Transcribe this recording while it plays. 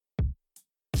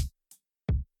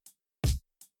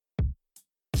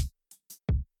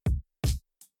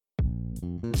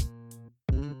Good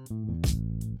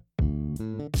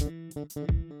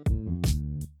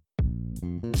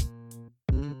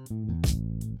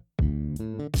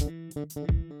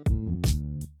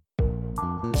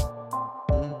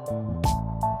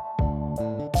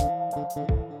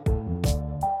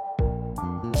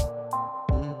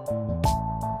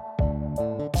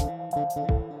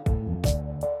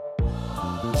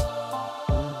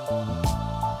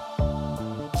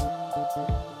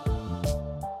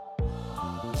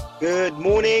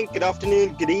morning, good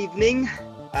afternoon, good evening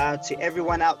to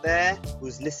everyone out there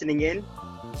who's listening in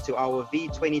to our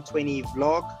V2020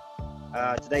 vlog.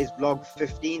 Today's vlog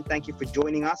 15. Thank you for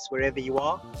joining us wherever you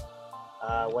are,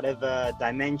 whatever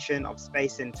dimension of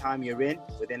space and time you're in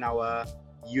within our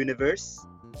universe.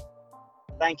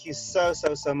 Thank you so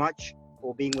much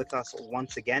for being with us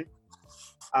once again.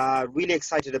 Really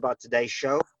excited about today's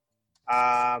show.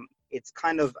 It's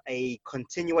kind of a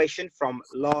continuation from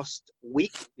last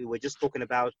week. We were just talking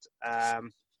about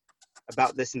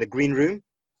this in the green room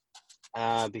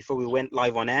before we went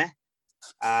live on air.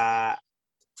 I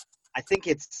think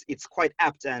it's quite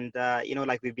apt, and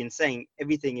like we've been saying,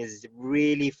 everything is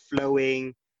really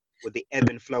flowing with the ebb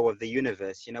and flow of the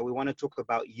universe. We want to talk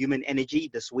about human energy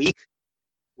this week,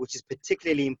 which is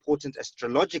particularly important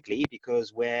astrologically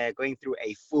because we're going through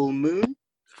a full moon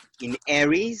in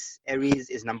Aries. Aries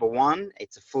is number one.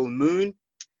 It's a full moon.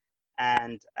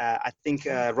 And I think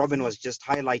Robin was just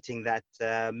highlighting that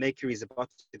Mercury is about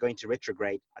to go into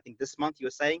retrograde. I think this month you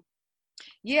were saying?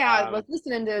 Yeah, I was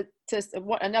listening to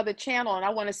another channel, and I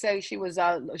want to say she was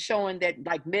showing that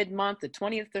like mid-month, the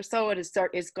 20th or so,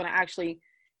 it's going to actually,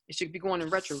 it should be going in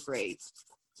retrograde.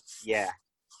 Yeah.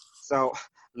 So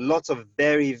lots of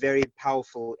very, very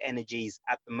powerful energies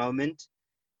at the moment.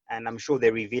 And I'm sure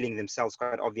they're revealing themselves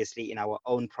quite obviously in our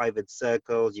own private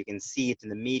circles. You can see it in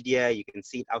the media. You can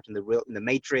see it out in the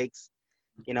matrix.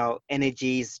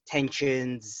 Energies,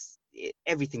 tensions,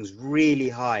 everything's really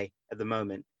high at the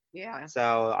moment. Yeah.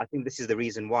 So I think this is the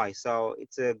reason why. So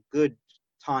it's a good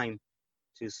time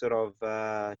to sort of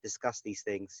discuss these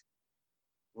things.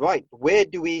 Right, where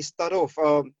do we start off?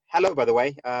 Hello, by the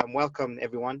way. Welcome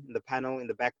everyone in the panel, in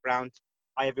the background.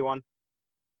 Hi, everyone.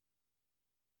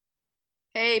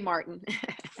 Hey, Martin.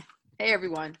 Hey,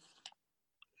 everyone.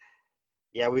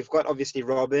 Yeah, we've got obviously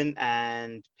Robin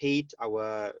and Pete,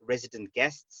 our resident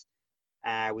guests.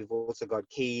 We've also got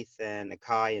Keith and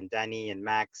Akai and Danny and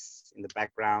Max in the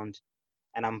background.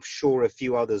 And I'm sure a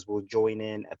few others will join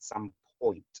in at some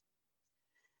point.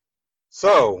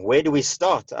 So where do we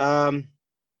start?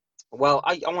 Well,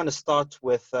 I want to start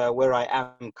with where I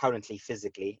am currently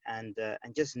physically and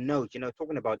just note,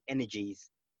 talking about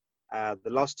energies. The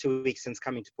last 2 weeks since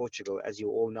coming to Portugal, as you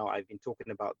all know, I've been talking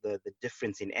about the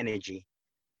difference in energy.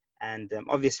 And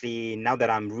obviously, now that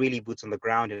I'm really boots on the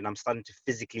ground and I'm starting to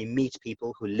physically meet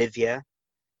people who live here,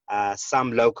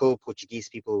 some local Portuguese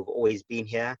people who've always been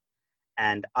here,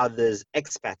 and others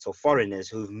expats or foreigners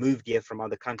who've moved here from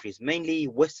other countries, mainly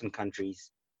Western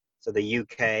countries. So the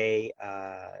UK,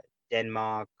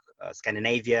 Denmark,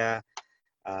 Scandinavia,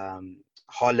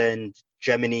 Holland,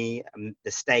 Germany,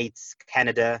 the States,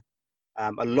 Canada.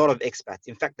 A lot of expats.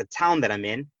 In fact, the town that I'm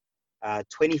in,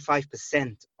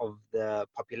 25% of the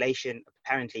population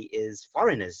apparently is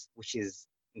foreigners, which is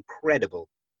incredible.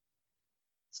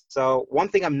 So one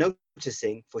thing I'm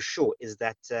noticing for sure is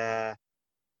that, the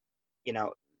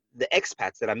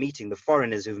expats that I'm meeting, the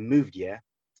foreigners who've moved here,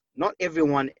 not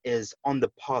everyone is on the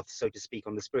path, so to speak,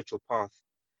 on the spiritual path.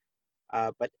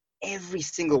 But every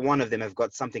single one of them have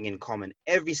got something in common.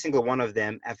 Every single one of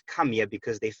them have come here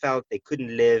because they felt they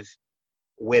couldn't live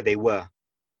where they were.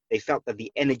 They felt that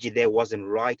the energy there wasn't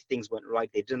right. Things weren't right.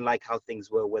 They didn't like how things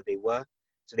were where they were.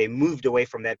 So they moved away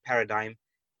from that paradigm,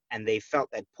 and they felt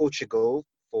that Portugal,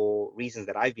 for reasons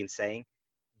that I've been saying,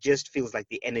 just feels like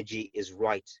the energy is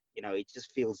right. It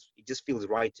just feels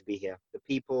right to be here. The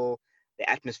people, the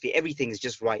atmosphere, everything is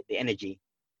just right, the energy.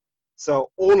 So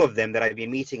all of them that I've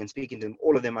been meeting and speaking to them,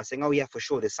 all of them are saying, oh yeah, for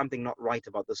sure, there's something not right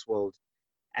about this world.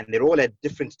 And they're all at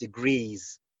different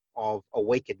degrees of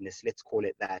awakenedness, let's call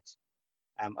it that,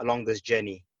 along this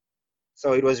journey.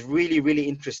 So it was really, really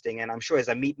interesting. And I'm sure as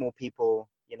I meet more people,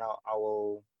 I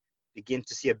will begin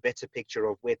to see a better picture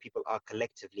of where people are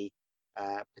collectively,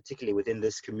 particularly within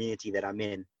this community that I'm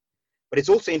in. But it's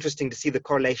also interesting to see the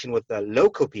correlation with the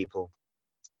local people.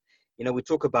 We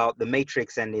talk about the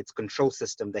matrix and its control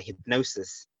system, the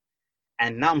hypnosis.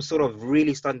 And now I'm sort of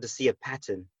really starting to see a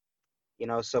pattern.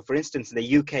 So for instance, in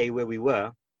the UK where we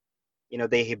were,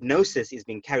 the hypnosis is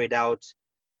being carried out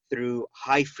through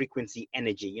high frequency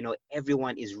energy.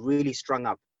 Everyone is really strung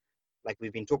up. Like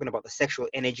we've been talking about, the sexual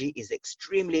energy is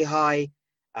extremely high.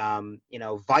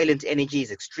 Violent energy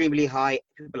is extremely high.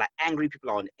 People are angry, people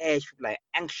are on edge, people are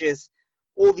anxious.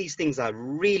 All these things are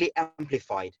really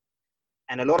amplified.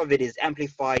 And a lot of it is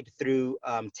amplified through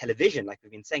television, like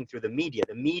we've been saying, through the media.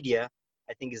 The media,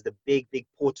 I think, is the big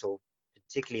portal,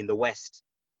 particularly in the West,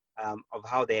 of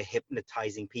how they're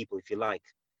hypnotizing people, if you like.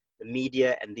 The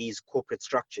media and these corporate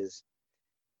structures.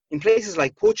 In places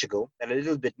like Portugal, that are a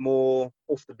little bit more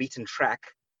off the beaten track,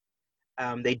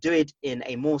 they do it in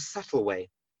a more subtle way.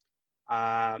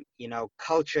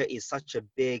 Culture is such a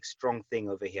big, strong thing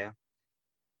over here.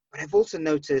 But I've also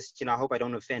noticed, I hope I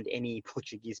don't offend any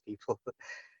Portuguese people, but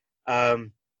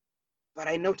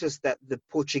I noticed that the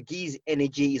Portuguese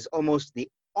energy is almost the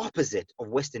opposite of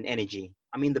Western energy.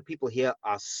 I mean, the people here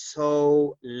are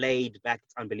so laid back,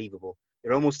 it's unbelievable.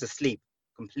 They're almost asleep,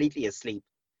 completely asleep.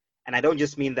 And I don't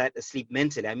just mean that asleep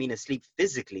mentally, I mean asleep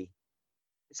physically.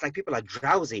 It's like people are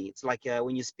drowsy. It's like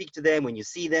when you speak to them, when you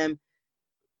see them,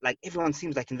 like everyone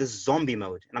seems like in this zombie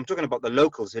mode. And I'm talking about the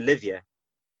locals who live here.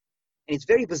 And it's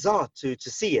very bizarre to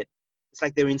see it. It's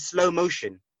like they're in slow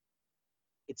motion.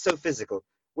 It's so physical.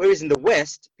 Whereas in the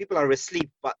West, people are asleep,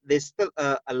 but there's still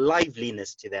a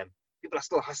liveliness to them. People are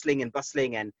still hustling and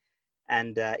bustling, and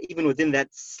even within that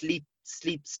sleep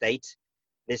state,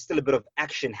 there's still a bit of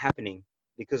action happening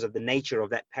because of the nature of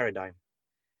that paradigm.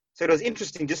 So it was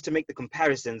interesting just to make the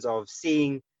comparisons of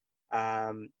seeing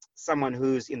someone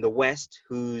who's in the West,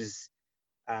 who's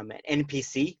an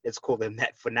NPC, let's call them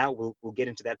that for now, we'll get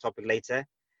into that topic later,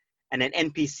 and an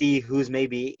NPC who's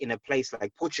maybe in a place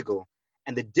like Portugal,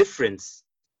 and the difference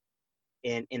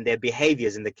in their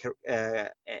behaviors, in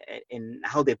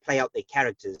how they play out their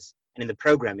characters, and in the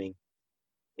programming.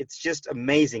 It's just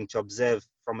amazing to observe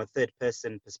from a third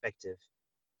person perspective.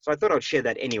 So I thought I'd share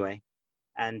that anyway.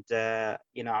 And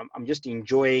I'm just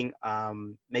enjoying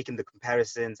making the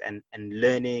comparisons and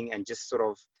learning and just sort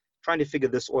of trying to figure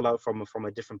this all out from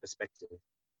a different perspective.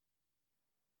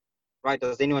 Right,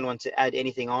 does anyone want to add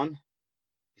anything on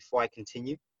before I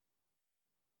continue?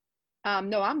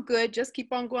 No, I'm good. Just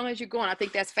keep on going as you're going. I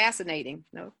think that's fascinating.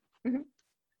 No. Mm-hmm.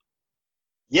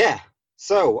 Yeah.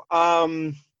 So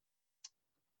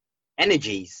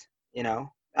energies,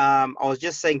 I was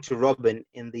just saying to Robin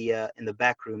in the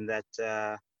back room that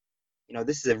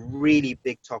this is a really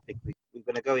big topic. We're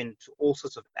going to go into all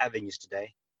sorts of avenues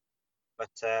today,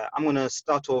 but I'm going to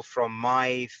start off from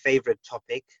my favorite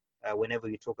topic whenever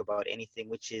we talk about anything,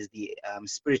 which is the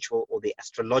spiritual or the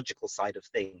astrological side of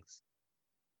things.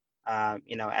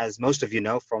 As most of you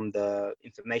know from the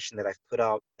information that I've put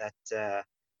out, that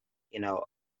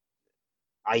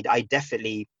I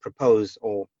definitely propose,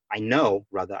 or I know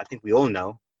rather, I think we all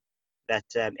know that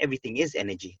everything is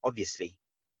energy, obviously.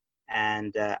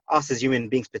 And us as human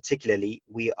beings particularly,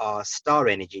 we are star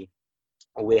energy,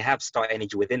 or we have star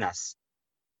energy within us,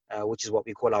 which is what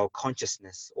we call our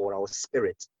consciousness or our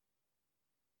spirit.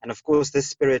 And of course, this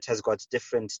spirit has got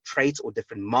different traits or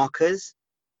different markers,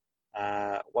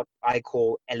 what I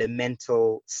call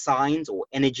elemental signs or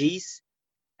energies.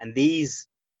 And these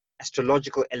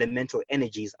astrological elemental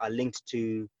energies are linked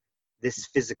to this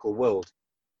physical world.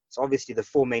 So obviously the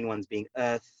four main ones being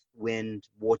earth, wind,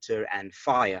 water, and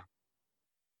fire.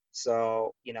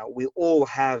 So, we all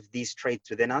have these traits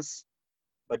within us,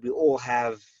 but we all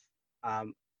have,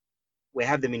 we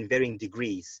have them in varying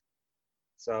degrees.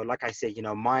 So like I said,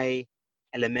 my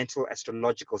elemental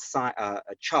astrological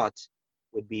chart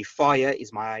would be water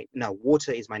is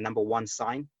my number one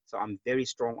sign. So I'm very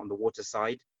strong on the water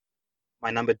side.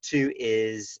 My number two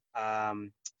is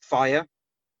fire.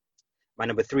 My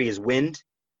number three is wind.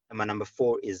 And my number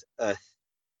four is earth.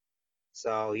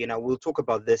 So, we'll talk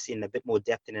about this in a bit more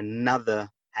depth in another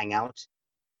hangout.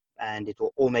 And it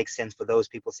will all make sense for those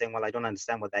people saying, well, I don't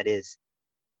understand what that is.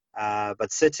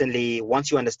 But certainly, once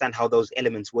you understand how those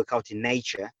elements work out in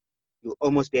nature, you'll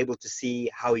almost be able to see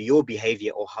how your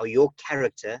behavior or how your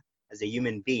character as a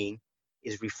human being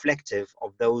is reflective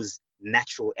of those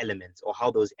natural elements, or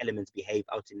how those elements behave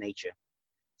out in nature.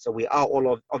 So we are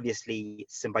all obviously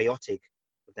symbiotic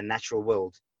with the natural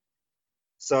world.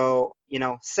 So,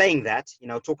 saying that,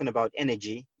 talking about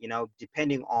energy,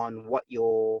 depending on what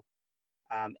your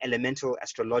elemental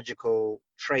astrological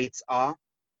traits are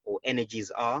or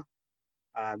energies are,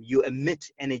 you emit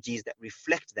energies that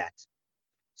reflect that.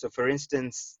 So for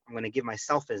instance, I'm going to give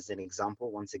myself as an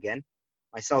example once again,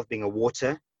 myself being a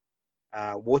water.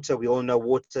 Water, we all know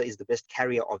water is the best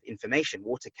carrier of information.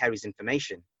 Water carries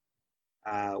information.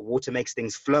 Water makes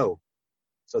things flow.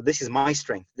 So this is my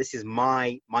strength. This is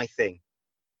my thing.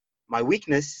 My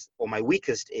weakness, or my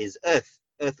weakest, is earth.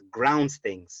 Earth grounds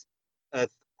things.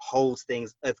 Earth holds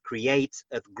things. Earth creates.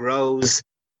 Earth grows.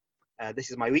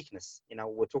 this is my weakness. You know,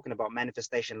 we're talking about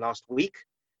manifestation last week.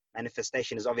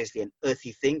 Manifestation is obviously an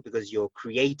earthy thing because you're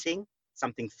creating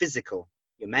something physical.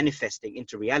 You're manifesting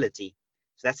into reality.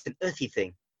 So that's an earthy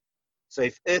thing. So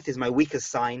if earth is my weakest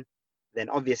sign, then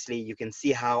obviously you can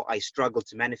see how I struggle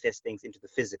to manifest things into the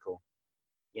physical.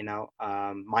 You know,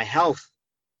 my health,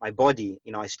 my body,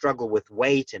 you know, I struggle with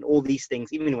weight and all these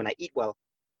things. Even when I eat well,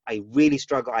 I really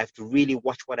struggle. I have to really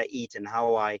watch what I eat and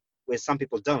where some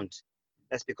people don't.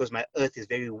 That's because my earth is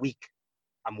very weak.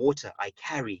 I'm water. I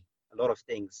carry a lot of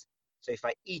things. So if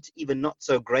I eat even not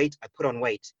so great, I put on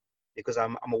weight because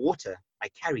I'm a water. I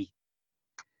carry.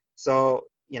 So,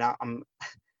 you know,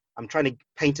 I'm trying to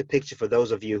paint a picture for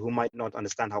those of you who might not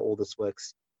understand how all this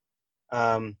works.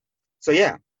 So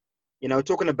yeah, you know,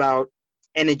 talking about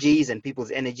energies and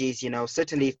people's energies, you know,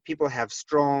 certainly if people have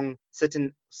strong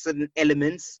certain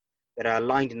elements that are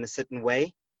aligned in a certain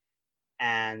way,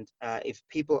 and if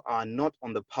people are not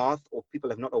on the path or people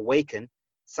have not awakened,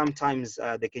 sometimes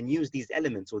they can use these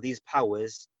elements or these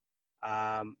powers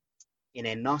in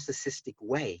a narcissistic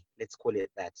way. Let's call it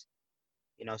that.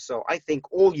 You know, so I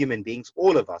think all human beings,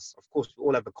 all of us, of course, we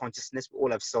all have a consciousness, we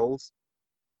all have souls,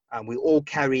 and we all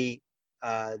carry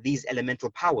these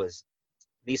elemental powers,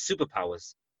 these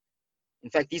superpowers. In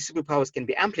fact, these superpowers can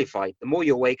be amplified. The more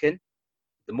you awaken,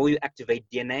 the more you activate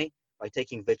DNA by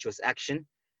taking virtuous action,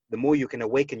 the more you can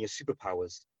awaken your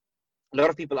superpowers. A lot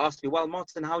of people ask me, well,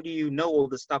 Martin, how do you know all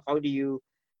this stuff? How do you,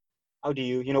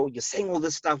 you know, you're saying all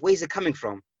this stuff, where's it coming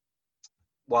from?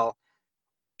 Well,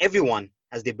 everyone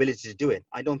has the ability to do it.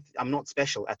 I'm not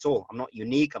special at all. I'm not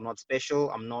unique. I'm not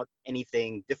special. I'm not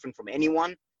anything different from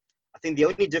anyone. I think the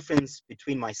only difference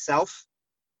between myself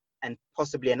and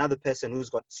possibly another person who's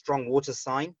got strong water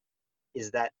sign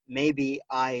is that maybe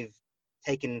I've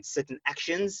taken certain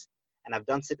actions and I've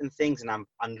done certain things and I've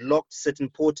unlocked certain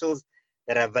portals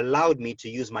that have allowed me to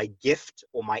use my gift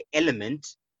or my element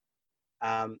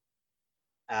um,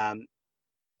 um,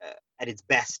 at its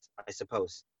best, I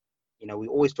suppose. You know, we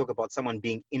always talk about someone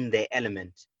being in their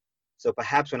element. So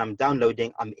perhaps when I'm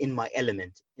downloading, I'm in my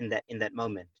element in that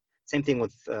moment. Same thing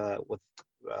with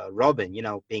Robin, you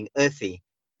know, being earthy,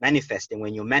 manifesting.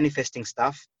 When you're manifesting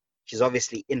stuff, she's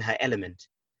obviously in her element.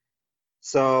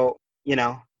 So, you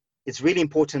know, it's really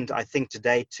important, I think,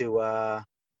 today to,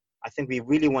 I think we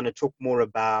really want to talk more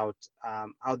about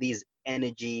how these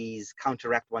energies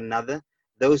counteract one another,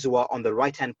 those who are on the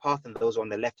right-hand path and those who are on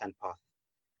the left-hand path.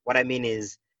 What I mean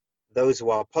is those who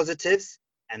are positives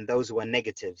and those who are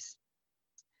negatives.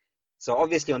 So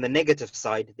obviously on the negative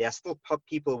side, there are still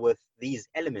people with these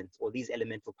elements or these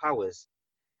elemental powers.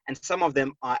 And some of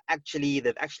them are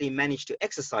they've actually managed to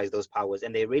exercise those powers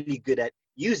and they're really good at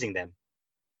using them.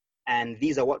 And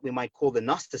these are what we might call the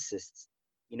narcissists.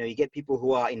 You know, you get people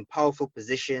who are in powerful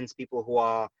positions, people who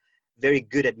are very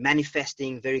good at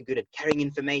manifesting, very good at carrying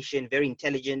information, very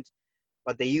intelligent,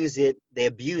 but they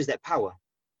abuse that power.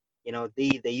 You know,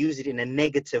 they use it in a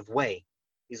negative way.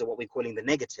 These are what we're calling the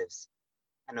negatives.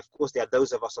 And of course, there are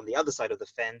those of us on the other side of the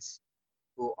fence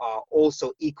who are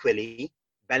also equally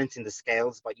balancing the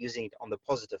scales, but using it on the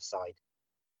positive side.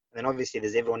 And then obviously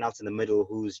there's everyone else in the middle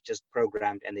who's just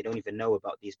programmed and they don't even know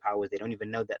about these powers. They don't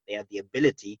even know that they have the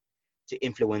ability to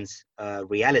influence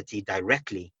reality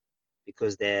directly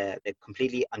because they're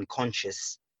completely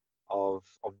unconscious of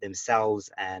themselves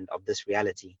and of this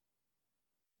reality.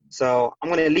 So I'm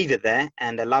going to leave it there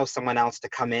and allow someone else to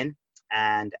come in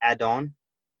and add on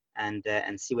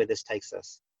and see where this takes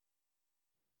us.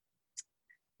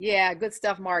 Yeah, good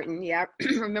stuff, Martin. Yeah, I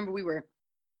remember we were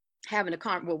having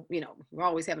well, you know, we're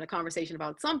always having a conversation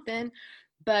about something,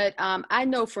 but I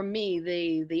know for me,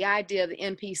 the idea of the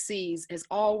NPCs is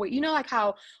always, you know, like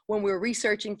how when we're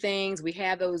researching things, we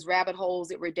have those rabbit holes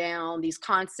that we're down, these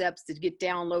concepts that get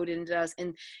downloaded into us,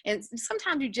 and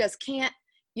sometimes you just can't,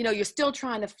 you know, you're still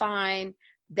trying to find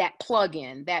that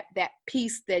plug-in, that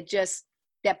piece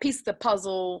that piece of the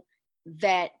puzzle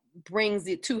that brings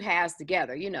the two halves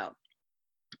together, you know.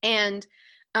 And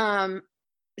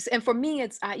for me,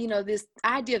 it's, you know, this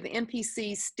idea of the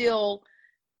NPC still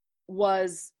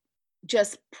was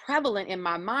just prevalent in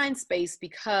my mind space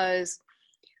because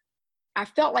I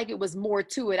felt like it was more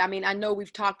to it. I mean, I know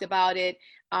we've talked about it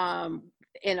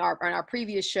in our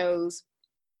previous shows,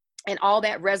 and all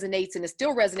that resonates, and it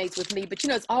still resonates with me, but you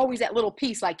know, it's always that little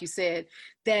piece, like you said,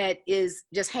 that is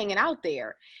just hanging out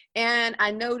there. And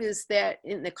I noticed that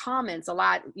in the comments a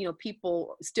lot, you know,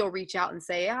 people still reach out and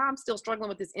say, I'm still struggling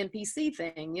with this NPC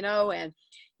thing, you know, and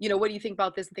you know, what do you think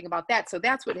about this and think about that? So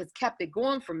that's what has kept it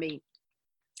going for me.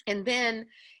 And then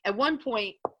at one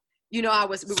point, you know,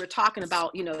 we were talking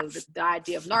about, you know, the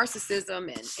idea of narcissism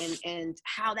and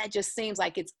how that just seems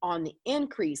like it's on the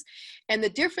increase. And the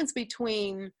difference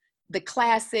between the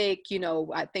classic, you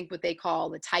know, I think what they call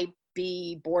the type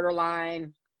B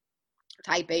borderline,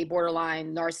 type A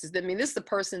borderline narcissist. I mean, this is the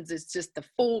person that's just the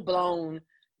full-blown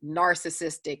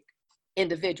narcissistic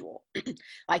individual.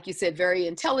 Like you said, very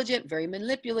intelligent, very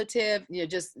manipulative, you know,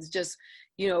 just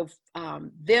you know,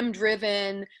 them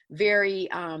driven, very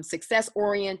success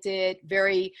oriented,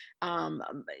 very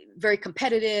very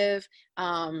competitive.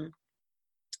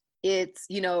 It's,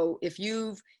 you know, if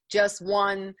you've just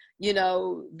won, you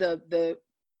know, the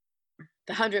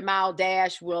 100-mile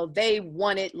dash, well, they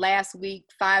won it last week,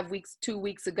 5 weeks, 2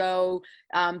 weeks ago,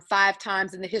 5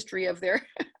 times in the history of their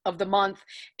of the month,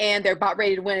 and they're about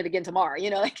ready to win it again tomorrow. You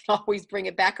know, they can always bring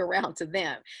it back around to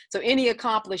them. So any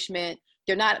accomplishment,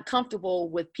 they're not comfortable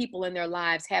with people in their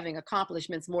lives having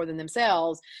accomplishments more than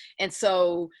themselves, and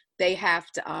so they have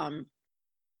to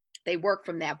they work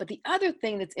from that. But the other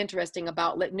thing that's interesting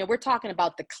about, you know, we're talking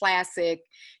about the classic,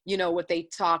 you know, what they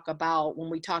talk about when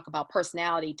we talk about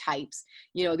personality types,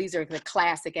 you know, these are the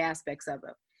classic aspects of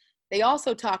it. They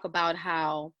also talk about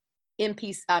how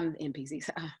narcissists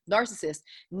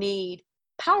need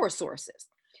power sources.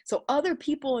 So other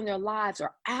people in their lives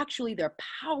are actually their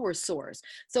power source.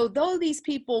 So though these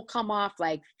people come off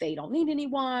like they don't need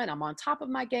anyone, I'm on top of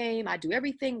my game, I do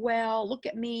everything well, look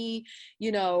at me,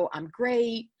 you know, I'm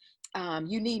great.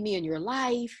 You need me in your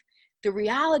life. The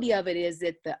reality of it is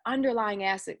that the underlying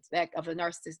aspect of a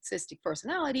narcissistic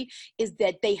personality is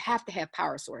that they have to have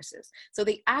power sources. So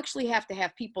they actually have to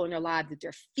have people in their lives that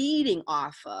they're feeding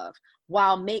off of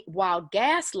while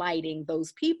gaslighting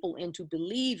those people into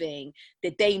believing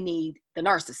that they need the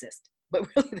narcissist, but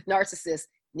really the narcissist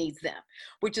needs them,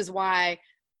 which is why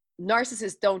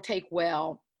narcissists don't take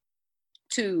well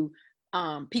to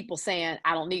people saying,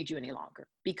 I don't need you any longer,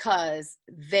 because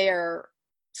they're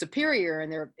superior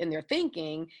in their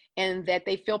thinking, and that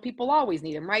they feel people always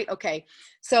need them, right? Okay,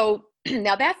 so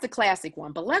now that's the classic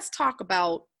one, but let's talk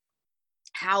about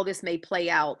how this may play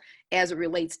out as it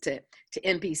relates to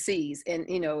NPCs. And,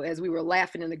 you know, as we were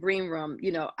laughing in the green room,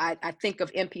 you know, I think of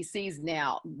NPCs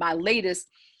now. My latest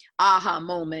aha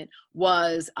moment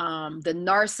was the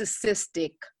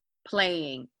narcissistic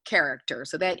playing character.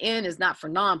 So that N is not for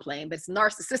non-playing, but it's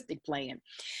narcissistic playing.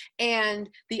 And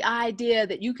the idea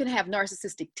that you can have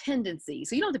narcissistic tendencies.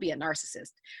 So you don't have to be a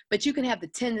narcissist, but you can have the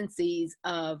tendencies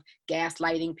of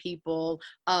gaslighting people,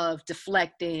 of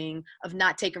deflecting, of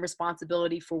not taking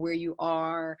responsibility for where you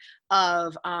are,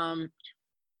 of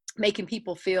making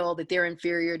people feel that they're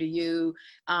inferior to you,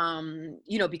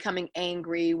 you know, becoming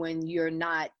angry when you're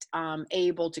not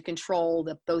able to control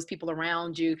those people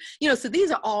around you. You know, so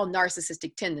these are all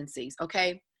narcissistic tendencies,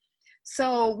 okay?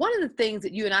 So one of the things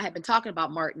that you and I have been talking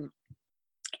about, Martin,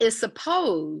 is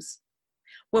suppose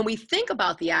when we think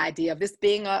about the idea of this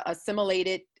being a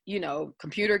simulated, you know,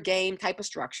 computer game type of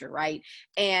structure, right?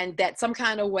 And that some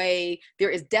kind of way there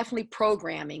is definitely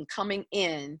programming coming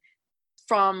in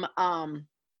from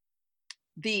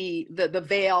the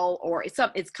veil, or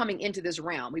it's coming into this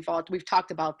realm. We've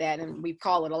talked about that, and we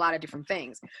call it a lot of different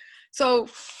things. So,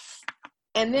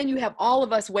 and then you have all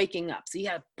of us waking up. So you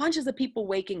have bunches of people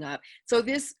waking up. So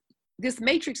this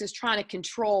matrix is trying to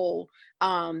control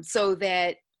so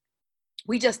that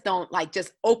we just don't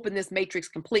just open this matrix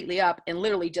completely up and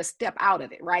literally just step out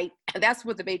of it, right? And that's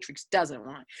what the matrix doesn't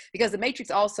want, because the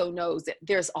matrix also knows that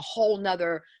there's a whole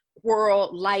nother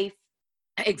world, life,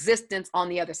 existence on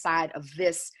the other side of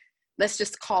this, let's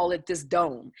just call it this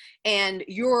dome. And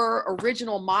your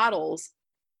original models,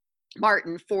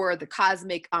 Martin, for the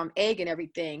cosmic egg and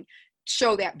everything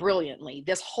show that brilliantly.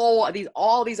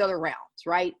 All these other realms,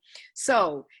 right?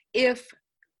 So if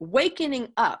wakening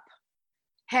up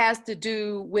has to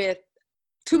do with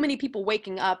too many people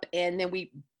waking up, and then you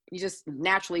just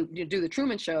naturally do the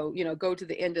Truman Show, you know, go to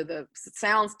the end of the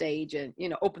sound stage and, you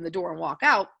know, open the door and walk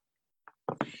out.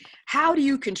 How do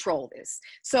you control this?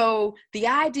 So the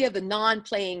idea of the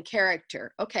non-playing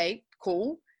character, okay,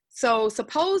 cool. So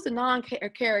suppose the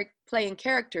non-playing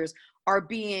characters are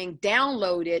being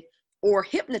downloaded or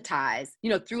hypnotized, you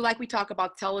know, through, like we talk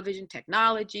about, television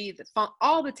technology,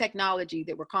 all the technology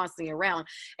that we're constantly around,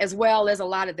 as well as a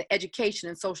lot of the education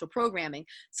and social programming.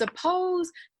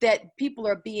 Suppose that people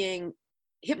are being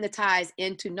hypnotized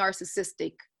into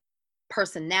narcissistic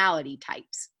personality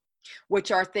types,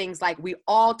 which are things like, we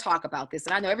all talk about this.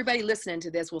 And I know everybody listening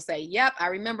to this will say, yep, I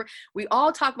remember. We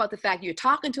all talk about the fact you're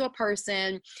talking to a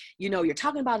person, you know, you're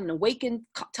talking about an awakened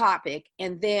topic,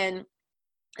 and then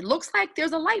it looks like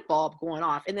there's a light bulb going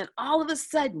off. And then all of a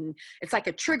sudden, it's like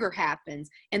a trigger happens,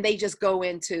 and they just go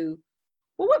into,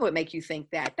 Well, what would make you think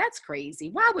that? That's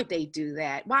crazy. Why would they do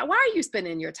that? Why are you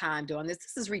spending your time doing this?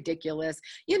 This is ridiculous.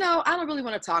 You know, I don't really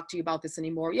want to talk to you about this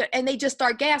anymore. Yeah, and they just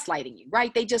start gaslighting you,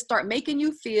 right? They just start making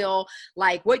you feel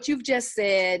like what you've just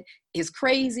said is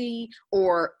crazy,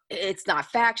 or it's not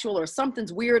factual, or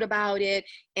something's weird about it.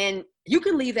 And you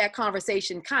can leave that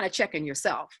conversation kind of checking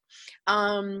yourself.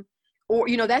 Or,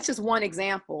 you know, that's just one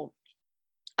example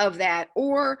of that.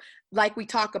 Or like we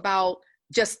talk about,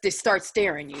 just to start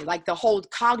staring you, like the whole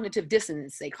cognitive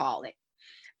dissonance, they call it.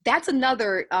 That's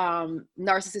another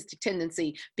narcissistic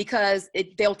tendency, because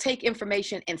they'll take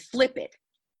information and flip it.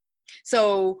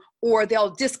 So, or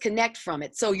they'll disconnect from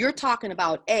it. So you're talking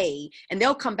about A, and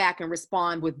they'll come back and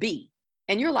respond with B.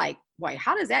 And you're like, wait,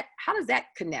 how does that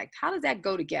connect? How does that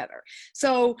go together?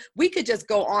 So we could just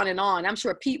go on and on. I'm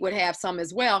sure Pete would have some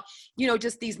as well. You know,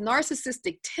 just these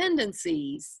narcissistic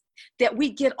tendencies that we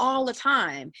get all the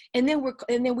time.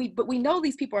 But we know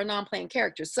these people are non-playing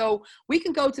characters. So we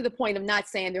can go to the point of not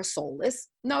saying they're soulless.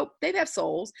 Nope, they have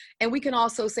souls. And we can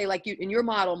also say, like you in your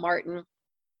model, Martin,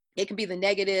 it can be the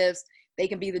negatives, they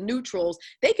can be the neutrals,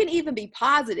 they can even be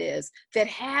positives that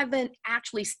haven't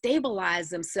actually stabilized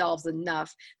themselves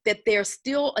enough that they're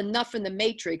still enough in the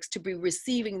matrix to be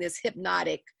receiving this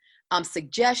hypnotic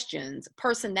suggestions,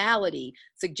 personality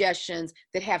suggestions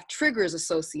that have triggers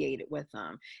associated with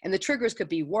them. And the triggers could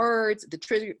be words, the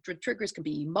triggers can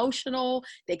be emotional,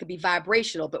 they could be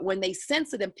vibrational, but when they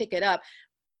sense it and pick it up,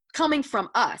 coming from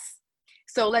us.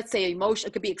 So let's say emotion,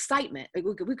 it could be excitement.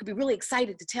 We could be really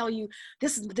excited to tell you,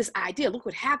 this idea, look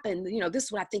what happened. You know, this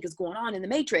is what I think is going on in the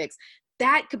matrix.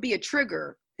 That could be a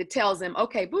trigger that tells them,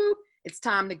 okay, boop, it's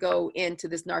time to go into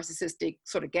this narcissistic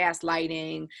sort of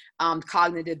gaslighting,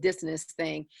 cognitive dissonance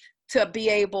thing, to be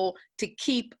able to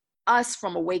keep us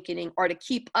from awakening, or to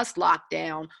keep us locked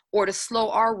down, or to slow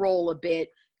our roll a bit,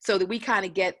 so that we kind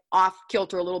of get off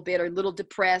kilter a little bit, or a little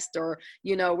depressed, or,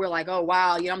 you know, we're like, oh,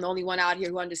 wow, you know, I'm the only one out here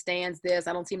who understands this.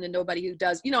 I don't seem to know nobody who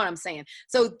does. You know what I'm saying?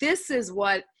 So this is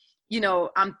what, you know,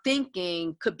 I'm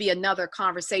thinking could be another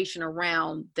conversation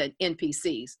around the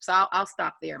NPCs. So I'll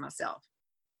stop there myself.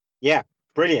 Yeah,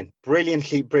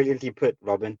 brilliantly put,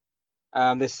 Robin.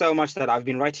 There's so much that I've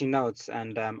been writing notes,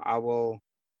 and I will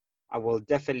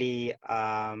definitely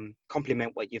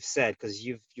compliment what you've said, because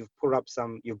you've brought up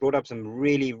some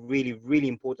really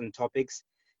important topics,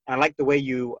 and I like the way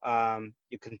you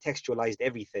contextualized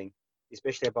everything,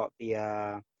 especially about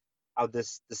the how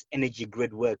this energy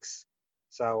grid works.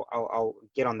 So I'll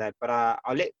get on that, but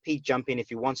I'll let Pete jump in if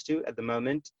he wants to at the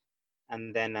moment,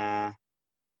 and then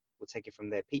we'll take it from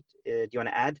there. Pete, do you want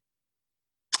to add?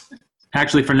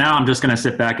 Actually, for now, I'm just going to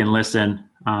sit back and listen.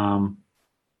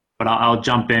 But I'll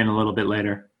jump in a little bit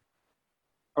later.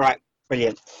 All right,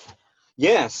 brilliant.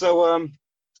 Yeah, so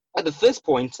at the first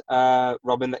point,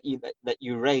 Robin, that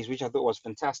you raised, which I thought was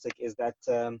fantastic, is that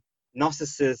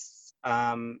narcissists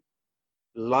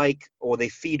like, or they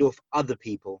feed off other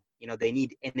people. You know, they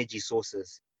need energy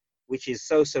sources, which is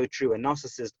so true. A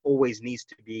narcissist always needs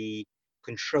to be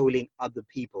controlling other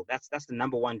people. That's the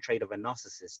number one trait of a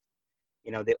narcissist.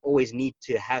 You know, they always need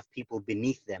to have people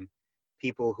beneath them,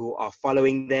 people who are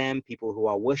following them, people who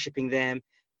are worshiping them,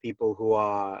 people who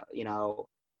are, you know,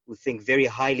 who think very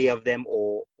highly of them,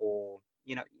 or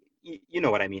you know, you know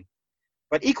what I mean.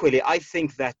 But equally, I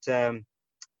think that,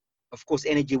 of course,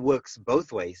 energy works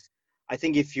both ways. I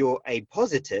think if you're a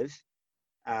positive,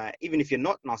 even if you're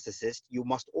not narcissist, you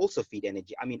must also feed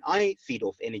energy. I mean, I feed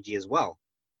off energy as well.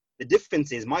 The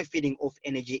difference is my feeding off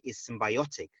energy is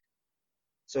symbiotic.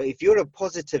 So if you're a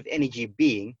positive energy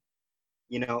being,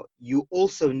 you know, you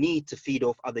also need to feed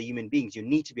off other human beings. You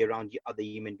need to be around other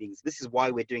human beings. This is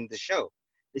why we're doing the show.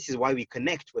 This is why we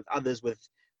connect with others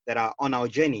that are on our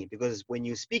journey. Because when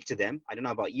you speak to them, I don't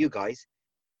know about you guys,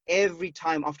 every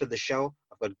time after the show,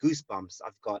 I've got goosebumps.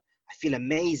 I feel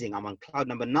amazing. I'm on cloud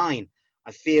number 9.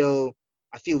 I feel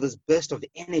this burst of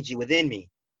energy within me.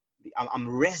 I'm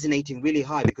resonating really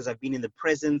high because I've been in the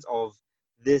presence of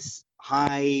this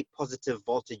high positive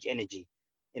voltage energy.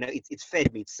 You know, it's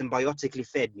fed me, it's symbiotically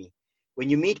fed me. When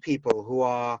you meet people who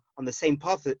are on the same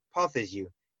path as you,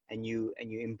 and you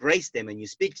embrace them and you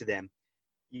speak to them,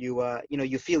 you know,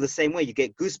 you feel the same way. You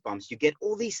get goosebumps, you get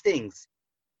all these things.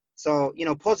 So, you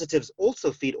know, positives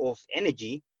also feed off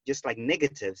energy, just like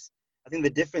negatives. I think the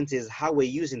difference is how we're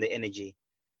using the energy.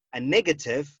 A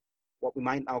negative, what we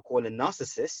might now call a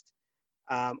narcissist,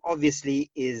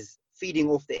 obviously is feeding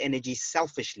off the energy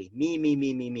selfishly.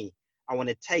 Me. I want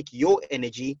to take your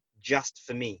energy just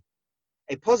for me.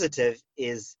 A positive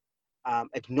is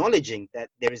acknowledging that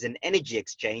there is an energy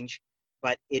exchange,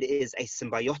 but it is a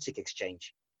symbiotic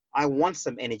exchange. I want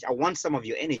some energy. I want some of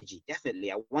your energy,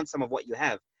 definitely. I want some of what you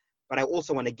have, but I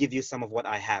also want to give you some of what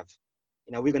I have.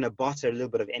 You know, we're going to barter a little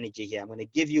bit of energy here. I'm going to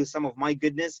give you some of my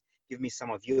goodness, give me some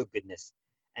of your goodness,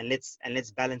 and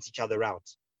let's balance each other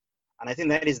out. And I think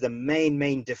that is the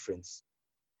main difference.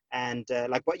 And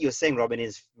like what you're saying, Robin,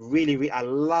 is really, I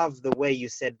love the way you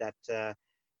said that,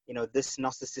 you know, this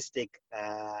narcissistic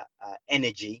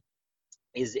energy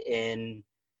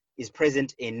is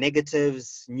present in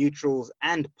negatives, neutrals,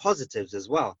 and positives as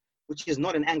well, which is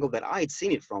not an angle that I had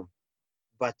seen it from.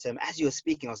 But as you were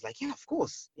speaking, I was like, yeah, of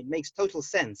course, it makes total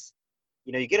sense.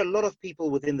 You know, you get a lot of people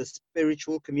within the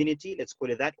spiritual community, let's call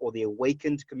it that, or the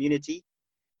awakened community,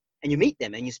 and you meet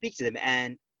them and you speak to them,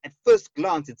 and at first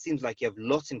glance, it seems like you have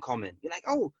lots in common. You're like,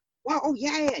 oh, wow, oh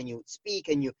yeah, and you speak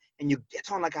and you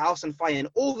get on like a house on fire, and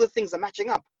all the things are matching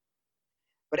up.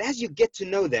 But as you get to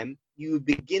know them, you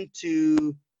begin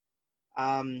to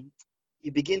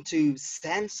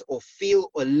sense or feel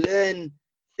or learn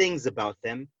things about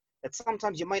them that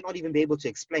sometimes you might not even be able to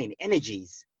explain.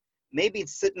 Energies. Maybe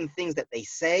it's certain things that they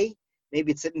say,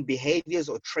 maybe it's certain behaviors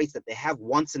or traits that they have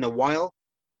once in a while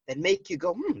that make you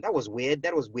go, that was weird.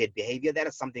 That was weird behavior. That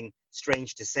is something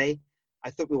strange to say.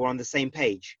 I thought we were on the same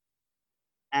page.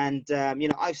 And, you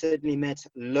know, I've certainly met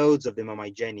loads of them on my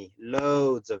journey,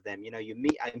 loads of them. You know,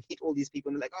 I meet all these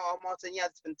people and they're like, oh, Martin, yeah,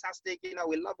 it's fantastic. You know,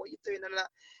 we love what you're doing.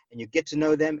 And you get to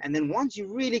know them. And then once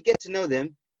you really get to know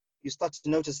them, you start to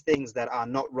notice things that are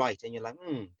not right. And you're like,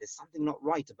 there's something not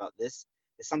right about this.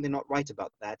 There's something not right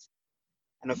about that.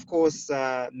 And of course,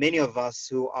 many of us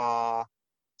who are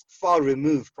far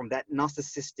removed from that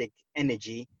narcissistic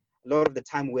energy, a lot of the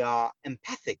time we are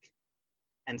empathic.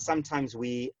 And sometimes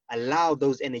we allow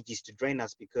those energies to drain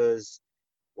us because,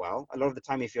 well, a lot of the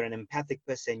time, if you're an empathic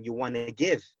person, you want to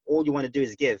give. All you want to do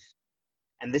is give.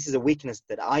 And this is a weakness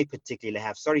that I particularly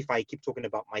have. Sorry if I keep talking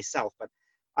about myself, but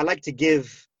I like to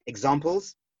give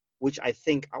examples, which I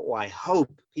think, or I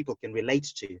hope people can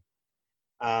relate to.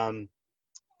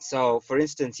 So for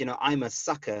instance, you know, I'm a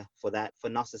sucker for that, for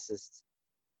narcissists.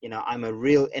 You know, I'm a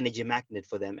real energy magnet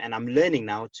for them. And I'm learning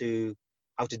now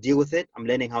how to deal with it. I'm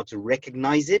learning how to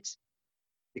recognize it.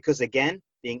 Because again,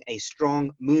 being a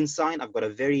strong moon sign, I've got a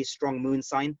very strong moon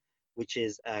sign, which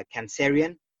is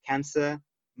Cancerian, Cancer,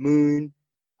 moon,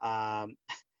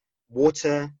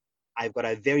 water. I've got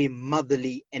a very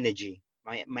motherly energy.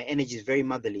 My energy is very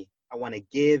motherly. I want to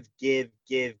give, to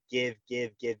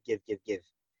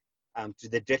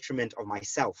the detriment of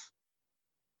myself.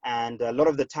 And a lot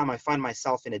of the time I find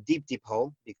myself in a deep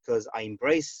hole because I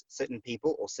embrace certain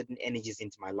people or certain energies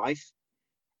into my life.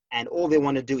 And all they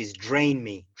want to do is drain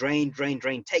me, drain,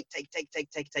 take.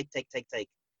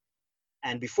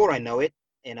 And before I know it,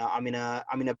 you know, I'm in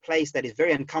a place that is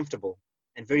very uncomfortable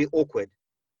and very awkward.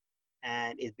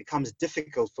 And it becomes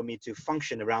difficult for me to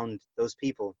function around those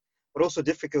people, but also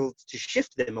difficult to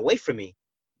shift them away from me.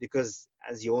 Because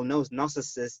as you all know,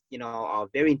 narcissists, you know, are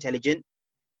very intelligent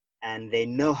and they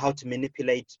know how to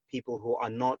manipulate people who are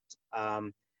not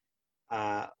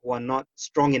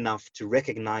strong enough to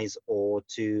recognize or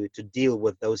to deal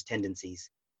with those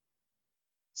tendencies.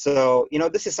 So, you know,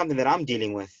 this is something that I'm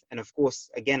dealing with. And of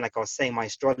course, again, like I was saying, my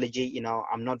astrology, you know,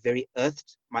 I'm not very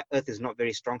earthed. My earth is not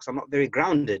very strong, so I'm not very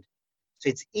grounded. So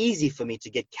it's easy for me to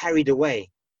get carried away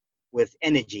with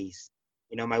energies.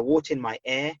 You know, my water and my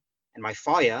air and my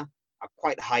fire are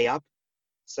quite high up.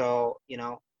 So, you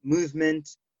know, movement,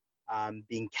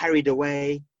 being carried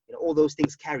away, you know, all those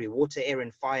things carry. Water, air,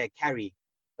 and fire carry.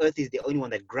 Earth is the only one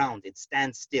that grounds. It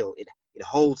stands still. It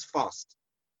holds fast.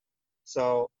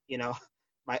 So, you know,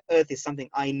 my earth is something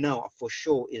I know for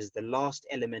sure is the last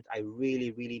element I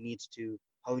really need to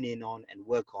hone in on and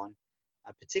work on,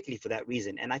 particularly for that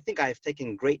reason. And I think I've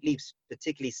taken great leaps,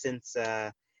 particularly since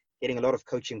getting a lot of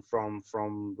coaching from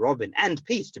Robin and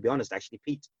Pete, to be honest. Actually,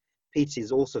 Pete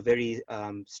is also very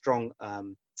strong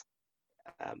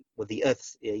with the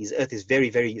earth. His earth is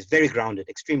very grounded,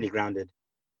 extremely grounded.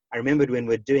 I remembered when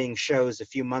we're doing shows a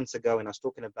few months ago, and I was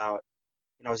talking about,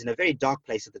 you know, I was in a very dark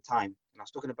place at the time, and I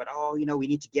was talking about, oh, you know, we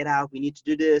need to get out, we need to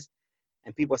do this,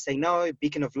 and people are saying, no,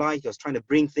 beacon of light. I was trying to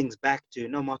bring things back to,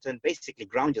 no, Martin, basically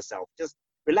ground yourself, just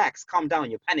relax, calm down,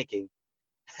 you're panicking,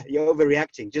 you're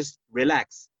overreacting, just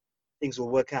relax, things will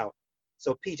work out.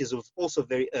 So Pete is also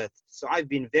very earth. So I've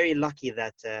been very lucky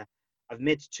that I've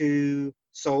met two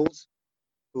souls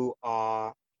who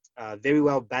are very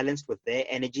well balanced with their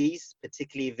energies,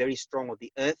 particularly very strong with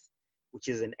the earth, which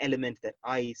is an element that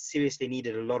I seriously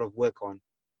needed a lot of work on.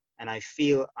 And I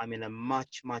feel I'm in a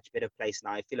much better place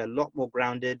now. I feel a lot more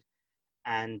grounded,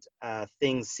 and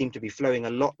things seem to be flowing a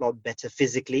lot better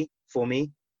physically for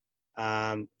me.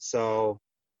 So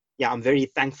yeah, I'm very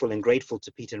thankful and grateful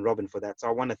to Pete and Robin for that. So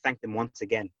I want to thank them once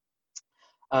again.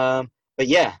 But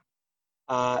yeah,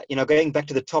 going back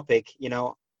to the topic,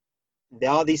 there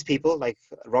are these people, like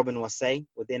Robin was saying,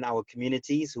 within our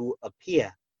communities who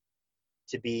appear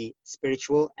to be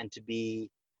spiritual and to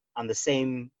be on the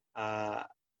same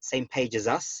page as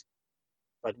us,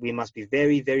 but we must be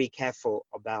very, very careful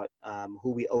about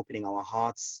who we're opening our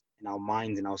hearts and our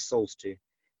minds and our souls to,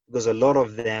 because a lot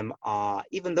of them are,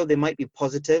 even though they might be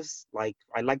positives, like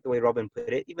I like the way Robin put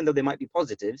it, even though they might be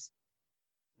positives,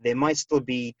 they might still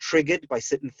be triggered by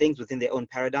certain things within their own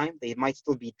paradigm. They might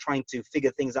still be trying to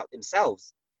figure things out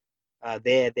themselves.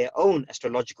 Their own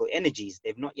astrological energies,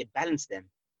 they've not yet balanced them.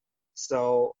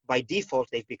 So by default,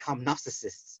 they've become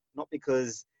narcissists, not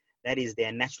because that is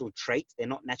their natural trait. They're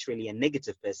not naturally a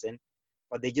negative person,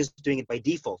 but they're just doing it by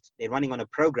default. They're running on a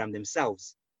program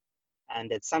themselves.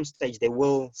 And at some stage, they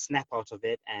will snap out of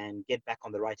it and get back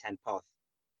on the right-hand path.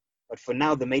 But for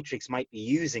now, the Matrix might be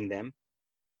using them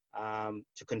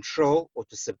to control or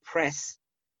to suppress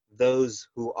those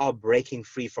who are breaking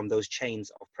free from those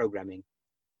chains of programming.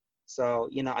 So,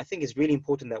 I think it's really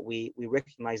important that we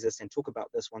recognize this and talk about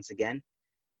this once again,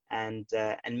 and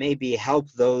maybe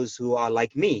help those who are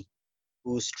like me,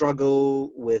 who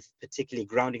struggle with particularly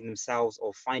grounding themselves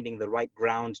or finding the right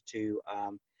ground to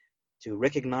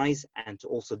recognize and to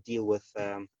also deal with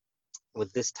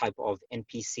this type of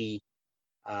NPC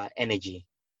energy.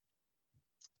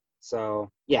 So,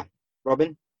 yeah,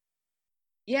 Robin?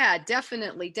 Yeah,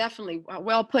 definitely.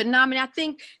 Well put. And I mean, I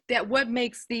think that what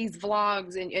makes these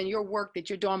vlogs and your work that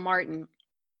you're doing, Martin,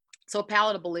 so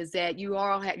palatable is that you've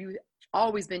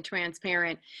always been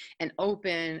transparent and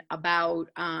open about,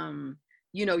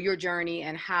 your journey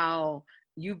and how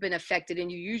you've been affected,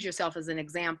 and you use yourself as an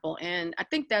example. And I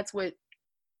think that's what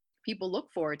people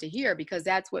look forward to hear, because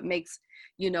that's what makes,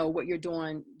 what you're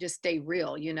doing just stay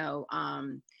real,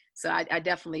 So I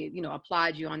definitely,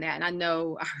 applaud you on that. And I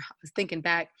know I was thinking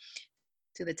back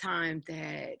to the time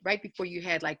that right before you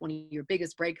had like one of your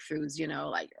biggest breakthroughs, like you're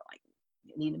like,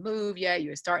 you need to move. Yeah,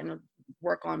 you're starting to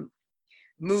work on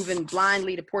moving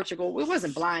blindly to Portugal. It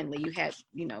wasn't blindly. You had,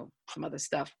 some other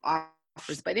stuff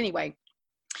offers. But anyway,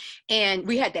 and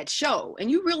we had that show, and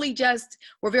you really just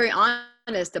were very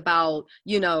honest about,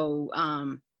 you're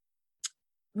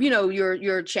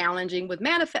challenging with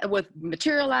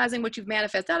materializing what you've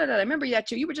manifested. I remember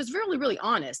that you were just really, really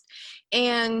honest.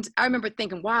 And I remember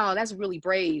thinking, wow, that's really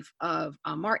brave of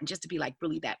Martin, just to be like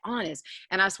really that honest.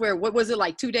 And I swear, what was it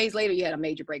like 2 days later, you had a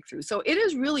major breakthrough. So it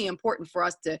is really important for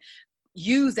us to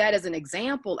use that as an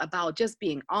example about just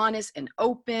being honest and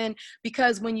open,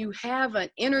 because when you have an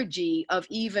energy of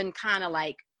even kind of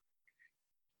like,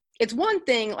 it's one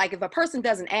thing, like if a person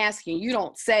doesn't ask you, you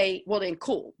don't say, well, then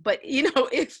cool. But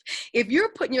if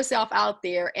you're putting yourself out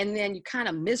there and then you kind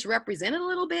of misrepresent it a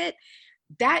little bit,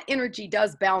 that energy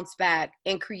does bounce back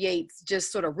and creates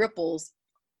just sort of ripples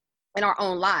in our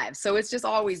own lives. So it's just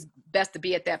always best to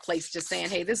be at that place, just saying,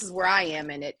 hey, this is where I am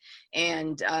in it,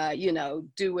 and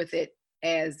do with it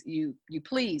as you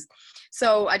please.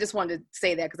 So I just wanted to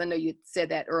say that, because I know you said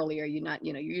that earlier.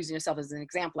 You're using yourself as an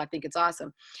example. I think it's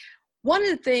awesome. One of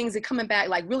the things that coming back,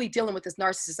 like really dealing with this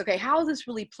narcissist, okay, how is this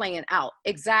really playing out?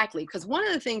 Exactly. Because one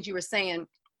of the things you were saying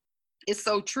is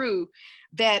so true,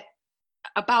 that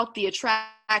about the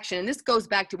attraction, and this goes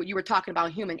back to what you were talking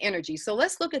about, human energy. So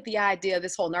let's look at the idea of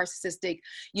this whole narcissistic,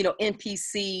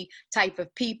 NPC type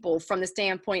of people from the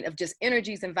standpoint of just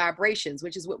energies and vibrations,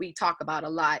 which is what we talk about a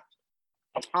lot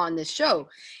on this show.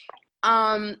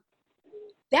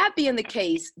 That being the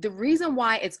case, the reason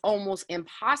why it's almost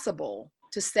impossible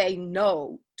to say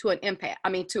no to an empath,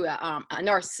 to a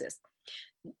narcissist.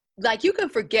 Like, you can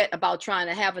forget about trying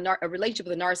to have a relationship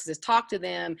with a narcissist, talk to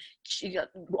them,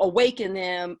 awaken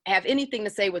them, have anything to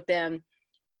say with them,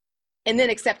 and then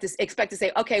expect to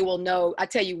say, okay, well, no, I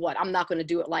tell you what, I'm not going to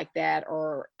do it like that,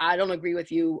 or I don't agree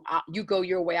with you. You go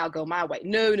your way, I'll go my way.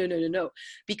 No.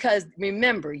 Because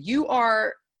remember, you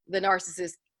are the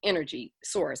narcissist energy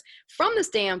source, from the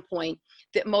standpoint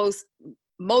that most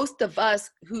of us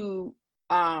who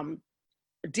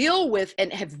deal with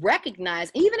and have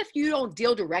recognized, even if you don't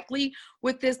deal directly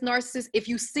with this narcissist, if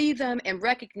you see them and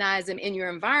recognize them in your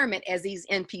environment as these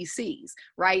NPCs,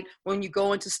 right? When you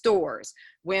go into stores,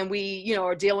 when we,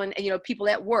 are dealing, people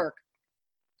at work,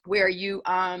 where you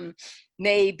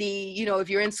maybe, if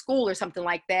you're in school or something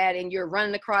like that, and you're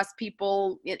running across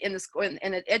people in the school, in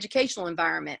an educational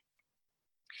environment,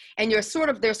 and they're sort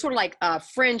of like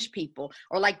fringe people,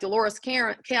 or like Dolores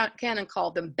Cannon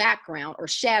called them, background or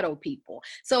shadow people.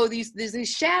 So there's these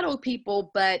shadow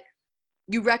people, but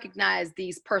you recognize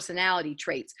these personality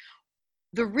traits.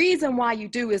 The reason why you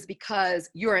do is because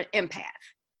you're an empath.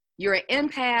 You're an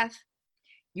empath.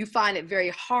 You find it very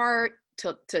hard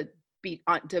to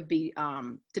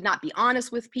not be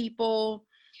honest with people.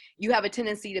 You have a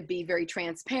tendency to be very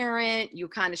transparent. You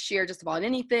kind of share just about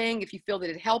anything if you feel that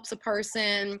it helps a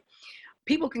person.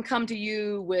 People can come to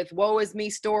you with woe is me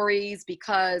stories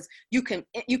because you can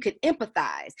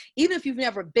empathize. Even if you've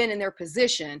never been in their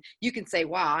position, you can say,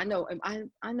 wow, I know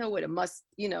what it must,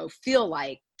 feel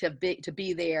like to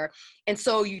be there. And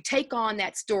so you take on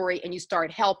that story and you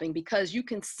start helping because you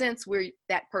can sense where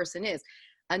that person is.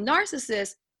 A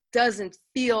narcissist doesn't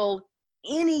feel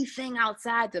anything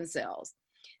outside themselves.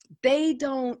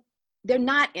 They're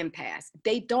not empaths.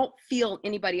 They don't feel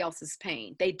anybody else's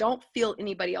pain. They don't feel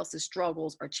anybody else's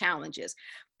struggles or challenges,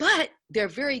 but they're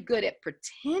very good at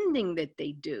pretending that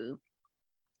they do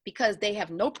because they have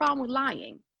no problem with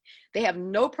lying. They have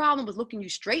no problem with looking you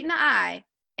straight in the eye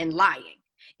and lying.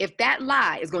 If that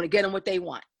lie is going to get them what they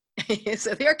want.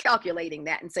 So they're calculating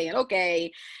that and saying,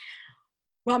 okay,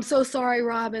 well, I'm so sorry,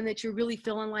 Robin, that you're really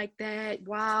feeling like that.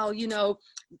 Wow,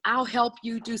 I'll help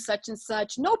you do such and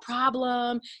such. No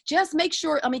problem. Just make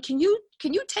sure. I mean, can you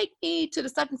take me to the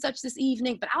such and such this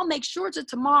evening? But I'll make sure to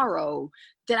tomorrow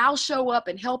that I'll show up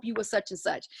and help you with such and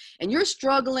such. And you're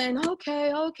struggling.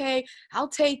 Okay, I'll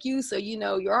take you. So,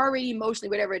 you're already emotionally,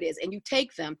 whatever it is. And you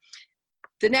take them.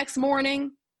 The next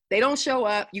morning, they don't show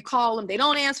up. You call them. They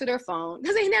don't answer their phone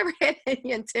because they never had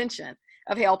any intention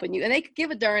of helping you, and they could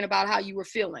give a darn about how you were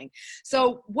feeling.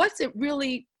 So what's it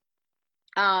really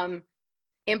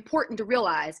important to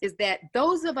realize is that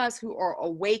those of us who are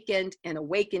awakened and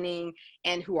awakening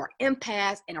and who are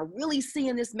empaths and are really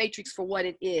seeing this matrix for what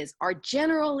it is are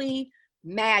generally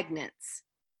magnets.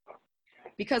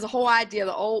 Because the whole idea,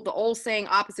 the old saying,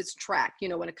 opposites attract,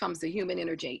 when it comes to human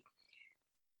energy.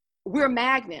 We're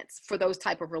magnets for those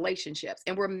type of relationships,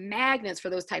 and we're magnets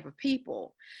for those type of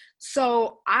people.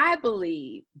 So I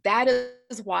believe that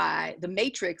is why the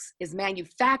matrix is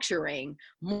manufacturing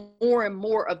more and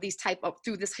more of these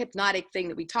through this hypnotic thing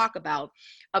that we talk about,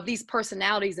 of these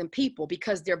personalities and people,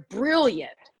 because they're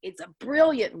brilliant. It's a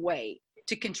brilliant way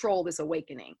to control this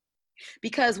awakening.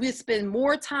 Because we spend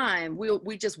more time,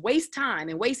 we just waste time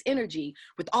and waste energy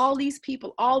with all these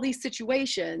people, all these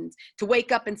situations, to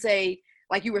wake up and say,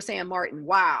 like you were saying, Martin,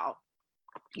 wow,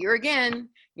 here again,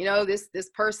 this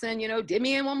person, did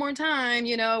me in one more time,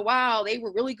 wow, they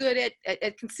were really good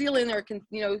at concealing their,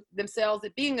 themselves,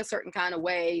 at being a certain kind of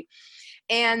way.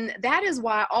 And that is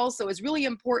why also it's really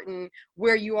important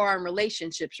where you are in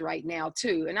relationships right now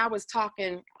too. And I was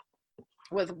talking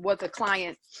with a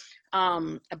client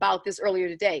about this earlier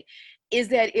today, is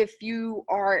that if you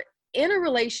are in a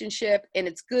relationship and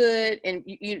it's good and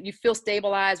you feel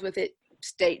stabilized with it,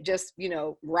 just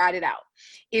ride it out.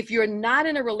 If you're not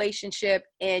in a relationship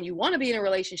and you want to be in a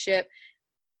relationship,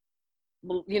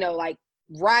 like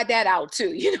ride that out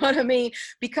too. You know what I mean?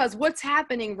 Because what's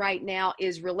happening right now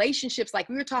is relationships, like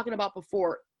we were talking about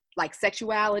before, like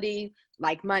sexuality,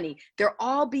 like money, they're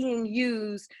all being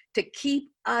used to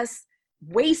keep us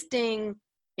wasting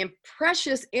and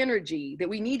precious energy that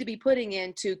we need to be putting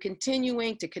into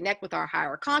continuing to connect with our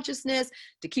higher consciousness,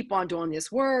 to keep on doing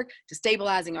this work, to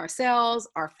stabilizing ourselves,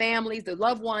 our families, the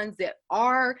loved ones that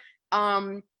are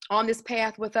on this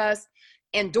path with us,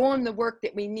 and doing the work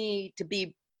that we need to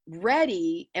be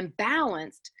ready and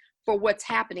balanced for what's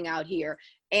happening out here.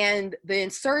 And the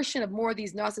insertion of more of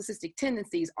these narcissistic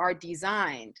tendencies are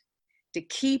designed to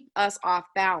keep us off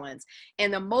balance.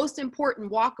 And the most important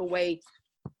walk away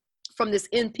from this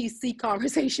NPC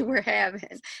conversation we're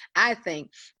having, I think,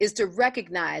 is to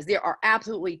recognize there are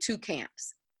absolutely two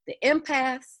camps, the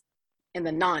empaths and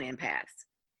the non-empaths.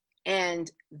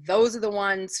 And those are the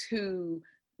ones who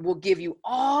will give you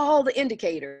all the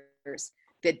indicators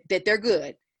that they're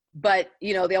good, but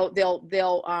they'll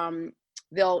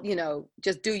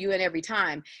just do you in every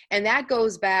time. And that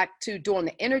goes back to doing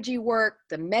the energy work,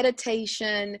 the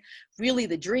meditation, really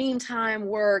the dream time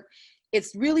work.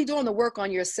 It's really doing the work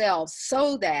on yourselves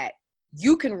so that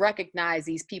you can recognize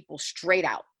these people straight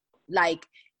out. Like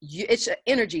it's an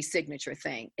energy signature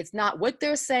thing. It's not what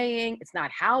they're saying. It's not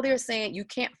how they're saying. You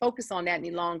can't focus on that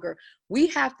any longer. We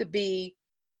have to be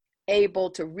able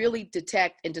to really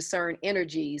detect and discern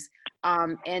energies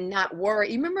and not worry.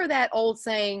 You remember that old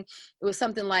saying? It was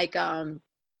something like,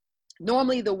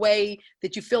 normally the way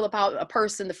that you feel about a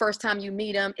person the first time you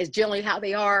meet them is generally how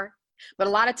they are. But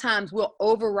a lot of times we'll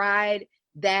override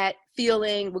that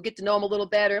feeling. We'll get to know them a little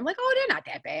better. I'm like, oh, they're not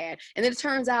that bad. And then it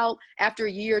turns out after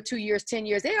a year, 2 years, 10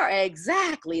 years, they are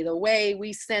exactly the way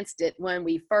we sensed it when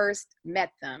we first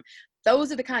met them.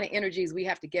 Those are the kind of energies we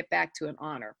have to get back to and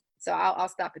honor. So I'll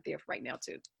stop it there for right now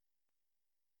too.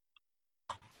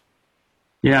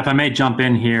 Yeah, if I may jump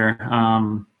in here,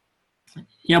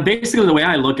 Basically the way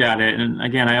I look at it, and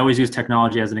again, I always use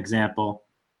technology as an example,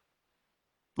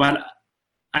 but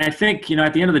I think,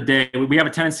 at the end of the day, we have a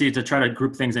tendency to try to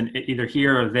group things in either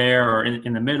here or there or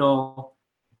in the middle.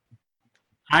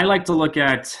 I like to look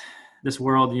at this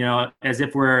world, as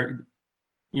if we're,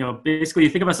 basically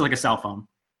think of us like a cell phone.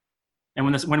 And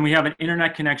when we have an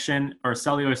internet connection or a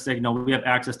cellular signal, we have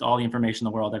access to all the information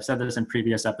in the world. I've said this in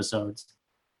previous episodes.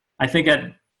 I think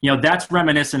that's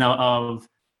reminiscent of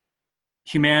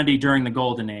humanity during the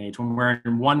golden age, when we're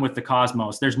in one with the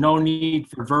cosmos. There's no need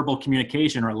for verbal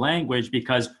communication or language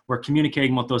because we're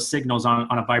communicating with those signals on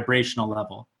a vibrational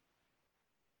level.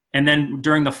 And then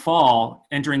during the fall,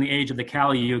 entering the age of the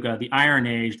Kali Yuga, the Iron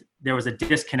Age, there was a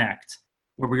disconnect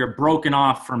where we were broken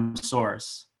off from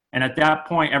source. And at that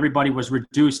point, everybody was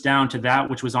reduced down to that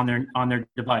which was on their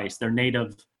device, their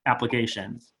native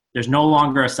applications. There's no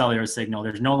longer a cellular signal.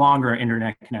 There's no longer an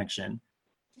internet connection.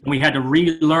 And we had to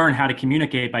relearn how to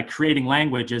communicate by creating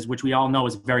languages, which we all know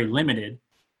is very limited.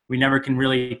 We never can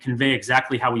really convey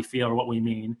exactly how we feel or what we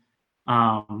mean.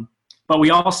 But we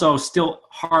also still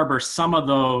harbor some of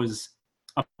those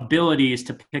abilities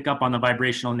to pick up on the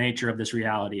vibrational nature of this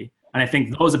reality. And I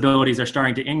think those abilities are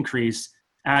starting to increase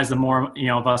as the more,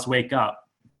 of us wake up.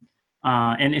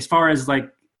 And as far as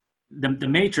like the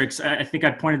matrix, I think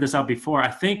I pointed this out before. I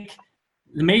think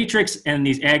the matrix and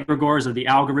these egregores of the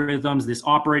algorithms, this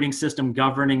operating system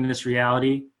governing this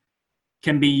reality,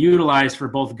 can be utilized for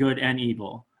both good and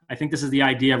evil. I think this is the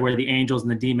idea of where the angels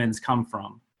and the demons come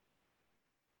from.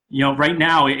 Right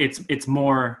now it's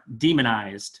more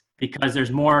demonized because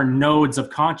there's more nodes of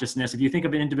consciousness. If you think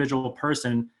of an individual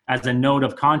person as a node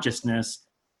of consciousness,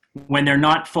 when they're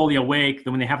not fully awake,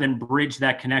 when they haven't bridged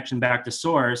that connection back to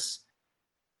source,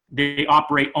 they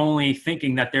operate only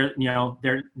thinking that their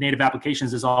native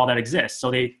applications is all that exists.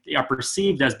 So they are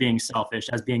perceived as being selfish,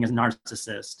 as being a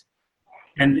narcissist.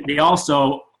 And they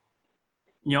also,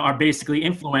 are basically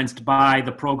influenced by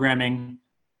the programming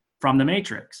from the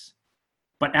matrix.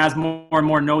 But as more and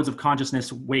more nodes of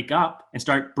consciousness wake up and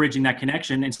start bridging that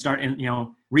connection and start,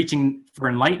 reaching for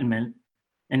enlightenment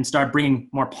and start bringing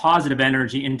more positive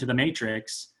energy into the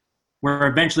matrix, we're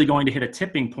eventually going to hit a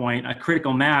tipping point, a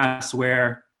critical mass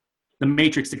where the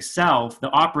matrix itself, the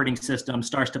operating system,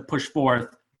 starts to push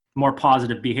forth more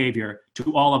positive behavior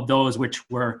to all of those which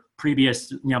were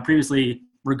previously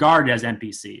regarded as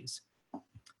NPCs.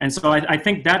 And so I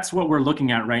think that's what we're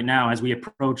looking at right now as we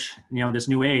approach, this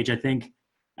new age. I think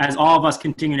as all of us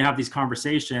continue to have these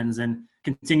conversations and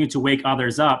continue to wake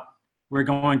others up, we're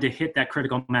going to hit that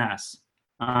critical mass.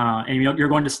 And you're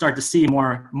going to start to see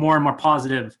more and more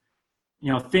positive,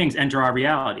 things enter our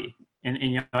reality.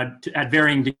 And at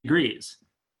varying degrees,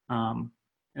 and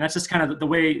that's just kind of the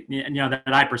way that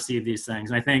I perceive these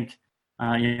things. And I think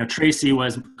Tracy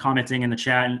was commenting in the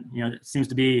chat, and it seems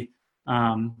to be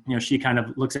she kind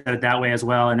of looks at it that way as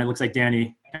well. And it looks like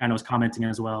Danny kind of was commenting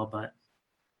as well. But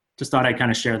just thought I'd kind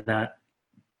of share that.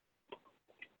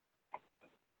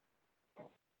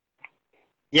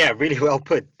 Yeah, really well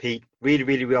put, Pete. Really,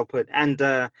 really well put, and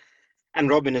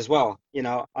Robin as well.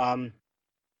 I'm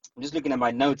just looking at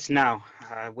my notes now.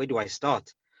 Where do I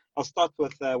start? I'll start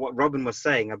with what Robin was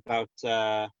saying about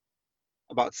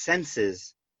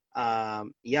senses.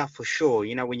 Yeah, for sure.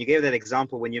 When you gave that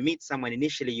example, when you meet someone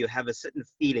initially, you have a certain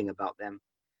feeling about them.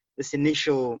 This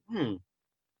initial, there's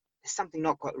something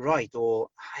not quite right, or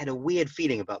I had a weird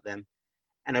feeling about them.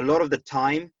 And a lot of the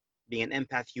time, being an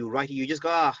empath, you just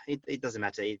go, it doesn't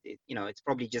matter. It's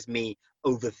probably just me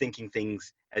overthinking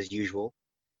things as usual.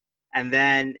 And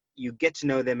then you get to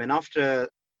know them, and after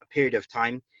a period of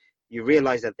time, you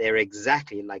realize that they're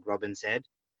exactly like Robin said,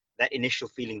 that initial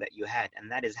feeling that you had.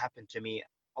 And that has happened to me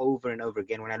over and over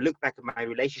again. When I look back at my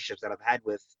relationships that I've had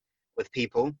with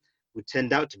people who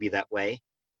turned out to be that way,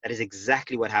 that is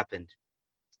exactly what happened.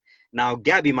 Now,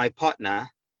 Gabby, my partner,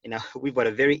 we've got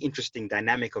a very interesting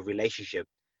dynamic of relationship.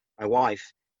 My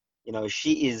wife,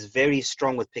 she is very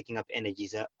strong with picking up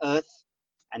energies. Her earth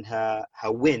and her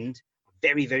wind,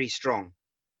 very, very strong.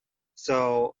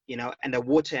 So, and the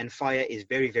water and fire is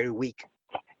very, very weak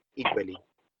equally.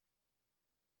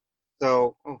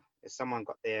 So, has someone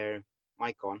got their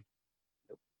mic on?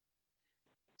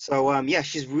 So, yeah,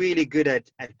 she's really good at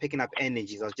picking up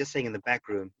energies. I was just saying in the back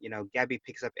room, Gabby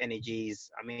picks up energies.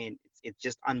 I mean, it's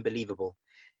just unbelievable.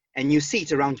 And you see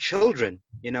it around children,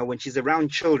 when she's around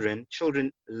children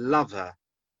love her.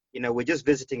 We're just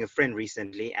visiting a friend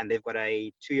recently, and they've got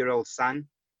a 2-year-old son.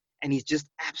 And he's just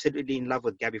absolutely in love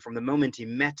with Gabby. From the moment he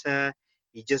met her,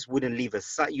 he just wouldn't leave her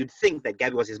side. You'd think that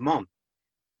Gabby was his mom,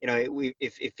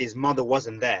 if his mother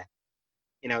wasn't there.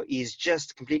 He's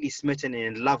just completely smitten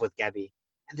and in love with Gabby.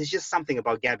 And there's just something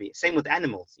about Gabby. Same with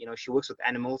animals. You know, she works with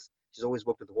animals. She's always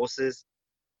worked with horses.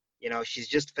 You know, she's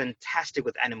just fantastic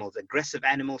with animals, aggressive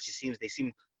animals. They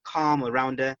seem calm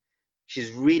around her.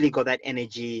 She's really got that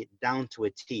energy down to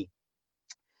a T.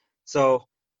 So,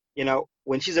 you know,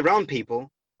 when she's around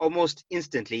people, almost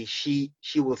instantly, she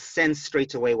will sense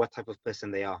straight away what type of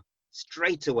person they are,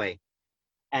 straight away.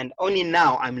 And only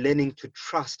now I'm learning to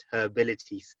trust her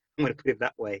abilities. I'm going to put it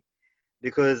that way,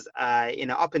 because you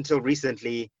know, up until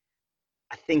recently,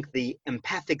 I think the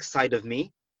empathic side of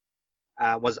me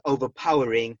was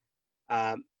overpowering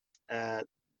um, uh,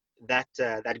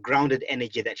 that grounded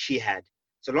energy that she had.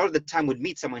 So a lot of the time, would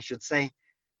meet someone, I'd say,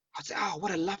 "Oh,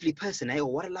 what a lovely person, eh?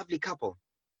 Or what a lovely couple."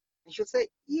 And she'll say,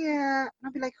 "Yeah." And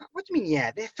I'll be like, "What do you mean,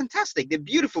 yeah? They're fantastic. They're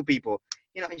beautiful people."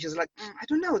 You know, and she's like, "I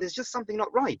don't know. There's just something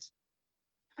not right."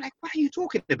 I'm like, "What are you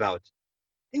talking about?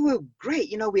 They were great.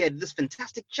 You know, we had this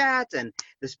fantastic chat and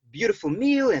this beautiful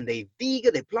meal, and they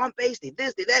vegan, they plant-based, they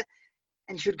this, they that."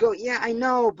 And she'd go, "Yeah, I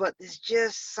know, but there's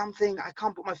just something, I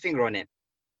can't put my finger on it."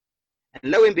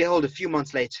 And lo and behold, a few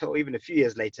months later, or even a few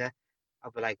years later,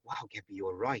 I'll be like, "Wow, Gabby, you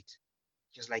were right."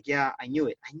 She's like, "Yeah, I knew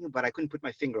it. I knew, but I couldn't put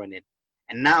my finger on it."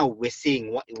 And now we're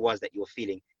seeing what it was that you were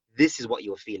feeling. This is what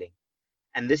you were feeling.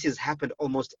 And this has happened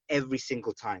almost every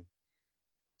single time.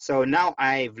 So now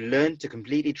I've learned to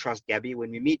completely trust Gabby.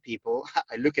 When we meet people,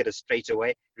 I look at her straight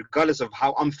away, regardless of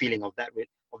how I'm feeling of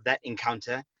that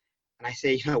encounter. And I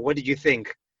say, you know, "What did you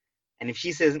think?" And if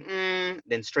she says,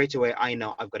 then straight away, I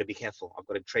know I've got to be careful. I've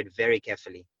got to tread very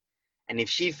carefully. And if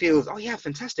she feels, "Oh yeah,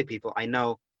 fantastic people," I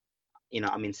know, you know,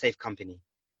 I'm in safe company.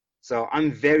 So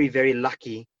I'm very, very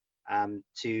lucky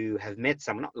to have met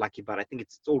someone. Not lucky, but I think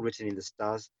it's all written in the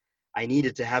stars. I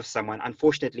needed to have someone.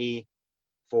 Unfortunately,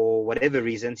 for whatever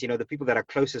reasons, you know, the people that are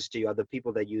closest to you are the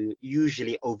people that you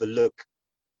usually overlook.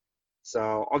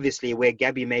 So obviously, where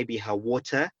Gabby may be, her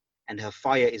water and her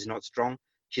fire is not strong,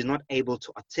 she's not able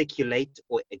to articulate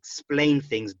or explain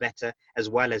things better, as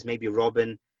well as maybe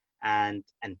Robin and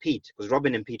Pete. Because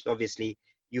Robin and Pete, obviously,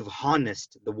 you've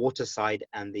harnessed the water side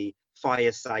and the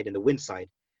fire side and the wind side.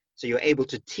 So you're able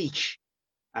to teach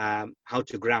how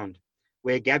to ground,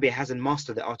 where Gabby hasn't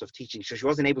mastered the art of teaching. So she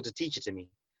wasn't able to teach it to me.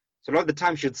 So a lot of the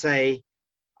time she'd say,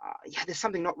 "Yeah, there's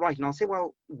something not right." And I'll say,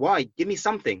 "Well, why? Give me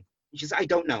something." And she says, "I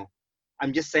don't know.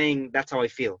 I'm just saying that's how I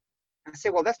feel." And I say,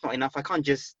 "Well, that's not enough. I can't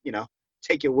just, you know,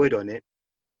 take your word on it."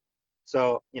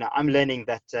 So, you know, I'm learning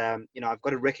that, you know, I've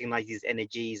got to recognize these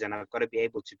energies, and I've got to be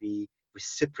able to be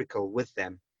reciprocal with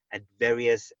them at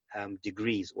various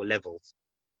degrees or levels.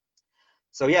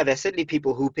 So yeah, there's certainly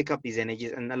people who pick up these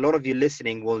energies, and a lot of you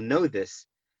listening will know this.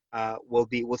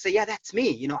 Will say, "Yeah, that's me.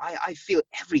 You know, I feel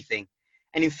everything."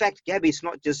 And in fact, Gabby is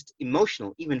not just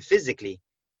emotional, even physically.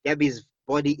 Gabby's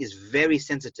body is very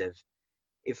sensitive.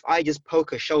 If I just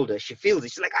poke her shoulder, she feels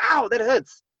it. She's like, "Ow, that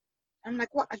hurts." I'm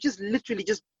like, "What? I just literally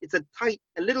just, it's a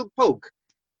little poke."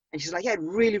 And she's like, "Yeah, it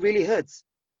really, really hurts."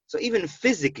 So even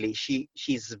physically,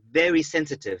 she's very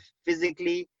sensitive.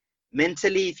 Physically,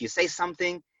 mentally, if you say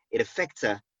something, it affects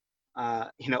her,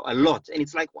 you know, a lot. And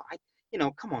it's like, well, you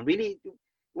know, come on, really? It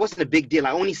wasn't a big deal.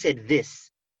 I only said this,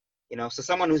 you know. So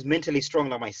someone who's mentally strong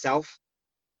like myself,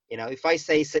 you know, if I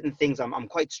say certain things, I'm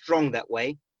quite strong that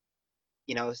way.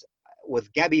 You know,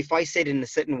 with Gabby, if I said it in a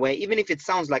certain way, even if it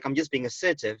sounds like I'm just being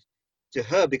assertive, to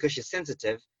her, because she's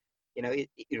sensitive, you know,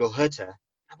 it will hurt her.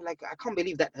 I'm like, "I can't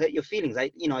believe that hurt your feelings."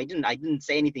 You know, I didn't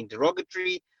say anything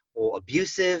derogatory or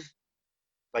abusive,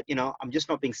 but you know, I'm just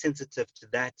not being sensitive to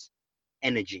that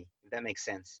energy, if that makes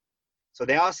sense. So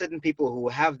there are certain people who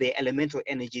have their elemental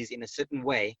energies in a certain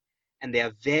way, and they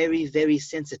are very, very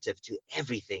sensitive to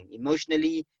everything,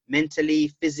 emotionally, mentally,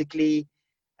 physically,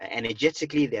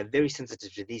 energetically. They are very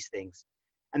sensitive to these things.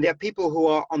 And there are people who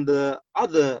are on the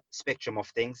other spectrum of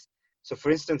things. So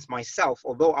for instance, myself,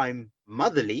 although I'm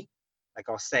motherly, like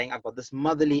I was saying, I've got this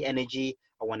motherly energy.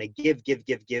 I want to give, give,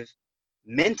 give, give.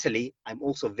 Mentally, I'm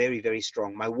also very, very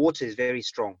strong. My water is very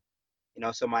strong. You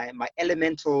know, so my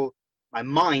elemental, my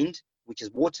mind, which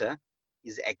is water,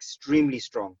 is extremely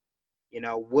strong. You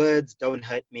know, words don't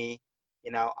hurt me.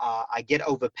 You know, I get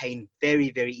over pain very,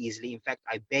 very easily. In fact,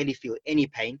 I barely feel any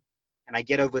pain, and I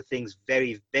get over things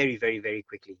very, very, very, very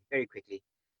quickly, very quickly.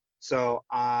 So,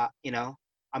 you know,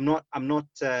 I'm not, I'm not,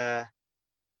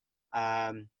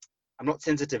 um, I'm not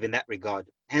sensitive in that regard.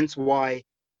 Hence why,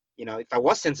 you know, if I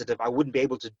was sensitive, I wouldn't be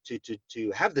able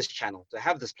to have this channel, to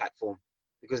have this platform,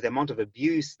 because the amount of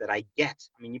abuse that I get.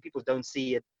 I mean, you people don't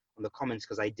see it on the comments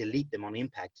because I delete them on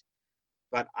impact.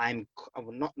 But I'm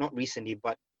not recently,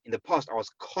 but in the past, I was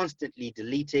constantly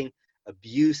deleting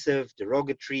abusive,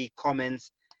 derogatory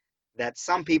comments that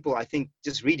some people, I think,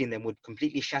 just reading them would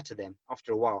completely shatter them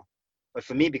after a while. But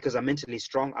for me, because I'm mentally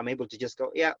strong, I'm able to just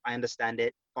go, yeah, I understand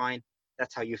it. Fine.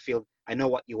 That's how you feel. I know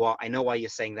what you are. I know why you're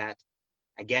saying that.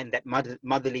 Again, that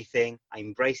motherly thing, I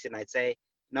embrace it and I'd say,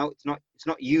 no, it's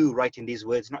not you writing these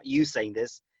words, not you saying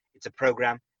this. It's a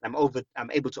program. I'm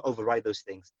able to override those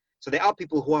things. So there are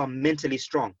people who are mentally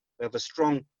strong, who have a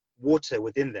strong water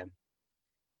within them.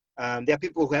 There are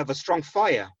people who have a strong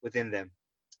fire within them.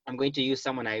 I'm going to use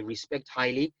someone I respect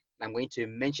highly. I'm going to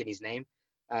mention his name.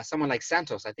 Someone like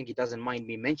Santos, I think he doesn't mind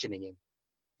me mentioning him.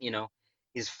 You know,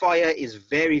 his fire is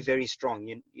very, very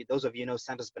strong. Those of you know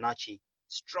Santos Bonacci,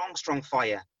 strong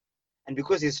fire. And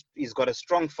because he's got a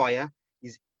strong fire,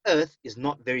 his earth is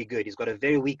not very good. He's got a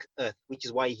very weak earth, which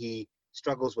is why he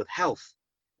struggles with health.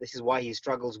 This is why he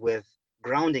struggles with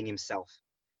grounding himself.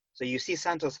 So you see,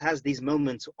 Santos has these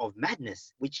moments of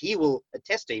madness, which he will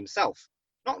attest to himself.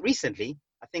 Not recently.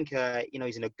 I think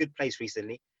he's in a good place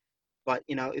recently. But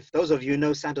if those of you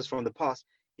know Santos from the past,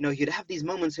 you'd have these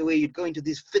moments where you'd go into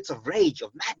these fits of rage,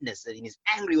 of madness, and he's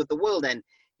angry with the world and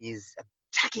he's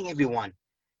attacking everyone.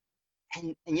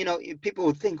 And people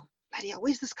would think, bloody hell,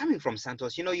 where's this coming from,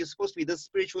 Santos? You're supposed to be this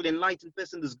spiritual enlightened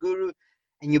person, this guru,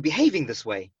 and you're behaving this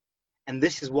way. And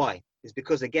this is why. It's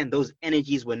because, again, those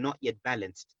energies were not yet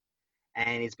balanced.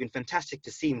 And it's been fantastic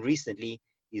to see him recently.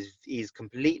 He's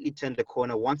completely turned the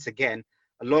corner once again.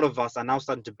 A lot of us are now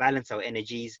starting to balance our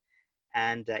energies,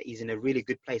 and he's in a really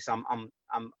good place. I'm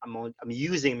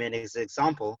using him as an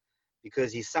example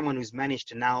because he's someone who's managed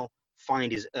to now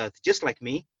find his earth, just like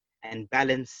me, and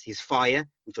balance his fire,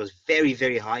 which was very,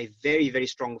 very high, very, very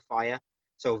strong fire.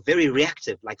 So very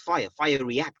reactive, like fire. Fire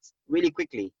reacts really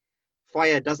quickly.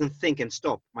 Fire doesn't think and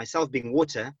stop. Myself being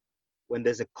water, when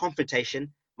there's a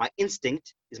confrontation, my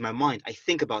instinct is my mind. I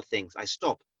think about things. I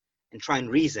stop and try and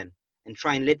reason and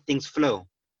try and let things flow.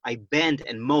 I bend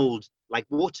and mold like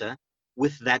water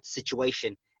with that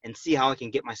situation and see how I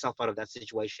can get myself out of that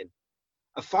situation.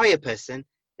 A fire person,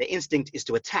 their instinct is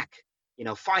to attack.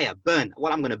 Fire, burn.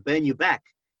 Well, I'm going to burn you back.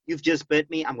 You've just burnt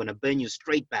me. I'm going to burn you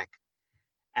straight back.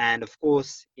 And of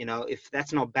course, if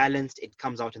that's not balanced, it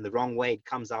comes out in the wrong way. It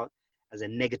comes out as a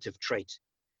negative trait.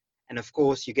 And of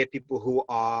course, you get people who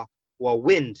are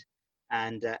wind,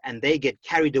 and they get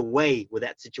carried away with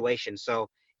that situation. So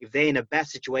if they're in a bad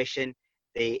situation,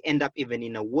 they end up even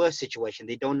in a worse situation.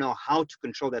 They don't know how to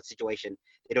control that situation.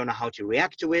 They don't know how to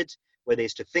react to it, whether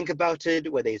it's to think about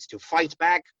it, whether it's to fight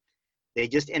back. They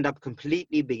just end up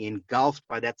completely being engulfed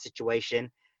by that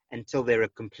situation until they're a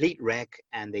complete wreck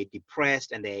and they're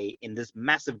depressed and they're in this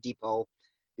massive deep hole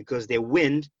because their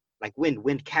wind, like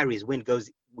wind carries, wind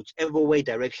goes whichever way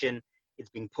direction it's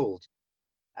being pulled,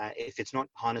 if it's not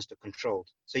harnessed or controlled.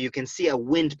 So you can see a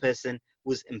wind person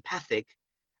who's empathic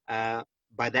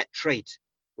by that trait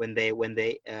when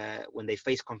they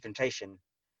face confrontation.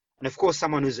 And of course,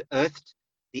 someone who's earthed,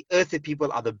 the earthy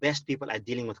people are the best people at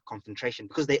dealing with confrontation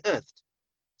because they're earthed.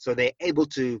 So they're able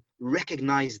to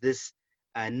recognize this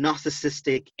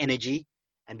narcissistic energy.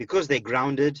 And because they're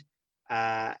grounded,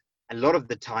 a lot of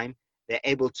the time, they're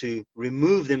able to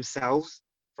remove themselves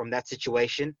from that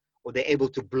situation, or they're able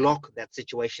to block that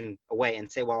situation away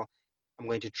and say, well, I'm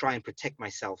going to try and protect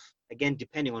myself. Again,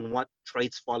 depending on what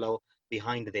traits follow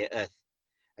behind their earth.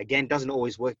 Again, doesn't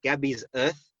always work. Gabby's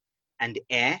earth and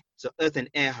air. So earth and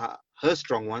air are her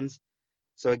strong ones.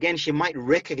 So again, she might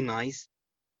recognize,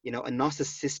 a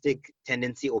narcissistic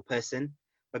tendency or person,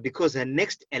 but because her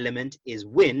next element is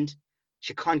wind,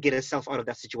 she can't get herself out of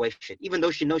that situation. Even though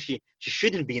she knows she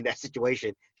shouldn't be in that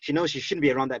situation. She knows she shouldn't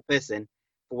be around that person.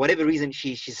 For whatever reason,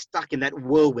 she's stuck in that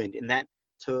whirlwind, in that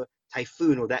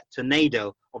typhoon or that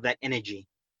tornado of that energy,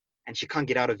 and she can't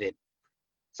get out of it.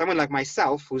 Someone like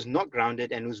myself, who's not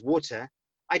grounded and who's water,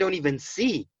 I don't even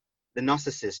see the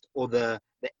narcissist or the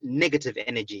negative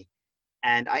energy.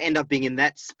 And I end up being in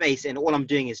that space, and all I'm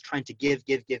doing is trying to give.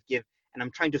 And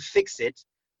I'm trying to fix it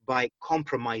by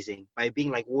compromising, by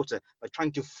being like water, by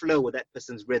trying to flow with that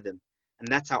person's rhythm. And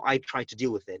that's how I try to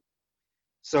deal with it.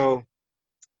 So,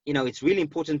 it's really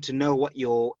important to know what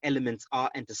your elements are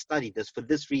and to study this for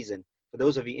this reason. For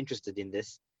those of you interested in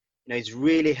this, it's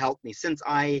really helped me since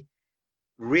I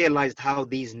realized how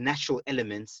these natural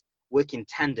elements work in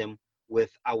tandem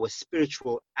with our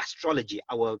spiritual astrology,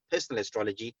 our personal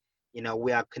astrology.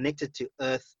 We are connected to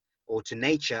earth or to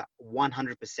nature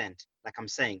 100%. Like I'm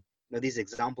saying, these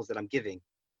examples that I'm giving.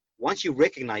 Once you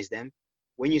recognize them,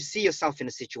 when you see yourself in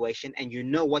a situation and you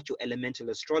know what your elemental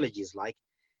astrology is like,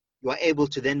 you are able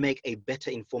to then make a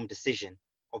better informed decision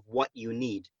of what you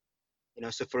need.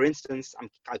 So for instance, I'm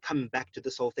coming back to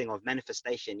this whole thing of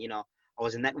manifestation. I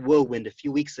was in that whirlwind a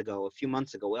few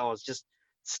months ago, where I was just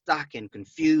stuck and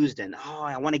confused, and oh,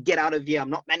 I want to get out of here. I'm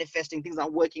not manifesting, things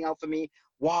aren't working out for me.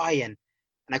 Why? And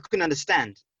I couldn't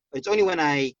understand. It's only when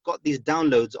I got these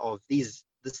downloads of this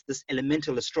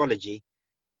elemental astrology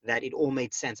that it all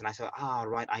made sense. And I said,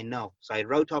 right, I know. So I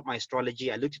wrote out my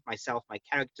astrology. I looked at myself, my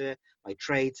character, my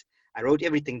traits. I wrote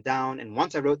everything down. And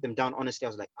once I wrote them down, honestly, I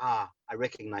was like, I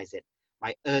recognize it.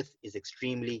 My earth is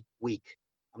extremely weak.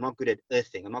 I'm not good at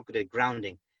earthing. I'm not good at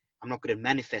grounding. I'm not good at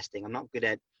manifesting. I'm not good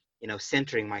at,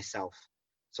 centering myself.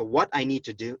 So what I need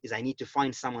to do is I need to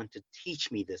find someone to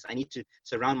teach me this. I need to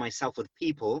surround myself with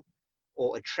people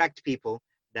or attract people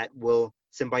that will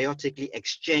symbiotically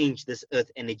exchange this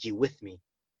earth energy with me.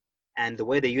 And the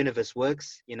way the universe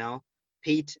works,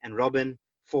 Pete and Robin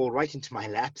fall right into my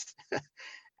laps.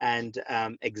 And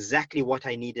exactly what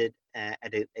I needed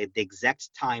at the exact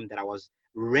time that I was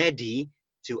ready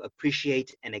to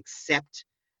appreciate and accept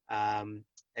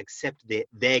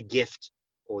their gift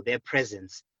or their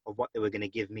presence of what they were going to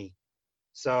give me.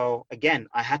 So again,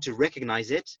 I had to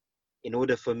recognize it in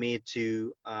order for me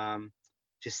to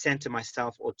center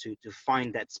myself, or to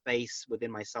find that space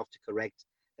within myself to correct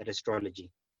that astrology.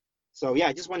 So yeah,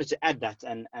 I just wanted to add that,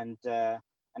 and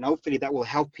hopefully that will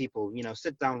help people.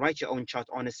 Sit down, write your own chart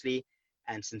honestly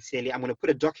and sincerely. I'm going to put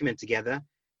a document together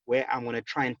where I'm going to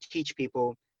try and teach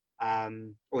people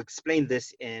or explain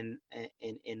this in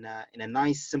a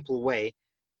nice, simple way,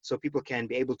 so people can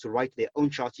be able to write their own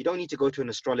charts. You don't need to go to an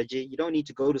astrology. You don't need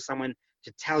to go to someone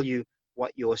to tell you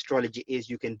what your astrology is.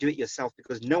 You can do it yourself,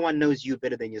 because no one knows you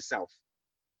better than yourself.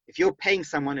 If you're paying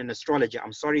someone, an astrologer,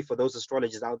 I'm sorry for those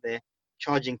astrologers out there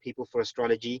charging people for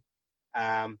astrology.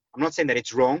 I'm not saying that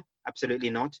it's wrong, absolutely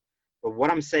not. But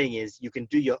what I'm saying is you can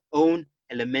do your own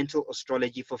elemental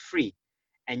astrology for free.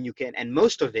 And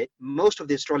most of the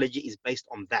astrology is based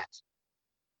on that.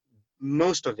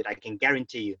 Most of it, I can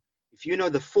guarantee you. If you know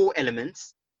the 4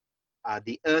 elements,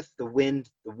 the earth, the wind,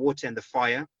 the water, and the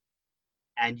fire,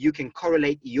 and you can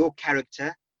correlate your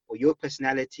character or your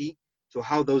personality to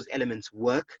how those elements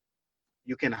work,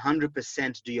 you can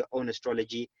 100% do your own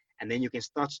astrology, and then you can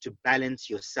start to balance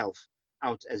yourself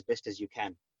out as best as you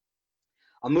can.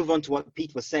 I'll move on to what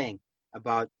Pete was saying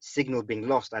about signal being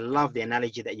lost. I love the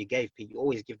analogy that you gave, Pete. You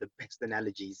always give the best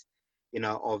analogies,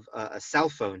 of a cell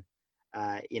phone,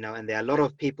 and there are a lot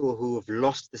of people who have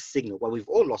lost the signal. Well, we've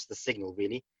all lost the signal,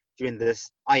 really, during this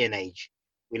iron age.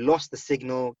 We lost the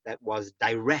signal that was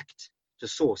direct to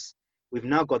source. We've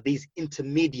now got these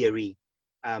intermediary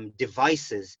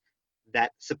devices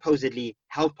that supposedly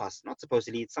help us, not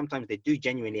supposedly, sometimes they do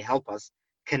genuinely help us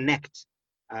connect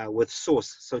with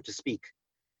source, so to speak.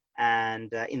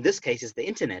 And in this case, it's the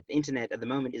internet. The internet at the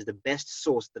moment is the best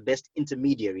source, the best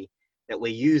intermediary that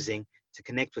we're using to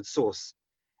connect with source.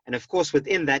 And of course,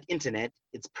 within that internet,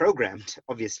 it's programmed,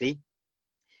 obviously,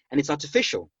 and it's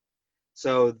artificial.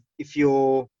 So if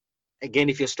your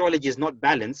astrology is not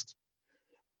balanced,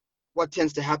 what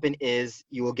tends to happen is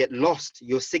you will get lost.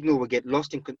 Your signal will get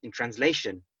lost in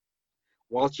translation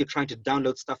whilst you're trying to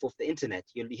download stuff off the internet.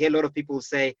 You hear a lot of people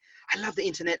say, I love the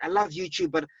internet, I love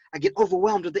YouTube, but I get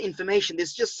overwhelmed with the information.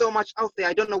 There's just so much out there.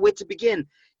 I don't know where to begin.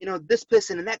 This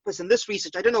person and that person, this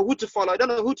research, I don't know who to follow. I don't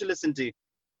know who to listen to.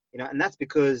 And that's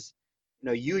because,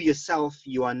 you yourself,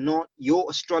 your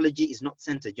astrology is not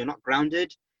centered. You're not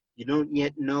grounded. You don't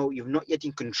yet know, you're not yet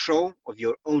in control of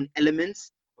your own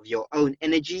elements, of your own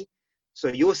energy. So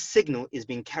your signal is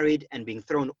being carried and being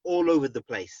thrown all over the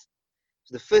place.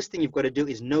 So the first thing you've got to do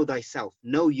is know thyself.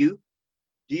 Know you.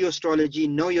 Do your astrology.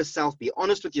 Know yourself. Be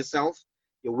honest with yourself,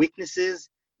 your weaknesses,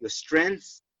 your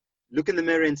strengths. Look in the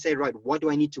mirror and say, right, what do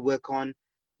I need to work on?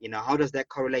 How does that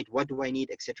correlate? What do I need,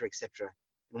 etc., etc.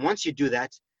 And once you do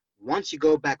that, once you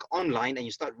go back online and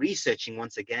you start researching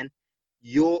once again,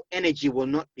 your energy will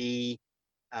not be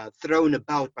thrown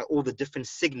about by all the different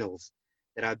signals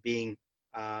that are being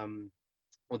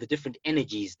or the different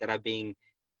energies that are being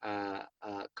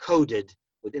coded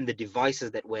within the devices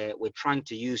that we're trying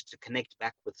to use to connect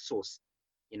back with source.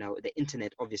 The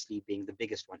internet obviously being the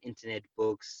biggest one. Internet,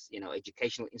 books,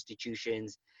 educational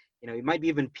institutions. It might be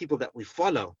even people that we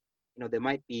follow. There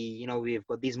might be, we've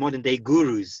got these modern day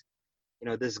gurus.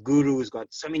 This guru's got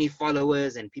so many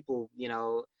followers, and people,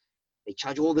 they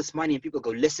charge all this money, and people go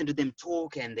listen to them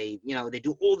talk, and they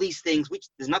do all these things, which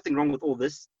there's nothing wrong with all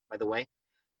this, by the way.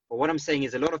 But what I'm saying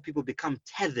is a lot of people become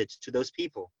tethered to those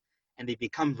people, and they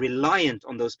become reliant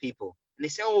on those people. And they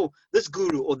say, oh, this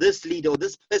guru or this leader or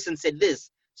this person said this,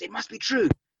 so it must be true.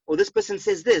 Or this person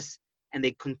says this. And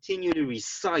they continually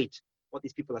recite what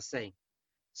these people are saying.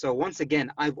 So once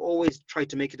again, I've always tried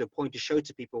to make it a point to show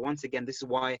to people, once again, this is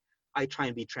why I try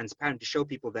and be transparent, to show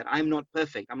people that I'm not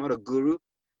perfect. I'm not a guru.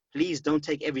 Please don't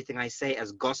take everything I say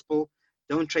as gospel.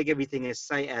 Don't take everything as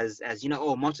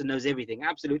oh, Martin knows everything.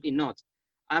 Absolutely not.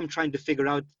 I'm trying to figure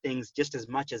out things just as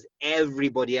much as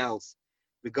everybody else,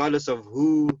 regardless of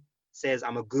who says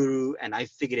I'm a guru and I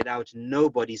figured it out.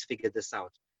 Nobody's figured this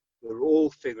out. We're all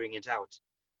figuring it out.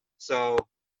 So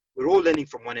we're all learning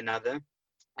from one another.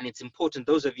 And it's important,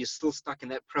 those of you still stuck in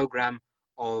that program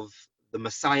of the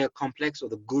Messiah complex or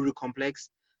the guru complex,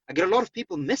 I get a lot of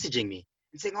people messaging me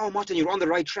and saying, oh, Martin, you're on the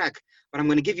right track, but I'm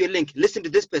going to give you a link. Listen to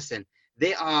this person.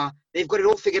 They've got it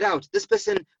all figured out. This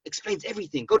person explains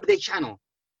everything. Go to their channel.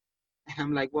 And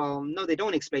I'm like, well, no, they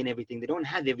don't explain everything. They don't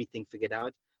have everything figured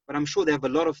out, but I'm sure they have a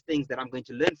lot of things that I'm going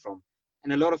to learn from,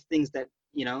 and a lot of things that,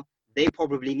 they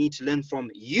probably need to learn from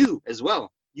you as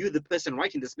well. You, the person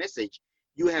writing this message,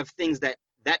 you have things that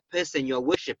person you're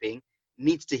worshiping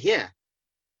needs to hear.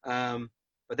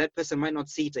 But that person might not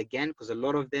see it again, because a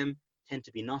lot of them tend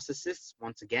to be narcissists.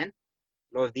 Once again,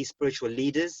 a lot of these spiritual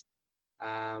leaders,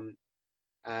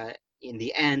 in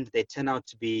the end, they turn out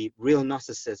to be real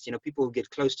narcissists. People who get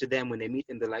close to them, when they meet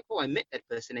them, they're like, oh, I met that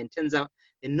person. And it turns out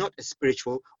they're not as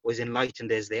spiritual or as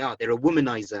enlightened as they are. They're a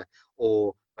womanizer.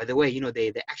 Or, by the way,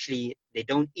 they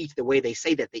don't eat the way they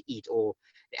say that they eat. Or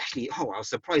they actually, oh, I was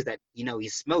surprised that, he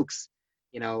smokes,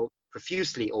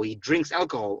 profusely, or he drinks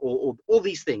alcohol, or all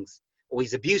these things, or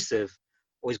he's abusive,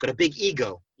 or he's got a big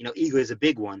ego. Ego is a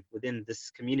big one within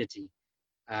this community.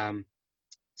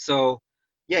 So,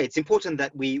 yeah, it's important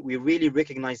that we really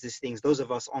recognize these things, those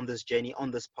of us on this journey,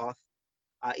 on this path,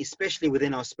 especially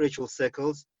within our spiritual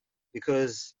circles,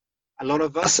 because a lot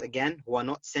of us, again, who are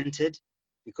not centered,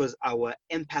 because our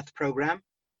empath program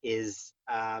is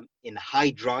in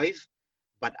high drive,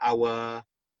 but our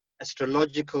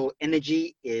astrological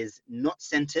energy is not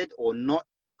centered or not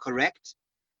correct.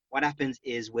 What happens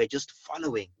is we're just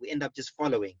following. We end up just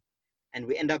following, and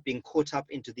we end up being caught up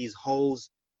into these holes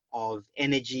of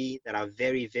energy that are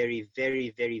very, very,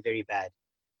 very, very, very bad.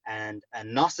 And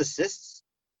narcissists,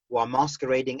 who are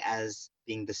masquerading as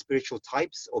being the spiritual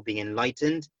types or being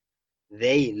enlightened,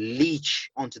 they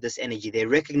leech onto this energy. They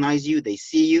recognize you, they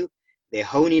see you, they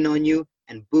hone in on you,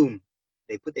 and boom,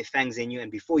 they put their fangs in you.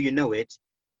 And before you know it,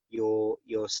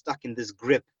 you're stuck in this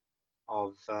grip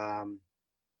of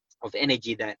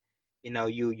energy that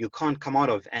you can't come out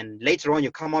of. And later on,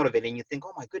 you come out of it and you think,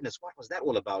 oh my goodness, what was that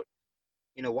all about?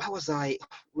 Why was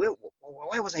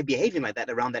I behaving like that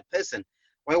around that person?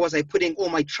 Why was I putting all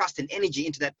my trust and energy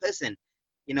into that person?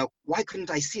 Why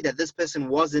couldn't I see that this person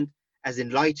wasn't as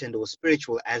enlightened or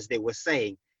spiritual as they were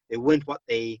saying? They weren't what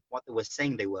they were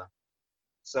saying they were.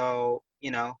 So,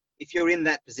 if you're in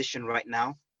that position right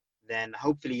now, then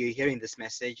hopefully you're hearing this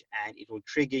message and it will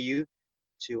trigger you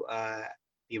to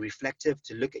be reflective,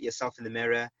 to look at yourself in the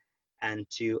mirror, and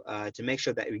to make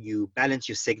sure that you balance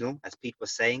your signal, as Pete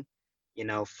was saying.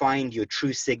 Find your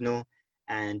true signal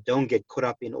and don't get caught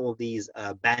up in all these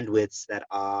bandwidths that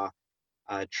are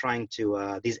trying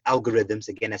to, these algorithms,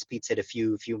 again, as Pete said a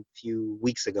few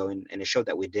weeks ago in a show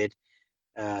that we did,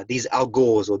 these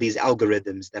algors or these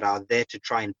algorithms that are there to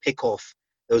try and pick off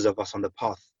those of us on the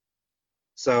path.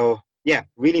 So yeah,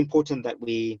 really important that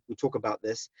we talk about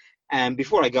this. And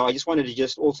before I go, I just wanted to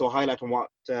just also highlight on what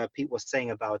Pete was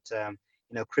saying about,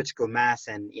 critical mass,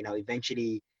 and,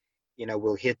 eventually,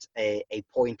 we'll hit a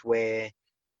point where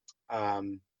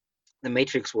the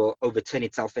matrix will overturn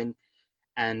itself.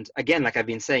 And again, like I've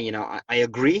been saying, I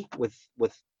agree with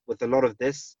a lot of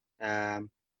this,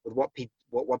 with what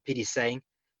Pete is saying.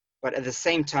 But at the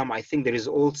same time, I think there is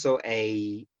also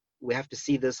we have to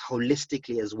see this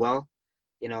holistically as well.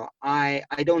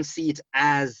 I don't see it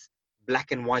as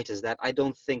black and white as that. I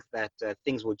don't think that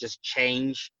things will just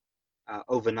change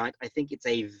overnight. I think it's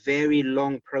a very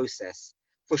long process.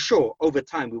 For sure, over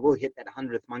time, we will hit that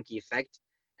 100th monkey effect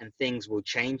and things will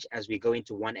change as we go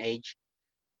into one age.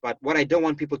 But what I don't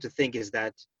want people to think is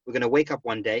that we're going to wake up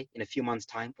one day in a few months'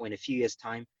 time, or in a few years'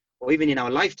 time, or even in our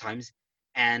lifetimes,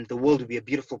 and the world will be a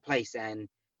beautiful place and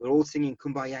we're all singing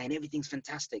Kumbaya and everything's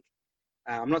fantastic.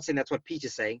 I'm not saying that's what Pete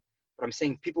is saying, but I'm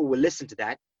saying people will listen to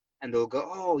that and they'll go,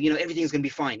 oh, everything's going to be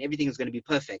fine. Everything's going to be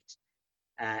perfect.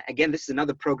 Again, this is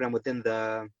another program within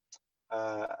the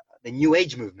New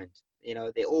Age movement.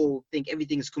 They all think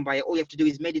everything is Kumbaya. All you have to do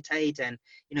is meditate. And,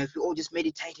 if we all just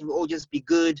meditate and we all just be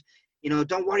good,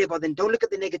 don't worry about them. Don't look at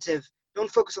the negative.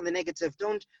 Don't focus on the negative.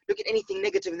 Don't look at anything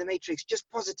negative in the matrix. Just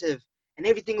positive and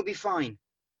everything will be fine.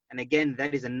 And again,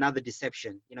 that is another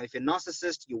deception. If you're a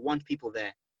narcissist, you want people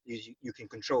there. You can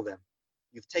control them.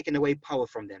 You've taken away power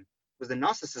from them. Because the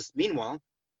narcissists, meanwhile,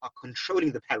 are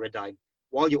controlling the paradigm.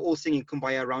 While you're all singing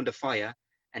Kumbaya around a fire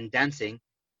and dancing,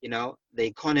 the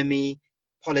economy,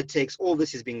 politics, all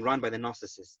this is being run by the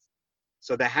narcissists.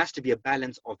 So there has to be a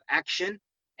balance of action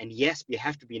And yes, we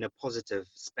have to be in a positive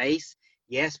space.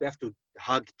 Yes, we have to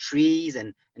hug trees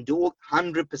and do all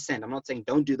 100%. I'm not saying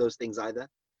don't do those things either,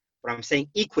 but I'm saying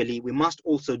equally, we must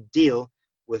also deal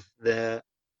with the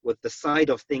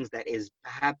side of things that is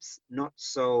perhaps not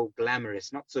so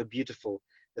glamorous, not so beautiful,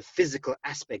 the physical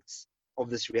aspects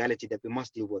of this reality that we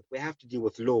must deal with. We have to deal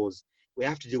with laws. We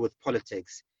have to deal with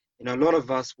politics. You know, a lot of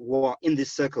us who are in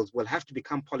these circles will have to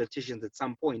become politicians at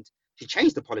some point to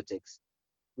change the politics.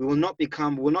 We will not be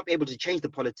able to change the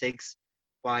politics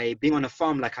by being on a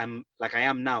farm like I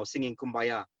am now, singing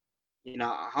Kumbaya. You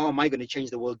know, how am I going to change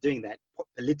the world doing that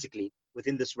politically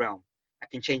within this realm? I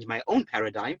can change my own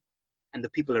paradigm and the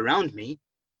people around me,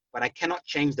 but I cannot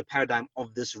change the paradigm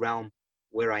of this realm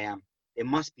where I am. There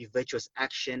must be virtuous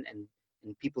action and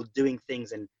people doing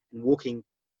things and walking,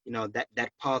 you know,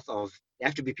 that path of, there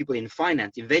have to be people in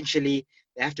finance. Eventually,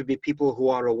 there have to be people who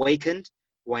are awakened,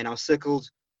 who are in our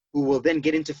circles, who will then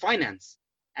get into finance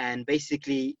and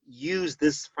basically use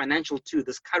this financial tool,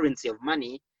 this currency of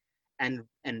money, and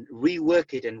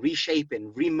rework it and reshape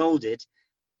and remold it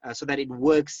so that it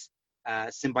works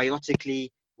symbiotically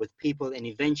with people, and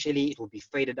eventually it will be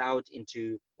faded out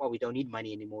into, well, we don't need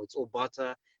money anymore, it's all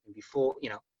barter. And before, you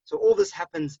know, so all this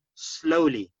happens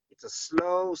slowly. It's a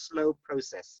slow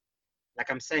process.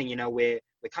 Like I'm saying, you know, we're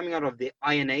coming out of the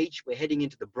Iron Age, we're heading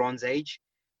into the Bronze Age,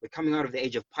 we're coming out of the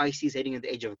age of Pisces, heading into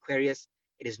the age of Aquarius.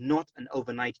 It is not an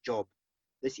overnight job.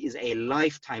 This is a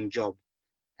lifetime job.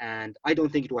 And I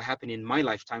don't think it will happen in my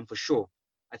lifetime for sure.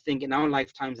 I think in our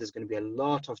lifetimes, there's going to be a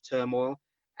lot of turmoil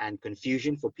and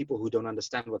confusion for people who don't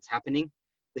understand what's happening.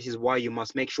 This is why you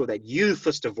must make sure that you,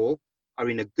 first of all,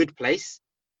 are in a good place,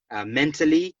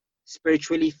 mentally,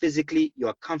 spiritually, physically. You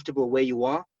are comfortable where you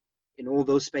are in all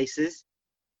those spaces.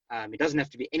 It doesn't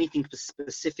have to be anything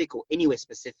specific or anywhere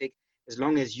specific, as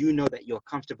long as you know that you're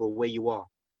comfortable where you are.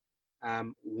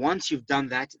 Once you've done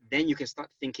that, then you can start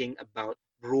thinking about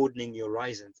broadening your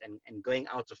horizons and going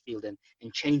out of field and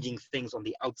changing things on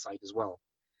the outside as well.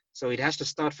 So it has to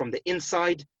start from the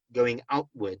inside, going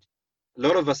outward. A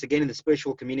lot of us, again, in the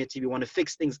spiritual community, we want to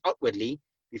fix things outwardly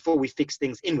before we fix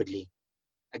things inwardly.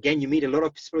 Again, you meet a lot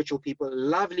of spiritual people,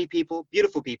 lovely people,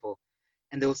 beautiful people,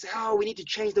 and they'll say, oh, we need to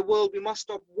change the world. We must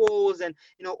stop wars and,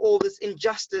 you know, all this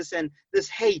injustice and this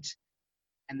hate.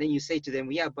 And then you say to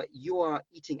them, yeah, but you are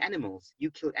eating animals.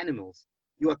 You killed animals.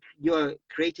 You are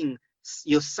creating,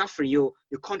 you're suffering. You're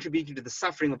contributing to the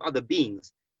suffering of other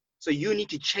beings. So you need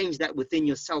to change that within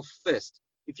yourself first.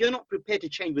 If you're not prepared to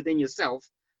change within yourself,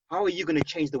 how are you going to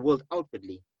change the world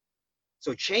outwardly?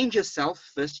 So change yourself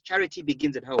first. Charity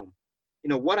begins at home. You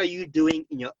know, what are you doing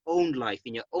in your own life,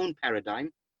 in your own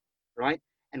paradigm, right?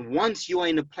 And once you are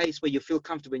in a place where you feel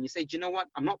comfortable and you say, do you know what?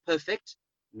 I'm not perfect.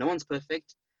 No one's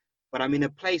perfect. But I'm in a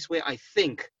place where I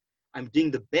think I'm doing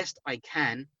the best I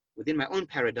can within my own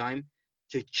paradigm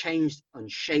to change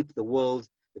and shape the world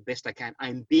the best I can.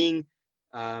 I'm being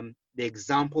the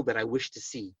example that I wish to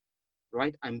see,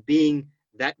 right? I'm being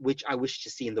that which I wish to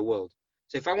see in the world.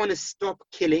 So if I want to stop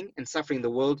killing and suffering the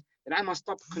world, then I must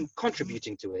stop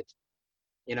contributing to it,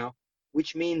 you know,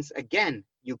 which means, again,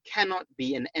 you cannot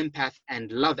be an empath and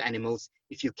love animals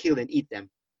if you kill and eat them.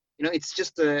 You know, it's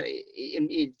just,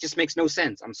 it just makes no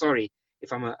sense. I'm sorry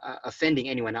if I'm offending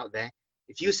anyone out there.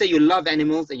 If you say you love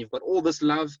animals and you've got all this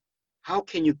love, how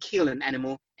can you kill an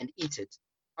animal and eat it?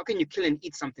 How can you kill and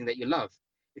eat something that you love?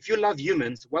 If you love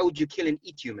humans, why would you kill and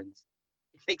eat humans?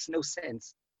 It makes no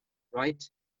sense, right?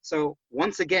 So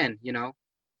once again, you know,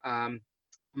 I'm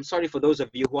sorry for those of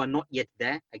you who are not yet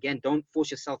there. Again, don't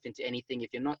force yourself into anything. If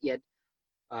you're not yet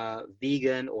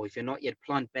vegan, or if you're not yet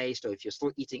plant-based, or if you're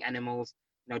still eating animals,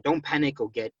 you know, don't panic or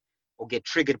get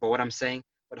triggered by what I'm saying,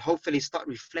 but hopefully start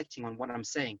reflecting on what I'm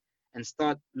saying and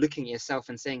start looking at yourself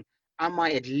and saying, am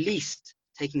I at least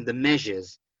taking the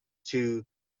measures to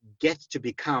get to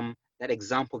become that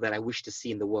example that I wish to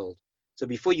see in the world? So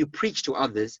before you preach to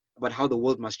others about how the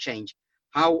world must change,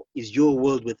 how is your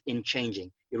world within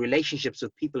changing? Your relationships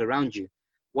with people around you.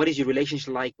 What is your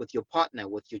relationship like with your partner,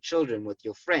 with your children, with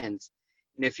your friends?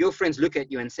 And if your friends look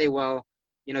at you and say, well,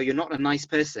 you know, you're not a nice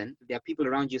person, there are people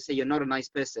around you say you're not a nice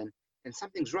person, then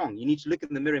something's wrong. You need to look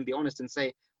in the mirror and be honest and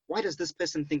say, why does this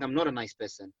person think I'm not a nice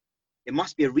person? There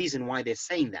must be a reason why they're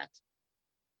saying that,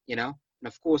 you know? And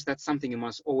of course, that's something you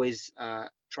must always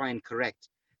try and correct.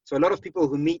 So a lot of people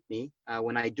who meet me,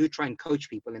 when I do try and coach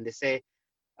people, and they say,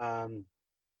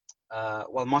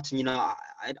 well, Martin, you know,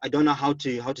 I don't know how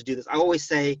to do this. I always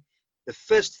say the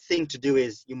first thing to do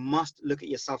is you must look at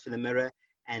yourself in the mirror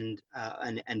and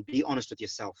be honest with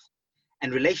yourself.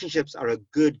 And relationships are a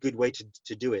good way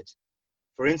to do it.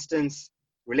 For instance,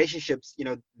 relationships, you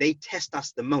know, they test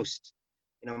us the most.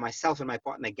 You know, myself and my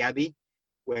partner, Gabby,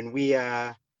 when we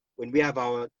have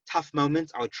our tough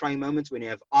moments, our trying moments, when we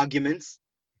have arguments,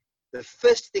 the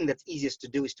first thing that's easiest to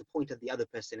do is to point at the other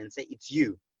person and say, it's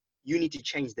you. You need to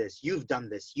change this. You've done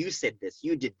this. You said this.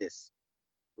 You did this,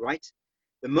 right?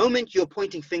 The moment you're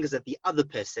pointing fingers at the other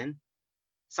person,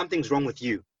 something's wrong with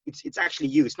you. It's actually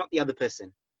you. It's not the other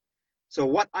person. So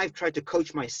what I've tried to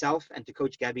coach myself and to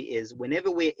coach Gabby is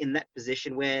whenever we're in that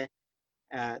position where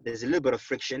there's a little bit of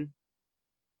friction,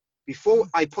 before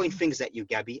I point fingers at you,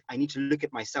 Gabby, I need to look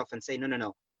at myself and say,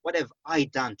 no. What have I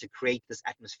done to create this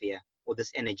atmosphere or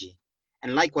this energy?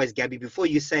 And likewise, Gabby, before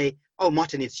you say, oh,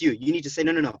 Martin, it's you, you need to say,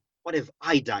 no. What have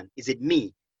I done? Is it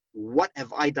me? What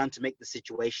have I done to make the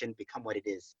situation become what it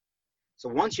is? So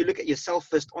once you look at yourself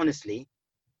first honestly,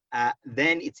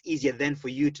 then it's easier then for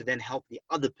you to then help the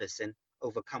other person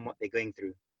overcome what they're going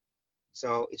through.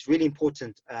 So it's really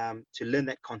important to learn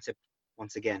that concept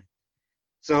once again.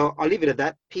 So I'll leave it at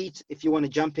that. Pete, if you want to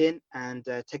jump in and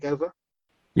take over.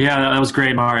 Yeah, that was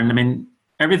great, Martin. I mean,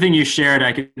 everything you shared,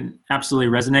 I can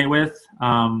absolutely resonate with.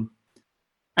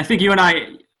 I think you and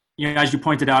I, as you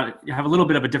pointed out, you have a little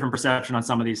bit of a different perception on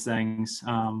some of these things.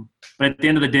 But at the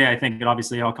end of the day, I think it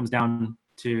obviously all comes down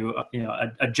to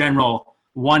a general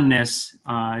oneness.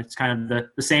 It's kind of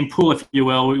the same pool, if you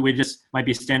will. We just might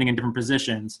be standing in different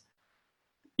positions.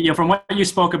 From what you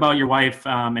spoke about your wife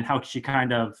and how she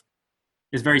kind of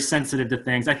is very sensitive to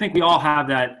things, I think we all have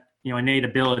that innate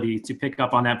ability to pick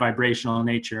up on that vibrational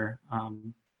nature.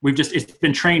 It's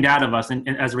been trained out of us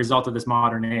as a result of this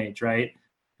modern age, right?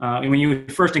 And when you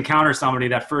first encounter somebody,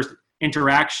 that first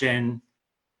interaction,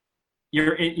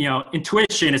 your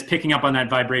intuition is picking up on that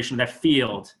vibration, that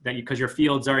field, because your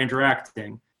fields are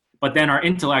interacting. But then our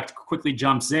intellect quickly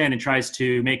jumps in and tries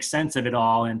to make sense of it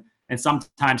all, and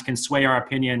sometimes can sway our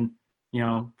opinion,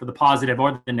 for the positive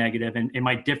or the negative, and it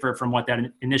might differ from what that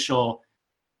initial,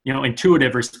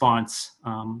 intuitive response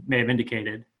may have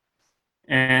indicated.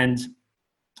 And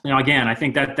again, I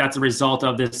think that's a result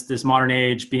of this modern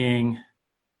age being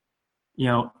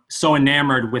so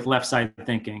enamored with left side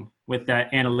thinking, with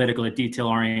that analytical, detail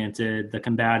oriented, the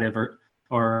combative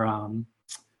or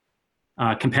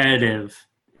competitive,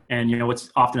 and what's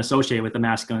often associated with the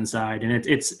masculine side. And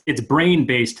it's brain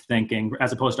based thinking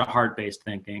as opposed to heart based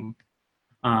thinking.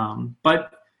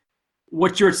 But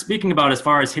what you're speaking about as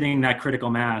far as hitting that critical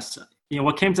mass,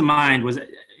 what came to mind was,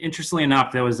 interestingly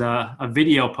enough, there was a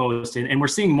video posted, and we're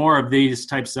seeing more of these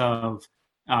types of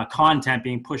content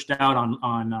being pushed out on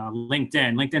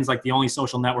LinkedIn. LinkedIn's like the only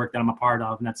social network that I'm a part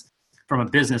of, and that's from a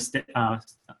business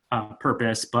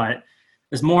purpose. But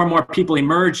there's more and more people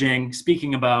emerging,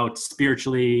 speaking about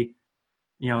spiritually,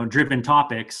 driven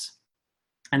topics.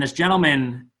 And this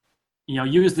gentleman,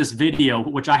 used this video,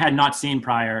 which I had not seen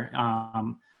prior.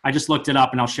 I just looked it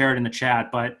up, and I'll share it in the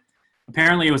chat. But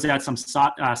apparently, it was at some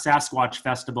Sasquatch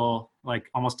festival, like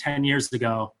almost 10 years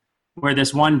ago, where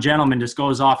this one gentleman just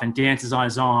goes off and dances on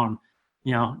his own,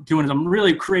 doing some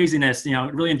really craziness,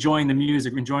 really enjoying the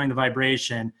music, enjoying the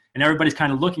vibration. And everybody's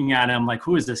kind of looking at him like,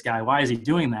 who is this guy? Why is he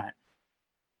doing that?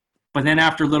 But then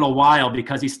after a little while,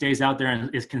 because he stays out there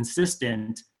and is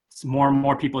consistent, more and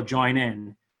more people join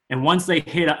in. And once they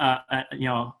hit a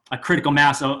critical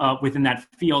mass within that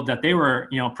field that they were,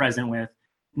 present with,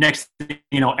 next thing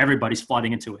everybody's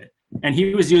flooding into it. And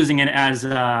he was using it as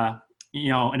an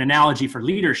analogy for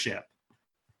leadership.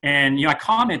 And I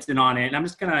commented on it, and I'm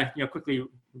just gonna quickly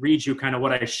read you kind of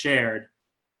what I shared,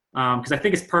 because I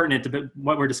think it's pertinent to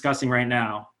what we're discussing right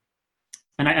now.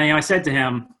 And I said to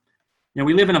him,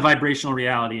 we live in a vibrational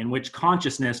reality in which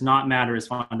consciousness, not matter, is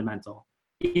fundamental.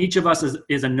 Each of us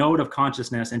is a node of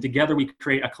consciousness, and together we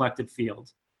create a collective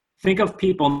field. Think of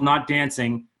people not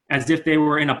dancing as if they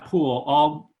were in a pool,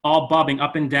 all bobbing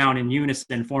up and down in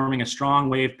unison, forming a strong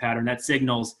wave pattern that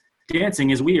signals dancing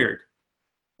is weird.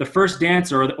 The first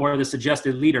dancer or the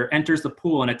suggested leader enters the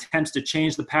pool and attempts to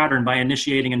change the pattern by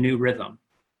initiating a new rhythm.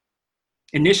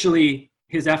 Initially,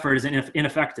 his effort is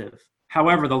ineffective.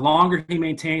 However, the longer he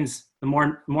maintains, the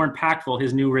more impactful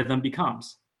his new rhythm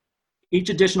becomes. Each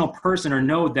additional person or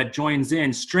node that joins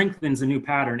in strengthens the new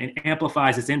pattern and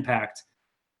amplifies its impact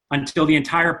until the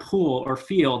entire pool or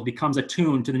field becomes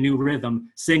attuned to the new rhythm,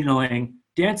 signaling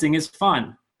dancing is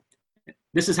fun.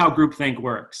 This is how groupthink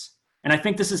works. And I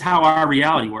think this is how our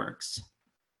reality works.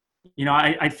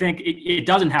 I think it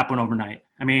doesn't happen overnight.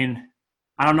 I mean,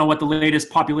 I don't know what the latest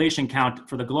population count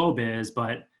for the globe is,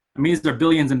 but these are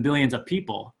billions and billions of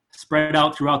people spread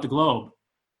out throughout the globe.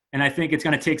 And I think it's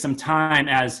going to take some time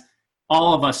as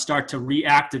all of us start to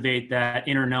reactivate that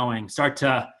inner knowing, start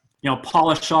to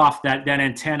polish off that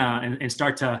antenna and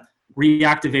start to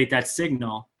reactivate that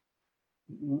signal.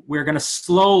 we're going to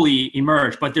slowly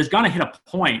emerge, but there's going to hit a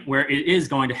point where it is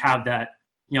going to have that,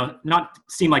 not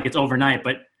seem like it's overnight,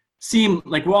 but seem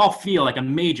like we'll all feel like a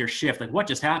major shift. Like, what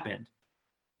just happened?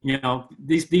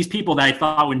 These people that I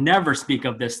thought would never speak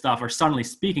of this stuff are suddenly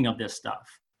speaking of this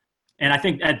stuff. And I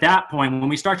think at that point, when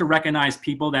we start to recognize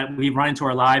people that we run into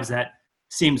our lives that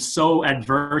seem so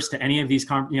adverse to any of these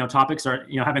topics, or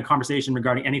having a conversation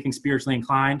regarding anything spiritually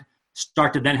inclined,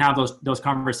 start to then have those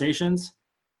conversations,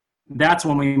 that's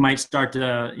when we might start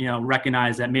to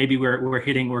recognize that maybe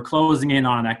we're closing in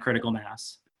on that critical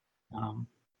mass.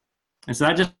 And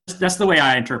so that's the way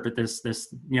I interpret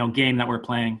this game that we're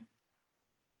playing.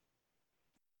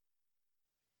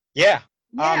 Yeah.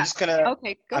 Yeah. I'm just gonna.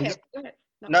 Okay, go ahead.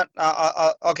 No.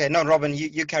 No. Okay. No, Robin,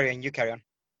 you carry on. You carry on.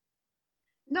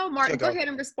 No, Martin, Sure, go ahead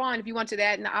and respond if you want to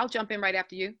that, and I'll jump in right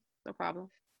after you. No problem.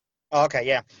 Okay.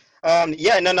 Yeah.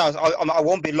 Yeah. No. I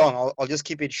won't be long. I'll just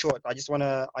keep it short. I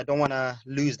don't wanna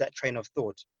lose that train of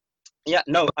thought. Yeah.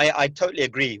 No. I totally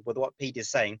agree with what Pete is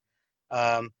saying.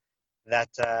 That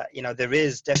there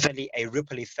is definitely a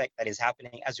ripple effect that is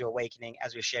happening as we're awakening,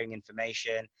 as we're sharing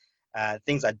information.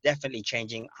 Things are definitely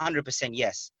changing. 100%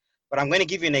 yes. But I'm going to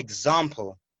give you an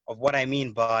example of what I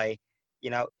mean by,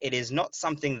 it is not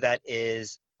something that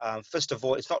is, first of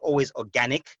all, it's not always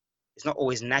organic. It's not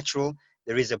always natural.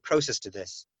 There is a process to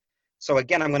this. So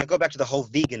again, I'm going to go back to the whole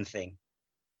vegan thing.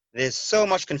 There's so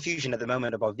much confusion at the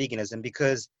moment about veganism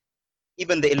because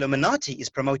even the Illuminati is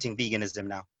promoting veganism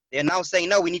now. They're now saying,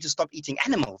 no, we need to stop eating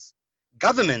animals.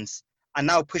 Governments are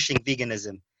now pushing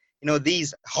veganism.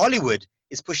 Hollywood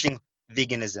is pushing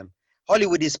veganism.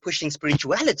 Hollywood is pushing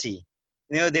spirituality.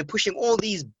 They're pushing all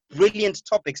these brilliant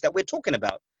topics that we're talking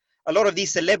about. A lot of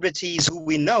these celebrities who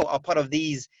we know are part of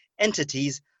these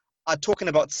entities are talking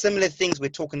about similar things we're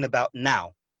talking about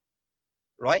now,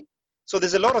 right? So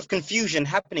there's a lot of confusion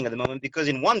happening at the moment because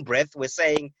in one breath we're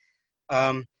saying,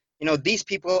 these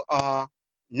people are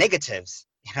negatives,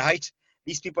 right?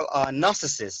 These people are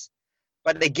narcissists.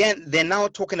 But again, they're now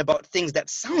talking about things that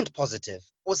sound positive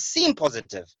or seem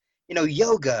positive.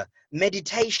 Yoga,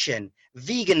 meditation,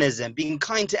 veganism, being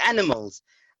kind to animals,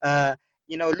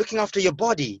 looking after your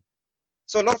body.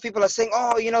 So a lot of people are saying,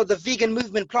 oh, the vegan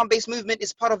movement, plant-based movement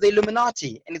is part of the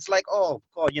Illuminati. And it's like, oh,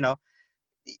 God,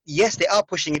 yes, they are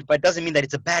pushing it, but it doesn't mean that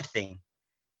it's a bad thing.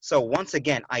 So once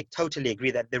again, I totally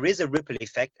agree that there is a ripple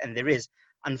effect, and there is,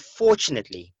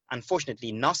 unfortunately,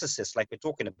 narcissists, like we're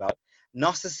talking about,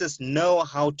 narcissists know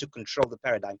how to control the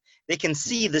paradigm. They can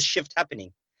see this shift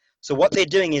happening. So what they're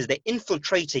doing is they're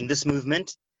infiltrating this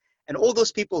movement, and all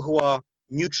those people who are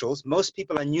neutrals, most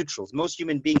people are neutrals. Most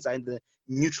human beings are in the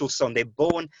neutral zone. They're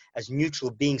born as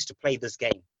neutral beings to play this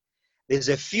game. There's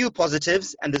a few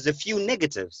positives and there's a few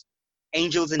negatives.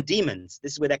 Angels and demons.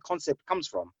 This is where that concept comes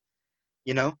from.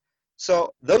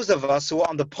 So those of us who are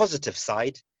on the positive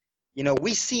side,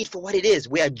 we see it for what it is.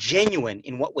 We are genuine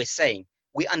in what we're saying.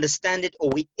 We understand it, or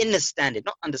we understand it,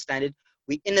 not understand it.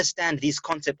 We understand this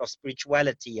concept of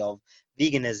spirituality, of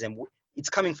veganism. It's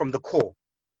coming from the core.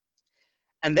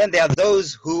 And then there are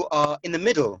those who are in the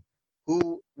middle,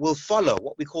 who will follow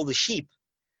what we call the sheep.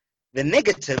 The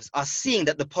negatives are seeing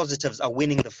that the positives are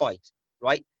winning the fight,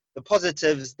 right? The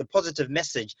positives, the positive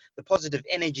message, the positive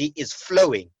energy is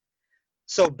flowing.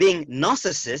 So being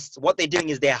narcissists, what they're doing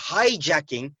is they're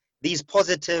hijacking these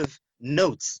positive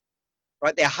notes,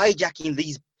 right? They're hijacking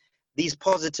these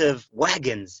positive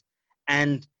wagons,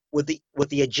 and with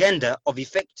the agenda of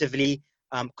effectively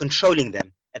controlling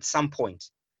them at some point.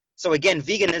 So again,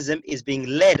 veganism is being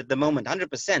led at the moment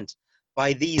 100%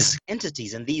 by these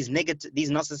entities and these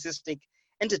narcissistic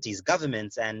entities,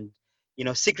 governments, and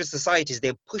secret societies.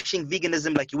 They're pushing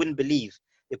veganism like you wouldn't believe.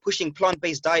 They're pushing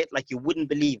plant-based diet like you wouldn't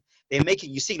believe.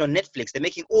 You see it on Netflix. They're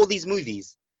making all these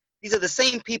movies. These are the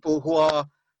same people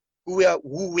who we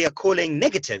are calling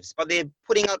negatives, but they're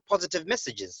putting out positive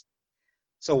messages.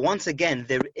 So once again,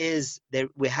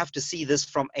 we have to see this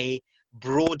from a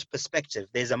broad perspective.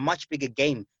 There's a much bigger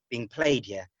game being played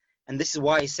here, and this is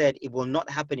why I said it will not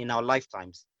happen in our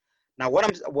lifetimes. Now,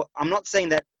 I'm not saying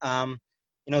that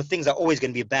things are always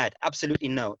going to be bad. Absolutely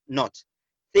no, not.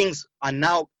 Things are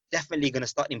now definitely going to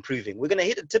start improving. We're going to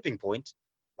hit a tipping point,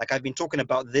 like I've been talking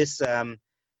about this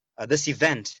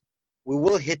event. We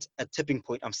will hit a tipping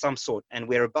point of some sort, and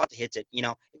we're about to hit it.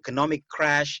 Economic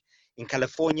crash in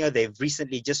California. They've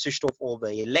recently just switched off all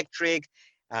the electric.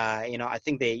 I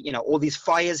think all these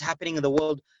fires happening in the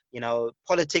world.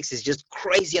 Politics is just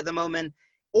crazy at the moment.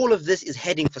 All of this is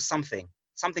heading for something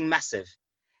massive.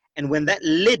 And when that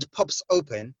lid pops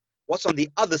open, what's on the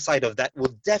other side of that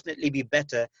will definitely be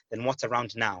better than what's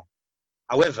around now.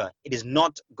 However, it is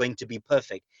not going to be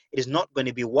perfect. It is not going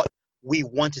to be what we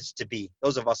want it to be,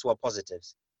 those of us who are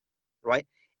positives, right?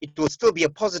 It will still be a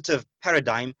positive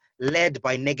paradigm led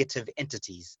by negative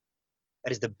entities.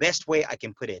 That is the best way I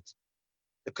can put it.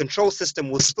 The control system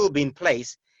will still be in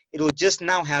place. It will just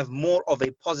now have more of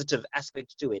a positive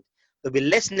aspect to it. There'll be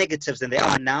less negatives than there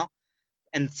are now.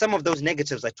 And some of those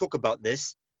negatives, I talk about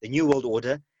this, the New World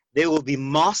Order, they will be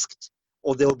masked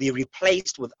or they'll be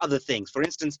replaced with other things. For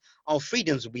instance, our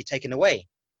freedoms will be taken away.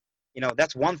 You know,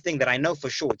 that's one thing that I know for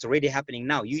sure. It's already happening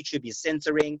now. YouTube is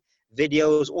censoring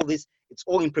videos, all this. It's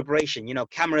all in preparation. You know,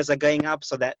 cameras are going up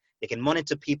so that they can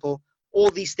monitor people. All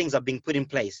these things are being put in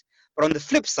place. But on the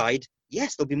flip side,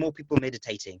 yes, there'll be more people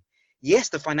meditating. Yes,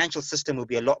 the financial system will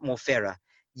be a lot more fairer.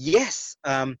 Yes,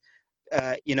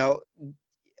 you know,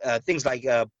 things like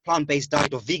plant-based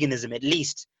diet or veganism, at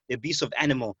least the abuse of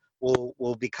animal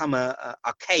will become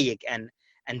archaic and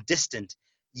distant.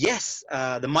 Yes,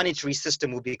 the monetary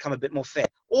system will become a bit more fair.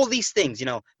 All these things, you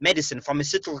know, medicine,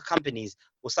 pharmaceutical companies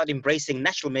will start embracing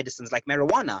natural medicines like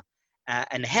marijuana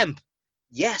and hemp.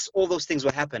 Yes, all those things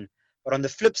will happen. But on the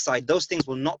flip side, those things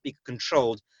will not be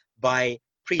controlled by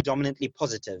predominantly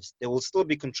positives. They will still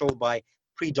be controlled by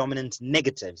predominant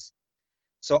negatives.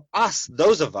 So us,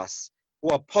 those of us who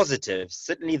are positive,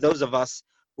 certainly those of us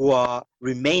who are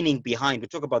remaining behind, we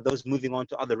talk about those moving on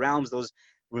to other realms, those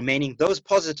remaining, those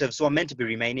positives who are meant to be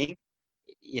remaining,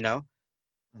 you know,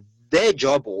 their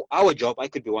job or our job, I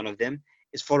could be one of them,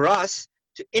 is for us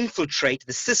to infiltrate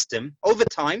the system over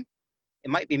time. It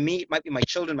might be me, it might be my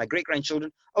children, my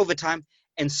great-grandchildren, over time,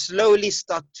 and slowly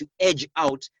start to edge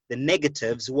out the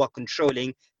negatives who are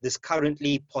controlling this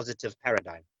currently positive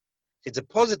paradigm. It's a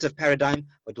positive paradigm,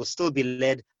 but will still be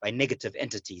led by negative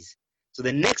entities. So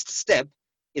the next step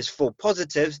is for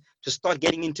positives to start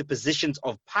getting into positions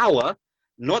of power,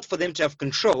 not for them to have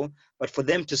control, but for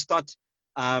them to start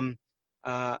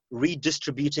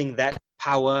redistributing that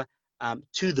power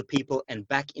to the people and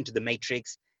back into the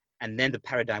matrix, and then the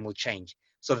paradigm will change.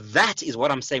 So that is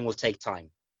what I'm saying will take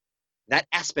time. That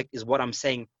aspect is what I'm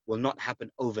saying will not happen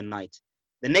overnight.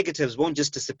 The negatives won't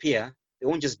just disappear. They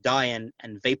won't just die and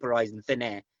vaporize in thin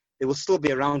air. They will still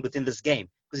be around within this game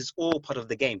because it's all part of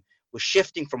the game. We're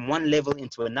shifting from one level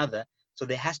into another. So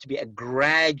there has to be a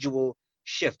gradual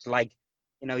shift. Like,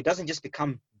 you know, it doesn't just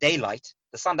become daylight.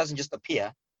 The sun doesn't just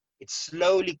appear. It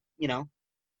slowly, you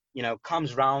know,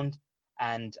 comes round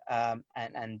and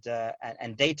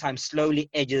daytime slowly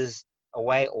edges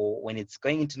away, or when it's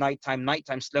going into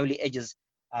nighttime slowly edges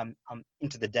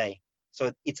into the day.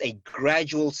 So it's a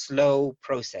gradual, slow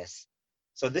process.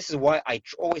 So this is why I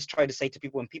always try to say to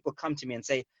people, when people come to me and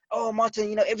say, oh, Martin,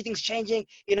 you know, everything's changing,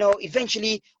 you know,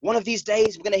 eventually one of these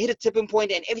days we're going to hit a tipping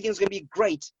point and everything's going to be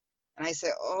great. And I say,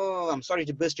 oh, I'm sorry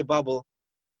to burst your bubble.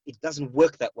 It doesn't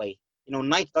work that way. You know,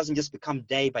 night doesn't just become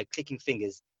day by clicking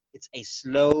fingers. It's a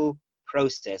slow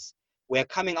process. We're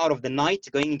coming out of the night,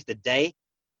 going into the day,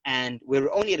 and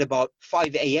we're only at about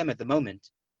 5 a.m. at the moment,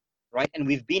 right? And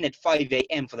we've been at 5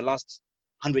 a.m. for the last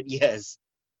 100 years,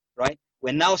 right?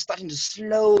 We're now starting to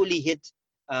slowly hit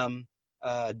dawn.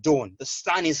 The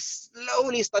sun is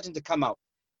slowly starting to come out.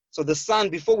 So the sun,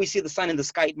 before we see the sun in the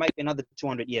sky, it might be another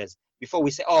 200 years before we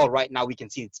say, oh, right now we can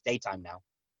see it's daytime now.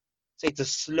 So it's a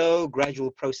slow, gradual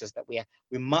process that we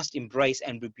must embrace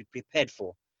and be prepared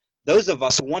for. Those of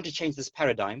us who want to change this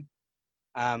paradigm,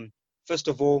 first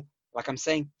of all, like I'm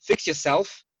saying, fix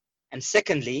yourself. And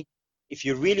secondly, if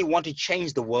you really want to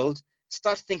change the world,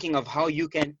 start thinking of how you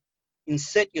can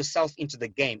insert yourself into the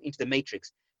game, into the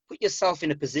matrix. Put yourself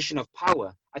in a position of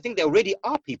power. I think there already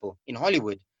are people in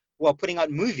Hollywood who are putting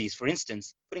out movies, for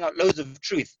instance, putting out loads of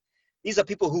truth. These are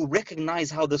people who recognize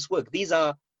how this works. These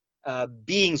are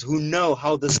beings who know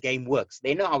how this game works.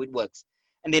 They know how it works.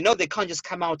 And they know they can't just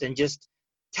come out and just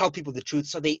tell people the truth.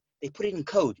 So they put it in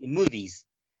code, in movies.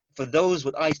 For those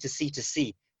with eyes to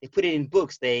see. They put it in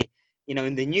books. They, you know,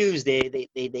 in the news, they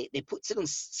put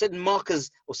certain markers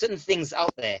or certain things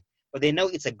out there. But they know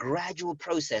it's a gradual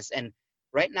process. And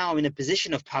right now I'm in a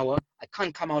position of power. I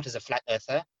can't come out as a flat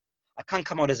earther. I can't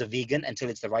come out as a vegan until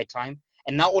it's the right time.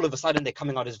 And now all of a sudden they're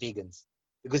coming out as vegans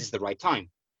because it's the right time.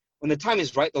 When the time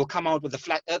is right, they'll come out with a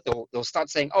flat earth. They'll start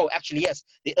saying, oh, actually, yes,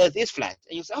 the earth is flat.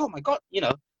 And you say, oh my God, you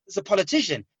know, this is a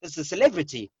politician. This is a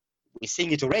celebrity. We're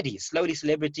seeing it already. Slowly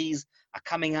celebrities are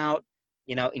coming out,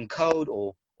 you know, in code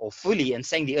or fully and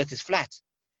saying the earth is flat.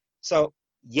 So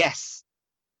yes,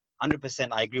 100%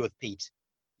 I agree with Pete.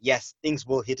 Yes, things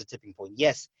will hit a tipping point.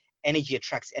 Yes, energy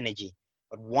attracts energy.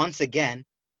 But once again,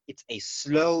 it's a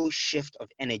slow shift of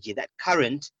energy. That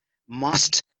current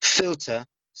must filter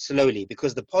slowly,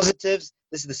 because the positives,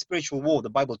 this is the spiritual war the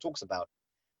Bible talks about.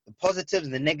 The positives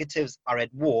and the negatives are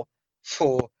at war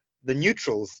for the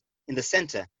neutrals in the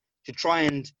center. to try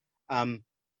and uh,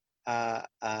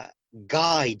 uh,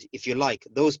 guide, if you like,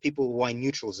 those people who are in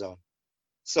neutral zone.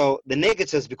 So the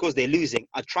negatives, because they're losing,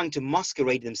 are trying to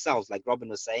masquerade themselves, like Robin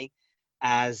was saying,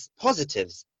 as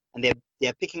positives, and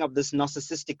they're picking up this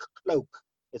narcissistic cloak,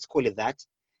 let's call it that,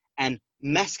 and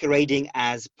masquerading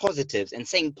as positives and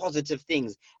saying positive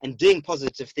things and doing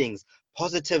positive things,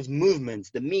 positive movements,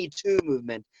 the Me Too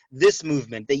movement, this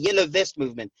movement, the yellow vest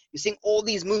movement. You're seeing all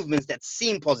these movements that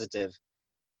seem positive,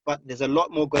 but there's a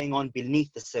lot more going on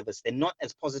beneath the surface. They're not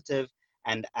as positive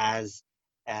and as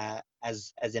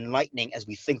enlightening as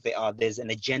we think they are. There's an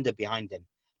agenda behind them.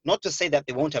 Not to say that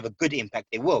they won't have a good impact,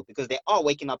 they will, because they are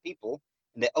waking up people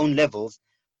in their own levels,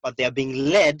 but they're being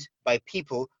led by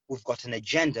people who've got an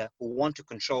agenda, who want to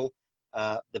control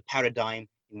the paradigm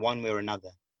in one way or another.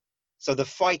 So the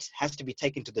fight has to be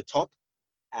taken to the top.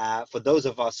 For those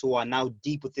of us who are now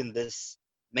deep within this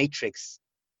matrix,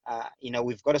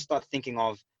 we've got to start thinking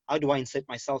of, how do I insert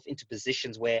myself into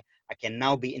positions where I can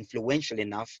now be influential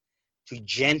enough to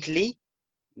gently,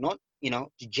 to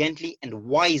gently and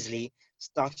wisely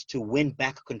start to win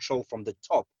back control from the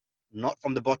top, not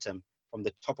from the bottom, from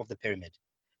the top of the pyramid.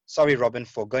 Sorry, Robin,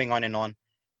 for going on and on.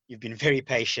 You've been very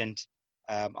patient.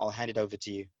 I'll hand it over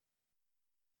to you.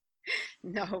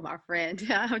 No, my friend,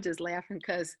 I'm just laughing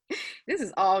because this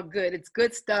is all good. It's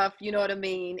good stuff, you know what I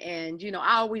mean? And,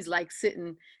 I always like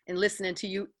sitting and listening to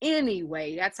you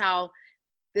anyway. That's how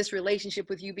this relationship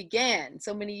with you began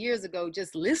so many years ago,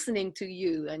 just listening to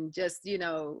you and just,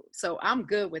 so I'm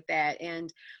good with that.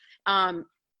 And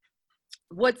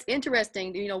what's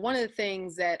interesting, one of the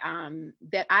things that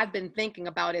I've been thinking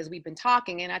about as we've been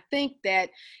talking, and I think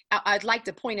that I'd like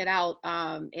to point it out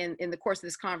in the course of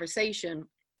this conversation.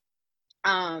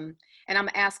 And I'm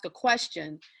gonna ask a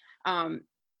question.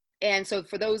 And so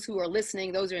for those who are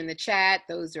listening, those are in the chat,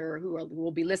 those are who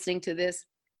will be listening to this,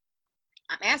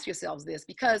 ask yourselves this,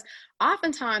 because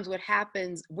oftentimes what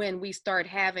happens when we start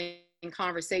having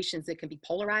conversations that can be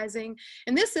polarizing,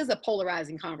 and this is a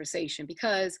polarizing conversation,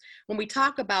 because when we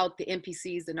talk about the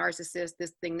NPCs, the narcissists,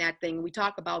 this thing, that thing, we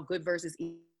talk about good versus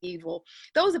evil.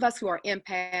 Those of us who are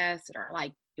empaths, that are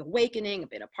like awakening, a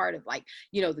bit a part of like,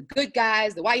 the good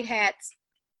guys, the white hats,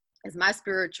 as my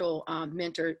spiritual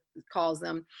mentor calls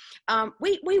them,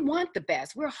 we want the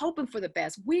best. We're hoping for the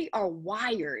best. We are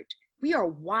wired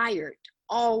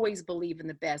always believe in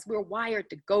the best. We're wired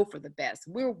to go for the best.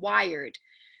 We're wired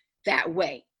that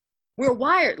way. We're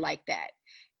wired like that.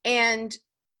 And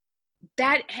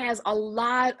that has a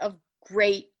lot of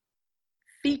great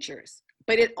features,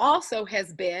 but it also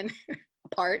has been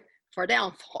a part for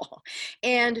downfall.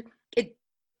 And it's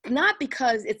not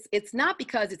because it's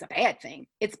a bad thing.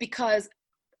 It's because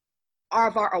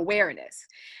of our awareness.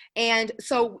 And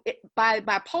so by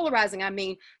polarizing, I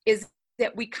mean, is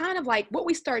that we kind of like what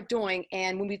we start doing.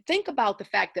 And when we think about the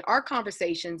fact that our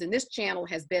conversations in this channel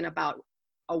has been about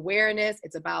awareness,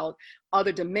 it's about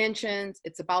other dimensions,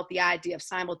 it's about the idea of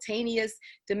simultaneous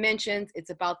dimensions, it's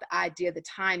about the idea that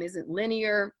time isn't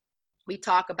linear. We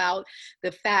talk about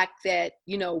the fact that,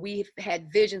 we've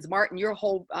had visions. Martin, your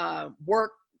whole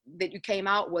work that you came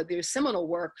out with, your seminal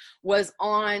work, was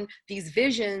on these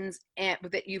visions and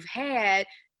that you've had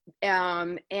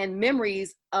and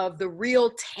memories of the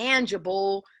real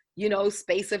tangible,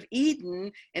 space of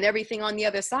Eden and everything on the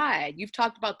other side. You've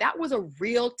talked about that was a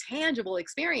real tangible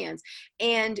experience,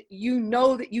 and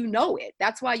that it.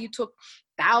 That's why you took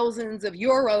thousands of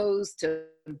euros to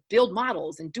build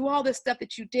models and do all this stuff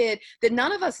that you did, that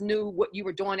none of us knew what you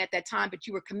were doing at that time, but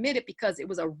you were committed because it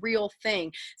was a real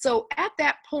thing. So at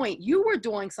that point, you were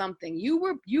doing something. You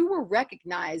were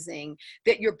recognizing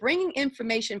that you're bringing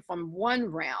information from one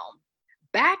realm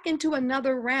back into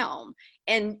another realm,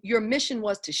 and your mission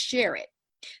was to share it.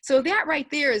 So that right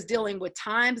there is dealing with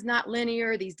time's not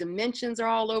linear. These dimensions are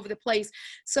all over the place.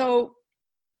 So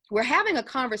we're having a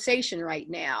conversation right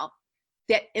now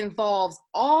that involves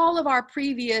all of our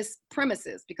previous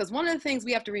premises, because one of the things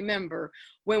we have to remember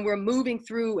when we're moving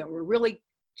through and we're really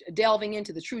delving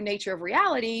into the true nature of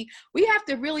reality, we have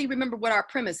to really remember what our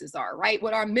premises are, right?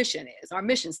 What our mission is, our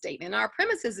mission statement. And our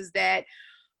premises is that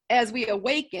as we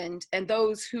awakened, and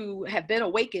those who have been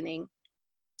awakening,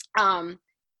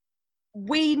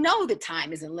 we know that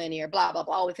time isn't linear, blah, blah,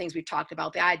 blah, all the things we've talked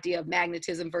about, the idea of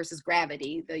magnetism versus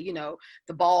gravity, the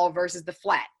ball versus the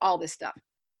flat, all this stuff.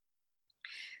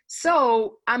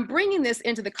 So I'm bringing this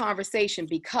into the conversation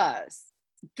because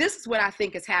this is what I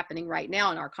think is happening right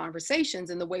now in our conversations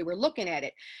and the way we're looking at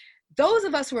it. Those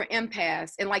of us who are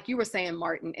empaths, and like you were saying,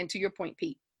 Martin, and to your point,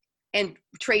 Pete, and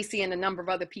Tracy and a number of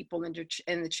other people in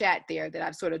the chat there that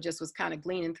I've sort of just was kind of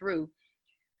gleaning through.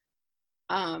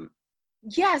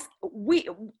 yes,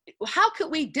 how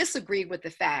could we disagree with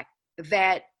the fact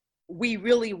that we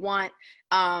really want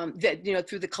that, you know,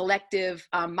 through the collective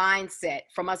mindset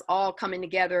from us all coming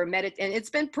together, and it's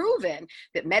been proven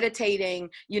that meditating,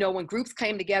 you know, when groups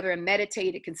came together and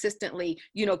meditated consistently,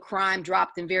 you know, crime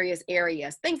dropped in various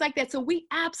areas, things like that. So we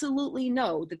absolutely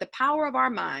know that the power of our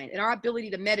mind and our ability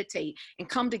to meditate and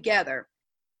come together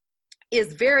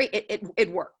is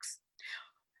it works.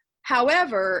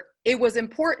 However, it was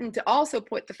important to also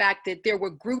put the fact that there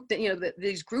were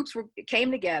these groups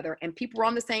came together and people were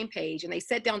on the same page and they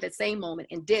sat down at that same moment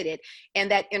and did it, and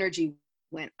that energy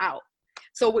went out.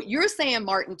 So what you're saying,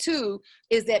 Martin, too,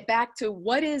 is that back to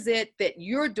what is it that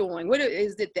you're doing? What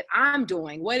is it that I'm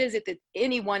doing? What is it that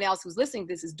anyone else who's listening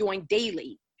to this is doing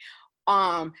daily?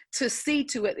 To see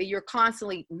to it that you're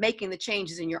constantly making the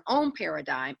changes in your own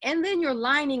paradigm, and then you're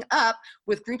lining up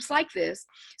with groups like this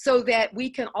so that we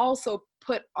can also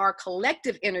put our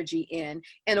collective energy in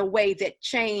a way that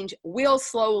change will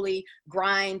slowly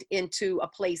grind into a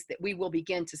place that we will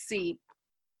begin to see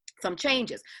some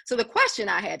changes. So the question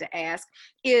I had to ask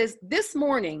is, this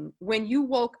morning when you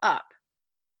woke up,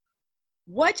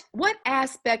 what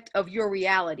aspect of your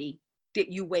reality did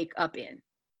you wake up in?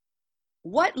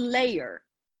 What layer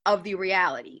of the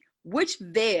reality, which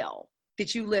veil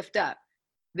did you lift up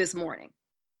this morning?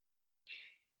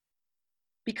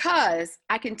 Because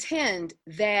I contend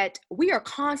that we are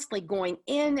constantly going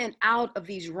in and out of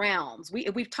these realms.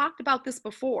 We've talked about this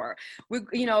before.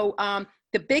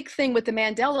 The big thing with the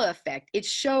Mandela effect, it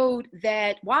showed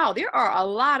that, wow, there are a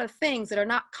lot of things that are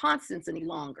not constants any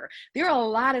longer. There are a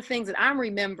lot of things that I'm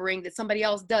remembering that somebody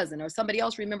else doesn't, or somebody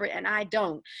else remembered and I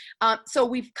don't. So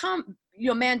we've come,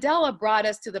 Mandela brought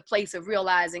us to the place of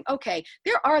realizing, okay,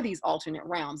 there are these alternate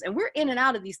realms and we're in and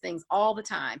out of these things all the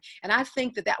time. And I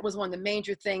think that was one of the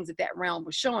major things that realm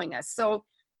was showing us. So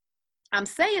I'm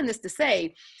saying this to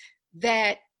say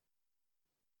that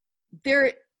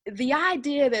the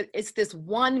idea that it's this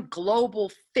one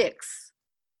global fix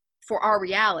for our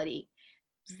reality,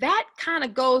 that kind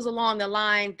of goes along the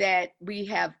line that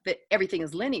that everything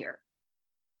is linear.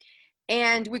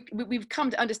 And we've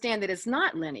come to understand that it's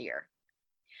not linear.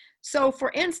 So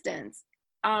for instance,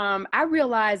 I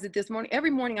realized that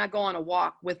every morning I go on a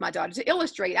walk with my daughter. To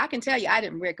illustrate, I can tell you I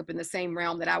didn't wake up in the same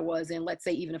realm that I was in, let's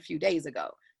say, even a few days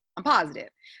ago. I'm positive.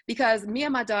 Because me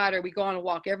and my daughter, we go on a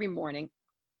walk every morning.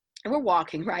 And we're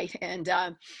walking, right? And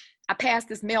I passed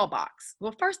this mailbox.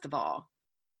 Well, first of all,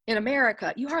 in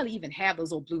America, you hardly even have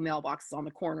those old blue mailboxes on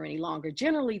the corner any longer.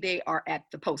 Generally, they are at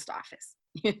the post office.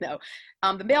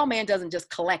 The mailman doesn't just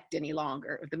collect any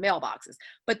longer of the mailboxes.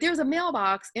 But there's a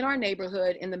mailbox in our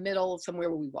neighborhood in the middle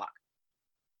somewhere where we walk.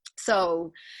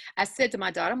 So I said to my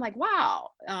daughter, I'm like,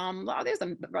 wow, there's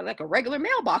like a regular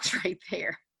mailbox right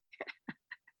there.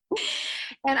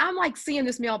 And I'm like seeing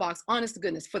this mailbox, honest to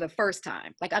goodness, for the first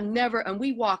time. Like and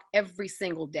we walk every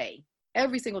single day.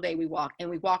 Every single day we walk, and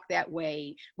we walk that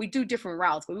way. We do different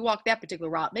routes, but we walk that particular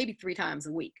route maybe 3 times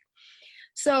a week.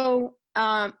 So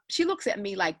she looks at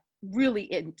me like really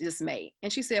in dismay.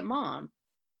 And she said, Mom,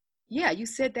 yeah, you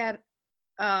said that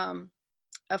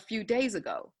a few days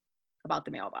ago about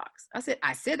the mailbox.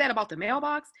 I said that about the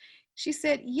mailbox? She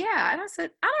said, yeah. And I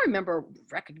said, I don't remember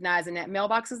recognizing that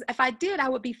mailbox. If I did, I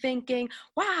would be thinking,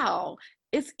 wow,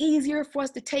 it's easier for us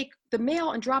to take the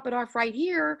mail and drop it off right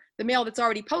here, the mail that's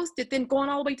already posted, than going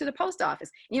all the way to the post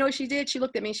office. You know what she did? She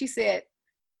looked at me and she said,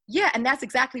 yeah, and that's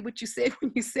exactly what you said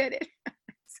when you said it.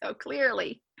 So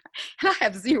clearly, and I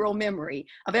have zero memory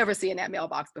of ever seeing that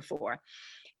mailbox before.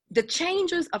 The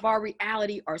changes of our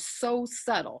reality are so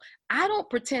subtle. I don't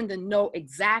pretend to know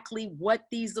exactly what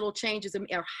these little changes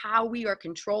are, how we are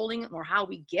controlling or how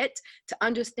we get to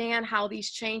understand how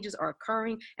these changes are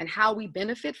occurring and how we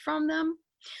benefit from them.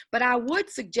 But I would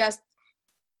suggest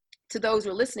to those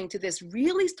who are listening to this,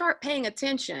 really start paying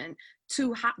attention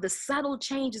to how the subtle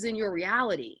changes in your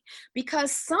reality,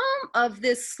 because some of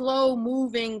this slow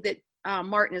moving that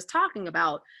Martin is talking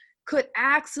about could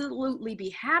absolutely be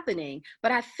happening.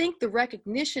 But I think the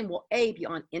recognition will be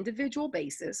on individual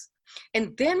basis.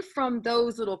 And then from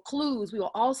those little clues, we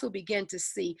will also begin to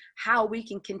see how we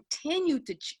can continue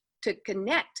to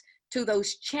connect to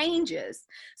those changes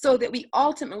so that we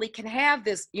ultimately can have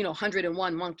this,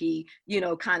 101 monkey,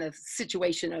 kind of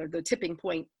situation, or the tipping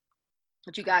point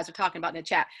that you guys are talking about in the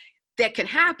chat, that can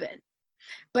happen.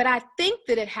 But I think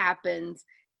that it happens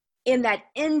in that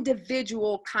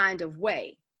individual kind of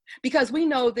way. Because we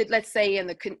know that, let's say in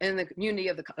the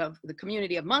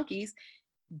community of monkeys,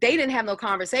 they didn't have no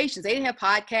conversations. They didn't have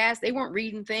podcasts. They weren't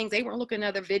reading things. They weren't looking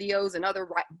at other videos and other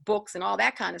books and all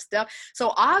that kind of stuff.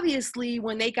 So obviously,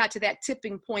 when they got to that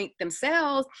tipping point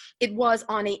themselves, it was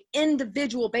on an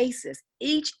individual basis.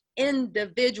 Each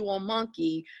individual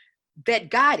monkey that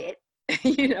got it,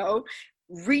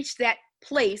 reached that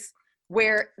place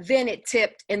where then it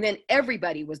tipped, and then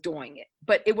everybody was doing it.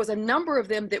 But it was a number of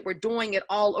them that were doing it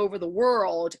all over the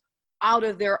world out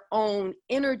of their own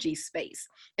energy space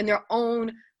and their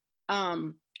own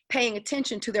paying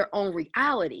attention to their own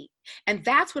reality. And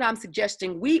that's what I'm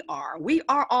suggesting we are. We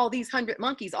are all these 100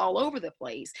 monkeys all over the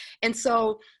place. And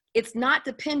so it's not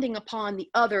depending upon the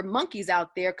other monkeys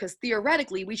out there, because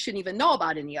theoretically we shouldn't even know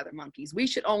about any other monkeys. We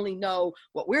should only know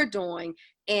what we're doing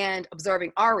and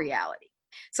observing our reality.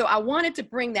 So I wanted to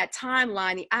bring that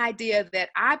timeline, the idea that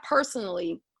I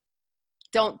personally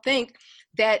don't think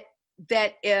that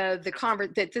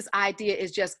this idea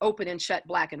is just open and shut,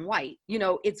 black and white.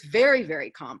 It's very, very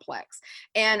complex.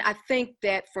 And I think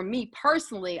that for me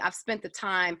personally, I've spent the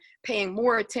time paying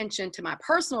more attention to my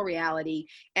personal reality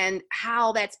and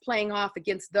how that's playing off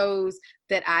against those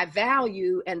that I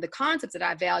value and the concepts that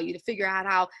I value, to figure out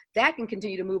how that can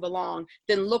continue to move along,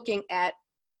 than looking at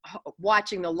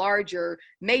watching the larger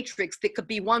matrix that could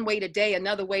be one way today,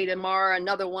 another way tomorrow,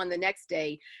 another one the next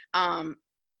day.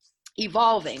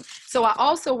 Evolving. So I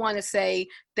also want to say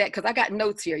that, because I got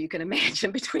notes here, you can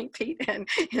imagine, between Pete and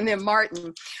then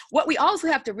Martin, what we also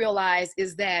have to realize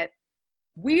is that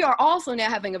we are also now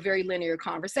having a very linear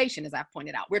conversation, as I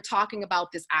pointed out. We're talking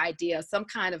about this idea, some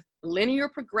kind of linear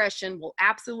progression will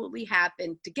absolutely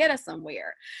happen to get us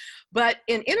somewhere. But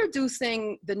in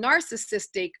introducing the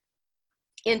narcissistic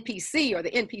NPC, or the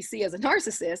NPC as a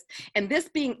narcissist, and this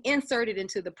being inserted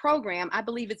into the program, I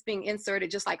believe it's being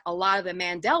inserted just like a lot of the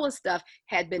Mandela stuff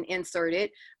had been inserted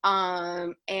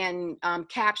and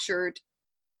captured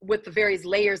with the various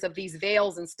layers of these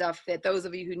veils and stuff, that those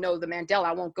of you who know the Mandela,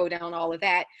 I won't go down all of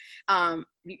that.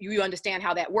 You understand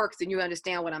how that works, and you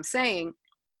understand what I'm saying,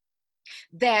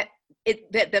 that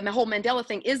the whole Mandela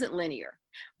thing isn't linear.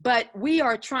 But we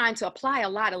are trying to apply a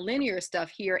lot of linear stuff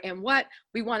here. And what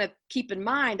we want to keep in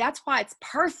mind, that's why it's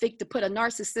perfect to put a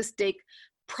narcissistic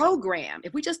program.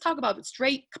 If we just talk about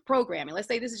straight programming, let's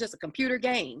say this is just a computer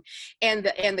game, and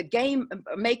the game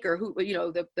maker who,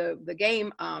 the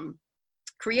game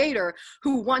creator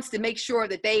who wants to make sure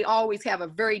that they always have a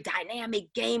very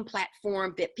dynamic game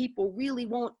platform that people really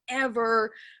won't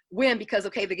ever win, because,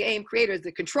 okay, the game creator is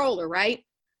the controller, right?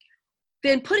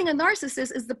 Then putting a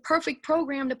narcissist is the perfect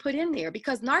program to put in there,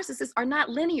 because narcissists are not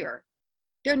linear.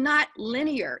 They're not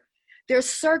linear. They're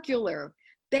circular.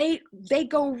 They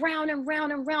go round and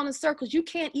round and round in circles. You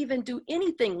can't even do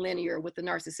anything linear with the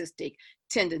narcissistic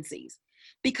tendencies,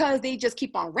 because they just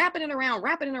keep on wrapping it around,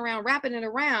 wrapping it around, wrapping it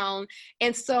around.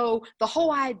 And so the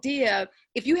whole idea,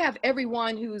 if you have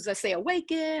everyone who's, let's say,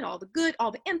 awakened, all the good, all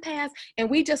the empaths,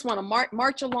 and we just want to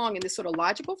march along in this sort of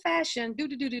logical fashion,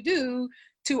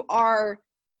 to our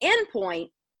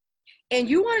endpoint, and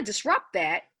you want to disrupt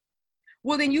that,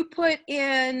 well, then you put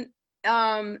in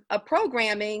a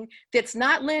programming that's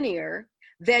not linear,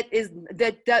 that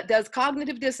does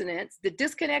cognitive dissonance, that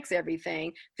disconnects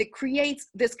everything, that creates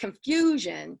this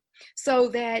confusion, so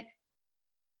that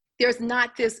there's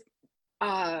not this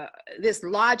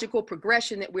logical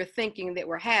progression that we're thinking that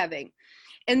we're having.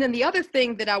 And then the other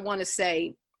thing that I want to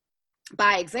say,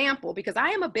 by example, because I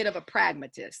am a bit of a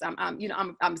pragmatist.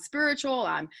 I'm spiritual.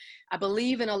 I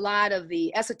believe in a lot of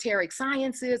the esoteric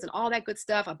sciences and all that good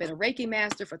stuff. I've been a Reiki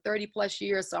master for 30 plus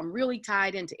years. So I'm really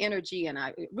tied into energy, and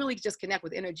I really just connect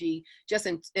with energy just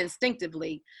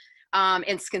instinctively, and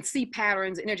can see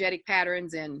patterns, energetic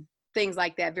patterns, and things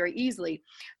like that very easily.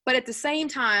 But at the same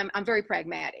time, I'm very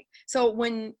pragmatic. So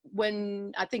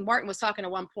when I think Martin was talking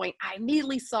at one point, I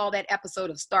immediately saw that episode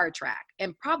of Star Trek.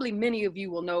 And probably many of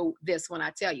you will know this when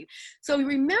I tell you. So you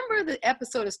remember the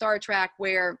episode of Star Trek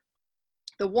where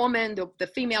the woman, the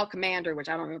female commander, which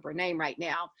I don't remember her name right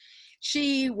now,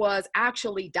 she was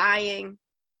actually dying,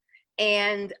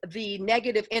 and the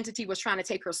negative entity was trying to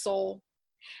take her soul.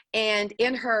 And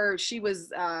in her, she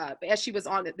was, as she was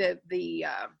on the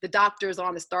doctors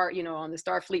on the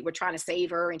Starfleet were trying to save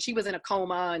her, and she was in a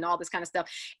coma and all this kind of stuff.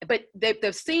 But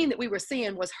the scene that we were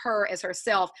seeing was her as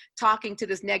herself talking to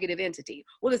this negative entity.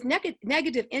 Well, this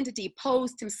negative entity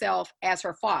posed himself as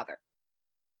her father,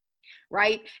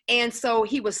 right? And so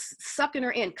he was sucking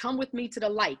her in, come with me to the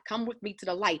light, come with me to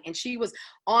the light. And she was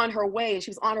on her way,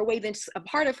 then a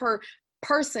part of her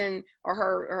person, or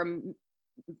her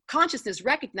consciousness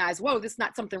recognized, whoa, this is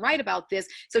not something right about this.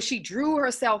 So she drew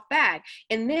herself back.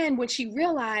 And then when she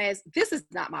realized, this is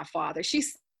not my father, she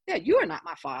said, you are not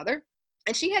my father.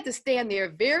 And she had to stand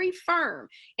there very firm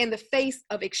in the face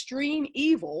of extreme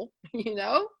evil,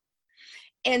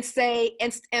 and say,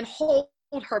 and hold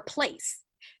her place,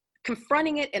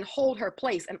 confronting it and hold her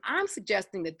place. And I'm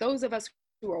suggesting that those of us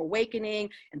who are awakening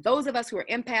and those of us who are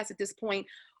empaths at this point,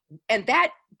 and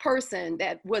that person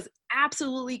that was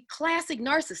absolutely classic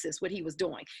narcissist, what he was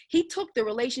doing, he took the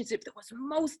relationship that was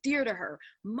most dear to her,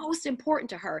 most important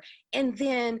to her, and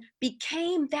then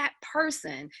became that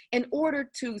person in order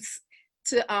to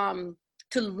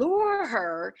lure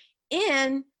her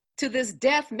in to this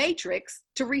death matrix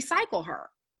to recycle her.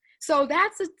 So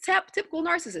that's a typical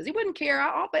narcissist. He wouldn't care.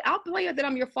 I'll play it that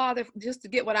I'm your father just to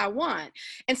get what I want.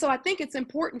 And so I think it's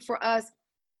important for us,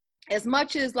 as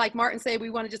much as, like Martin said,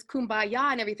 we want to just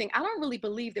kumbaya and everything. I don't really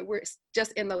believe that we're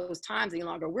just in those times any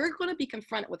longer. We're going to be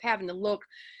confronted with having to look,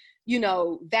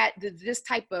 this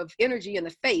type of energy in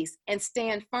the face and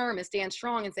stand firm and stand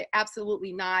strong and say,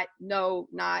 absolutely not, no,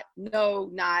 not,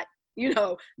 no, not,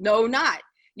 no, not,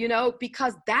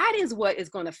 because that is what is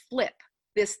going to flip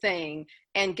this thing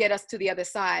and get us to the other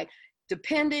side,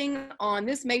 depending on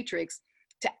this matrix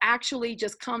to actually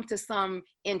just come to some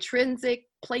intrinsic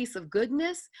place of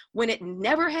goodness when it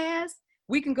never has.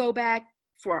 We can go back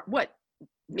for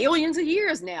millions of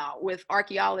years now with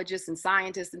archaeologists and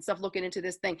scientists and stuff looking into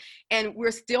this thing, and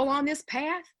we're still on this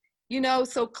path,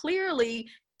 so clearly,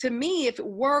 to me, if it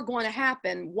were going to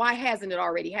happen, why hasn't it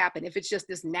already happened if it's just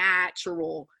this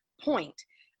natural point?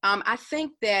 I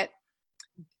think that,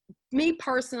 me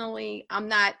personally, I'm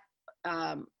not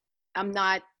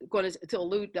going to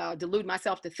delude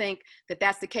myself to think that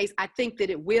that's the case. I think that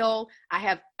it will.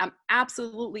 I'm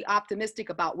absolutely optimistic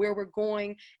about where we're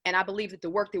going. And I believe that the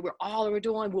work that we're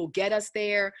doing will get us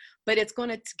there, but it's going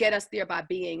to get us there by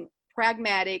being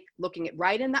pragmatic, looking it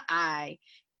right in the eye,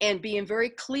 and being very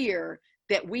clear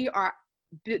that we are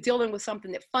dealing with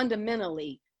something that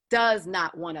fundamentally does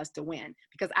not want us to win,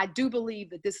 because I do believe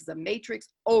that this is a matrix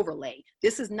overlay.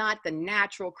 This is not the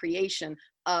natural creation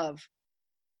of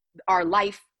our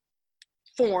life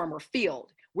form or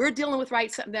field. We're dealing with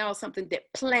right now something that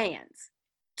plans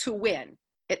to win.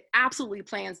 It absolutely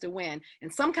plans to win. In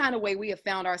some kind of way, we have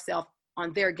found ourselves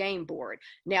on their game board.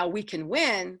 Now we can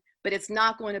win, but it's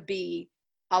not going to be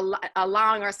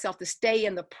allowing ourselves to stay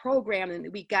in the programming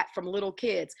that we got from little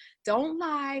kids. Don't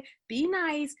lie, be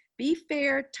nice, be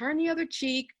fair, turn the other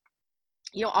cheek,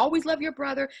 always love your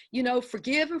brother,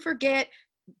 forgive and forget.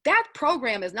 That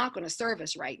program is not going to serve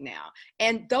us right now.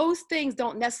 And those things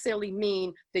don't necessarily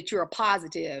mean that you're a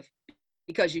positive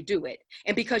because you do it.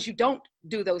 And because you don't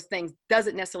do those things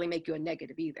doesn't necessarily make you a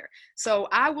negative either. So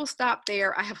I will stop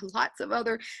there. I have lots of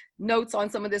other notes on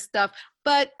some of this stuff,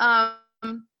 but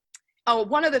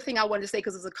one other thing I wanted to say,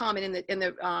 because there's a comment in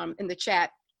the chat.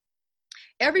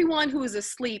 Everyone who is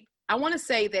asleep, I want to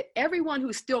say that everyone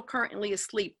who's still currently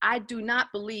asleep, I do not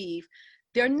believe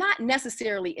they're not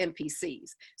necessarily NPCs.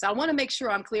 So I want to make sure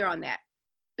I'm clear on that,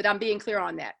 but I'm being clear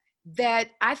on that. That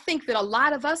I think that a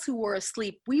lot of us who were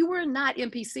asleep, we were not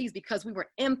NPCs because we were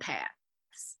empaths.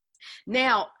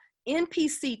 Now,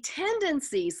 NPC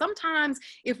tendencies, sometimes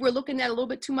if we're looking at a little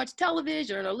bit too much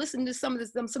television or listening to some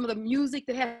of the music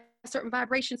that has certain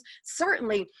vibrations,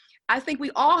 certainly I think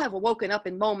we all have woken up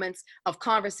in moments of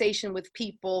conversation with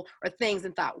people or things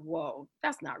and thought, whoa,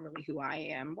 that's not really who I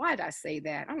am. Why did I say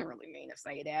that? I don't really mean to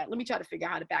say that. Let me try to figure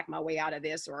out how to back my way out of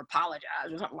this or apologize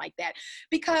or something like that.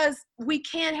 Because we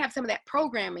can have some of that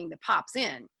programming that pops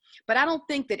in. But I don't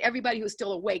think that everybody who's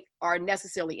still awake are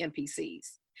necessarily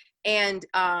NPCs. And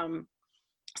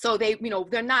so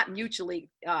they're not mutually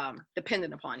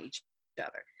dependent upon each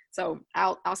other. So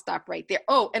I'll stop right there.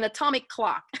 Oh, an atomic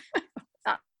clock.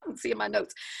 I see in my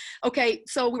notes. Okay,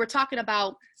 so we were talking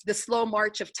about the slow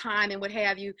march of time and what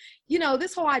have you.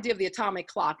 This whole idea of the atomic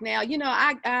clock. Now,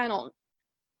 I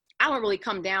don't really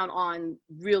come down on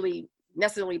really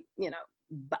necessarily,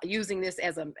 using this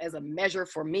as a measure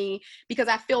for me, because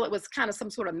I feel it was kind of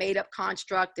some sort of made up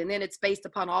construct, and then it's based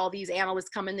upon all these analysts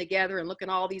coming together and looking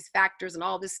at all these factors and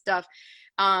all this stuff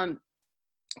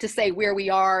to say where we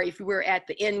are if we're at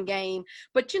the end game.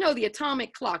 But the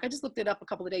atomic clock, I just looked it up a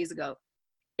couple of days ago,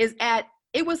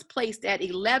 it was placed at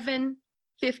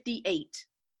 11:58,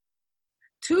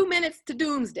 2 minutes to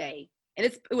doomsday, and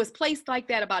it was placed like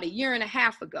that about a year and a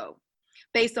half ago,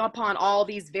 based upon all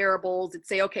these variables that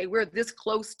say, okay, we're this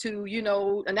close to,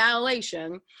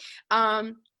 annihilation.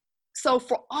 So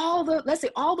for let's say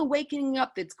all the waking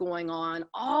up that's going on,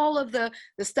 all of the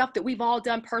stuff that we've all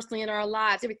done personally in our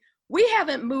lives, we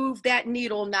haven't moved that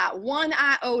needle not one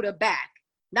iota back,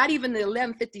 not even the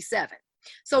 11:57.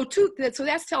 So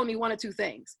that's telling me one of two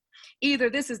things. Either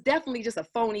this is definitely just a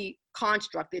phony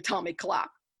construct, the atomic clock,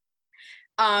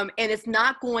 And it's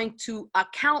not going to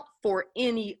account for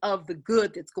any of the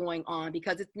good that's going on,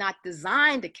 because it's not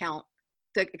designed to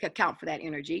account for that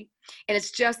energy. And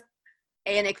it's just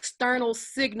an external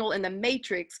signal in the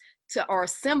matrix or a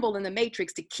symbol in the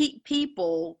matrix to keep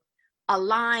people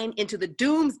aligned into the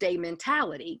doomsday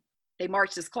mentality. They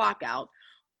march this clock out,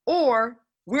 or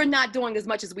we're not doing as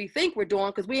much as we think we're doing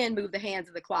because we didn't move the hands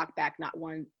of the clock back not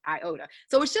one iota.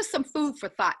 So it's just some food for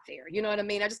thought there. You know what I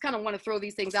mean? I just kind of want to throw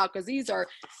these things out because these are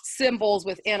symbols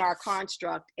within our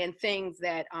construct and things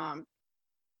that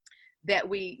that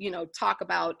we, you know, talk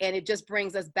about. And it just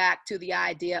brings us back to the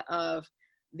idea of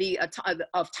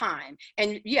of time.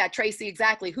 And yeah, Tracy,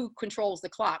 exactly. Who controls the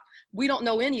clock? We don't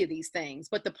know any of these things.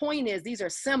 But the point is, these are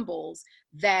symbols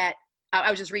that I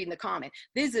was just reading the comment.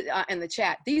 These in the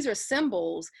chat. These are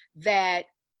symbols that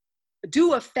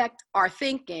do affect our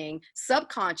thinking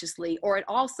subconsciously, or it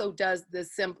also does the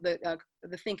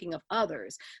thinking of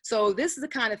others. So this is the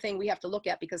kind of thing we have to look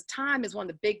at, because time is one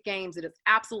of the big games that is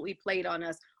absolutely played on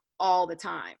us all the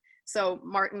time. So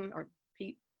Martin or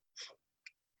Pete.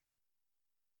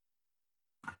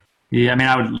 Yeah, I mean,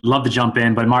 I would love to jump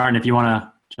in, but Martin, if you want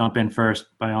to jump in first,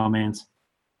 by all means.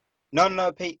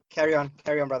 No, Pete, carry on,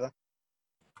 brother.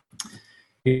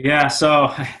 Yeah,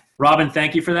 so Robin,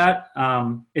 thank you for that.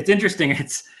 It's interesting.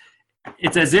 It's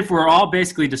as if we're all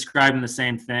basically describing the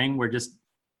same thing.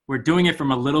 We're doing it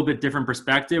from a little bit different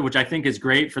perspective, which I think is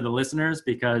great for the listeners,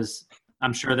 because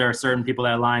I'm sure there are certain people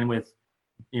that align with,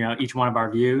 you know, each one of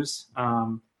our views.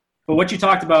 But what you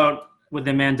talked about with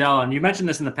the Mandela, and you mentioned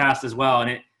this in the past as well,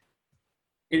 and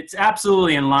it's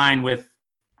absolutely in line with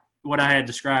what I had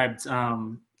described,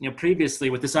 previously,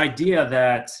 with this idea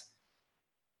that,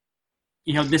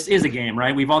 this is a game,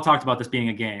 right? We've all talked about this being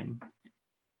a game.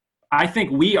 I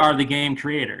think we are the game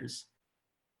creators.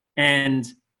 And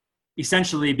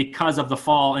essentially, because of the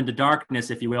fall into darkness,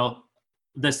 if you will,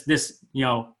 this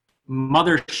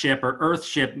mothership or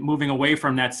earthship moving away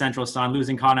from that central sun,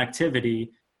 losing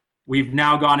connectivity, we've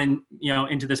now gone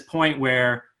into this point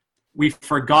where we've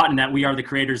forgotten that we are the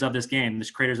creators of this game, the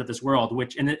creators of this world,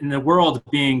 which in the world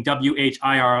being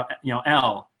WHIRLED.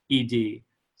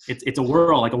 It's a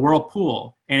world, like a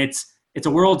whirlpool, and it's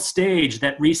a world stage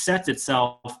that resets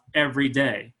itself every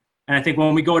day. And I think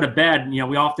when we go to bed,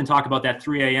 we often talk about that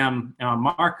 3 a.m.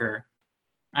 Marker.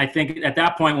 I think at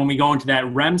that point, when we go into that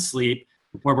REM sleep,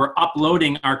 where we're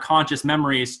uploading our conscious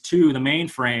memories to the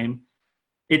mainframe,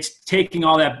 it's taking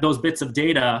all those bits of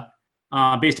data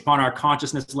based upon our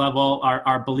consciousness level,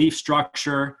 our belief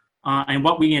structure, and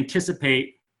what we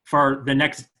anticipate for the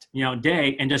next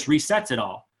day, and just resets it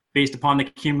all based upon the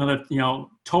cumulative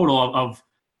total of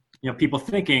people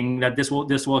thinking that this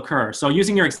will occur. So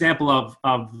using your example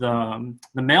of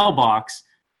the mailbox,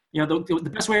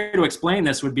 the best way to explain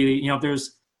this would be, if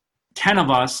there's 10 of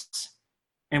us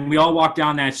and we all walk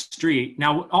down that street.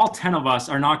 Now, all 10 of us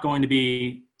are not going to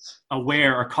be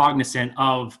aware or cognizant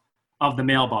of the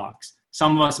mailbox.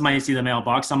 Some of us might see the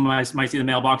mailbox. Some of us might see the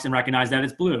mailbox and recognize that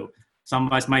it's blue. Some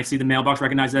of us might see the mailbox,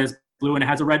 recognize that it's blue and it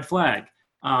has a red flag.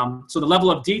 So the level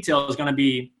of detail is going to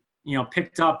be,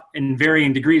 picked up in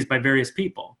varying degrees by various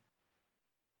people.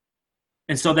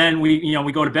 And so then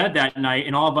we go to bed that night,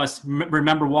 and all of us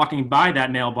remember walking by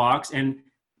that mailbox, and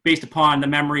based upon the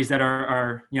memories that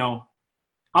are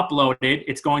uploaded,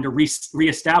 it's going to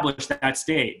reestablish that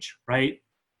stage, right?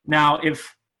 Now,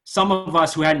 if some of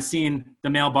us who hadn't seen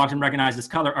the mailbox and recognized this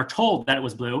color are told that it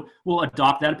was blue, we'll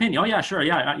adopt that opinion. Oh yeah, sure.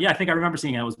 Yeah, I think I remember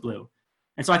seeing it was blue.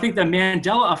 And so I think the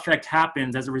Mandela effect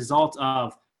happens as a result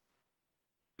of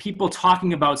people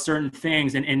talking about certain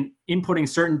things and inputting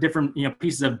certain different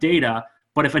pieces of data.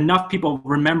 But if enough people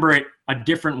remember it a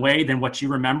different way than what you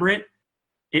remember it,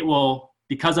 it will,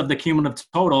 because of the cumulative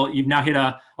total, you've now hit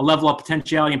a level of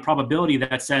potentiality and probability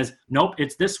that says, nope,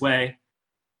 it's this way.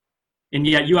 And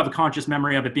yet you have a conscious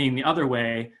memory of it being the other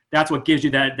way. That's what gives you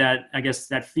that I guess,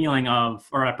 that feeling of,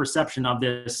 or a perception of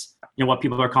this, what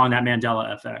people are calling that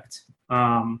Mandela effect.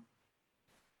 And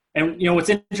what's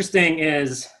interesting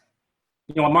is,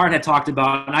 what Martin had talked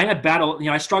about, and I had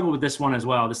I struggled with this one as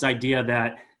well, this idea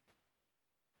that,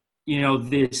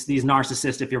 these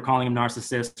narcissists, if you're calling them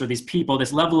narcissists, or these people,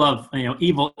 this level of,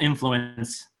 evil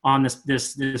influence on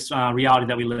this reality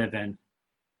that we live in.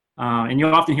 And you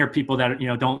often hear people that,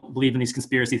 don't believe in these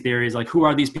conspiracy theories, like, who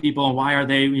are these people and why are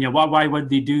they, why would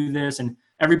they do this? And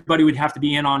everybody would have to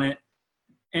be in on it.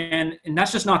 And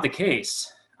that's just not the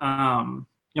case.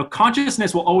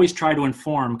 Consciousness will always try to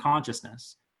inform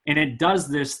consciousness. And it does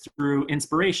this through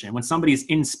inspiration. When somebody's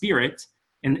in spirit,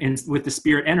 with the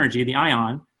spirit energy, the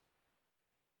ion,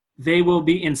 they will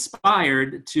be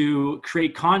inspired to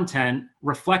create content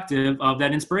reflective of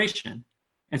that inspiration.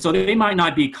 And so they might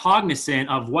not be cognizant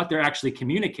of what they're actually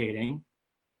communicating,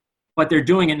 but they're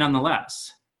doing it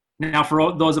nonetheless. Now,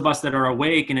 for those of us that are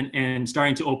awake and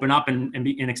starting to open up and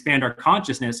expand our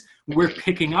consciousness, we're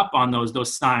picking up on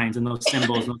those signs and those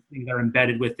symbols, those things that are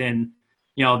embedded within,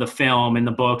 the film and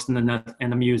the books and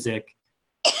the music.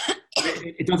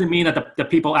 It doesn't mean that the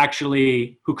people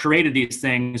actually who created these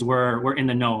things were in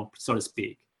the know, so to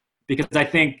speak, because I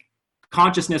think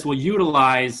consciousness will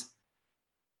utilize,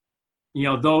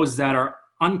 those that are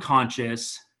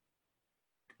unconscious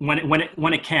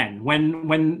when it can,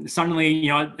 when suddenly,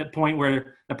 at the point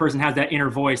where the person has that inner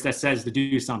voice that says to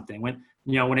do something,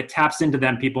 when it taps into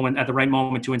them, people at the right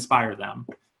moment to inspire them.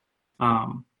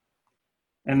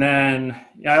 And then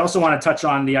I also want to touch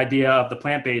on the idea of the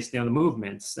plant-based, the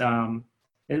movements.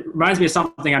 It reminds me of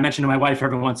something I mentioned to my wife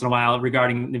every once in a while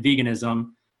regarding the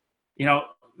veganism.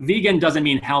 Vegan doesn't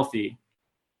mean healthy,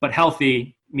 but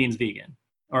healthy means vegan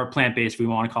or plant-based, if we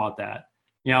want to call it that.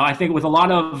 I think with a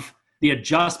lot of the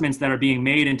adjustments that are being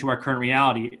made into our current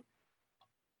reality,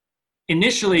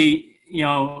 initially,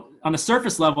 on the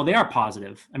surface level, they are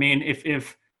positive. I mean,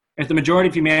 if the majority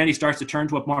of humanity starts to turn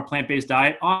to a more plant-based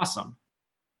diet, awesome.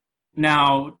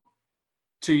 Now,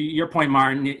 to your point,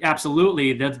 Martin,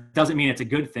 absolutely, that doesn't mean it's a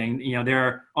good thing. There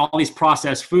are all these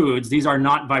processed foods. These are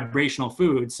not vibrational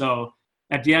foods. So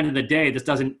at the end of the day, this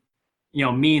doesn't,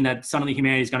 mean that suddenly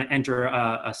humanity is going to enter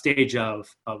a stage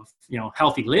of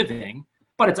healthy living.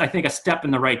 But it's, I think, a step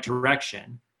in the right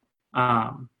direction.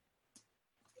 And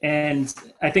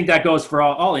I think that goes for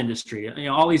all industry.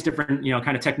 All these different,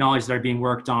 kind of technologies that are being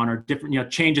worked on, or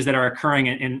different, changes that are occurring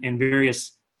in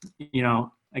various,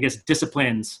 I guess,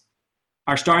 disciplines,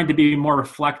 are starting to be more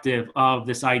reflective of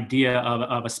this idea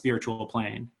of a spiritual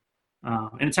plane.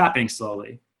 And it's happening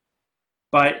slowly.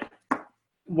 But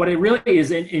what it really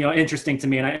is, interesting to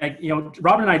me, and I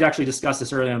Robin and I actually discussed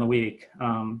this earlier in the week.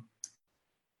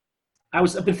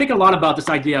 I've been thinking a lot about this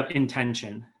idea of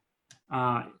intention.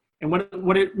 And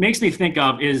what it makes me think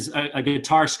of is a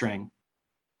guitar string.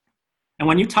 And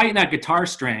when you tighten that guitar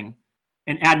string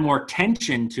and add more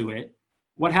tension to it,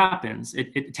 what happens?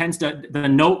 It tends to, the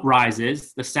note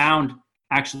rises, the sound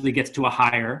actually gets to a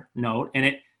higher note,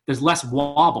 and there's less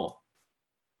wobble.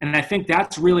 And I think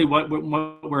that's really what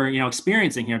we're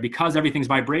experiencing here, because everything's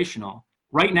vibrational.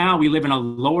 Right now, we live in a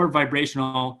lower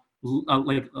vibrational,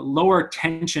 lower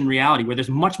tension reality where there's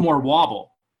much more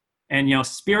wobble. And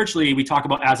spiritually, we talk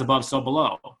about as above, so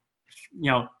below.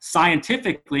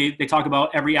 Scientifically, they talk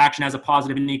about every action has a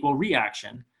positive and equal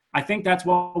reaction. I think that's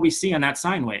what we see on that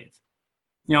sine wave.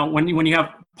 When you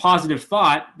have positive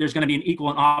thought, there's going to be an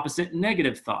equal and opposite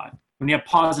negative thought. When you have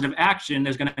positive action,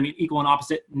 there's going to be an equal and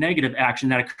opposite negative action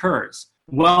that occurs.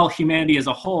 Well, humanity as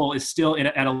a whole is still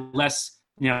at a less,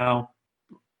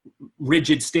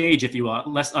 rigid stage, if you will,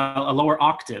 a lower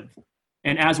octave.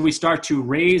 And as we start to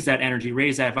raise that energy,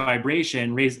 raise that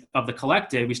vibration, raise of the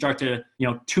collective, we start to,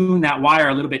 tune that wire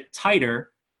a little bit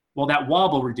tighter. Well, that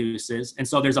wobble reduces. And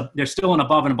so there's still an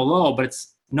above and a below, but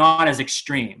it's not as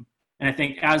extreme. And I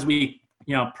think as we,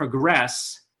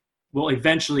 progress, we'll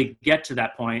eventually get to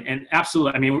that point. And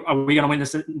absolutely, I mean, are we going to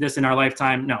win this in our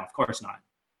lifetime? No, of course not.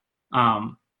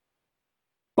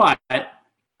 But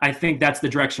I think that's the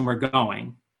direction we're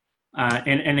going.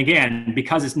 And again,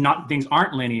 because things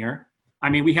aren't linear. I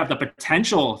mean, we have the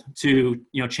potential to,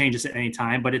 change this at any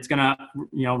time, but it's going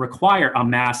to, require a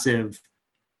massive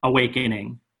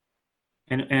awakening.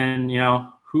 And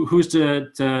who's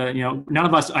to none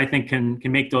of us, I think, can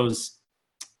make those,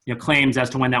 claims as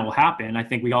to when that will happen. I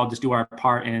think we all just do our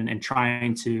part in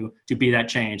trying to be that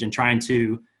change and trying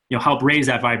to, help raise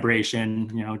that vibration,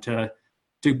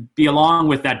 to be along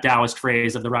with that Taoist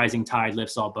phrase of the rising tide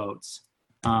lifts all boats.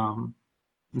 And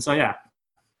so, yeah.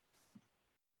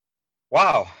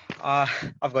 Wow.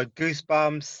 I've got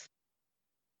goosebumps,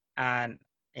 and,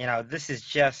 this is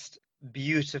just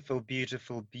beautiful,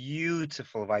 beautiful,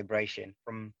 beautiful vibration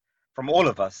from all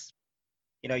of us.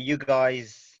 You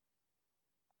guys,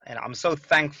 and I'm so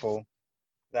thankful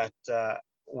that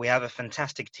we have a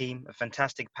fantastic team, a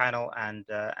fantastic panel, and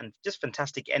just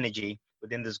fantastic energy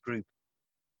within this group.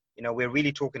 We're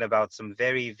really talking about some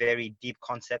very, very deep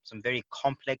concepts, some very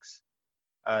complex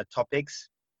topics,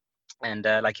 and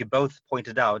like you both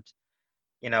pointed out,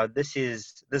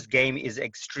 this game is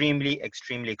extremely,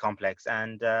 extremely complex,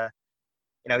 and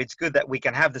it's good that we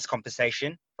can have this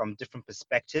conversation from different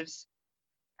perspectives,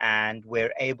 and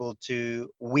we're able to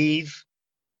weave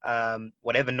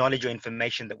whatever knowledge or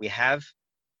information that we have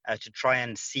to try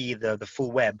and see the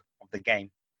full web of the game.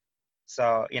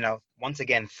 So, once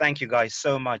again, thank you guys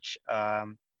so much,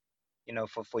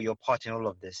 for your part in all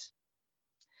of this.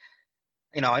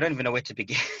 I don't even know where to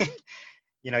begin.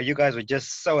 You guys were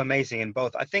just so amazing in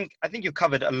both. I think you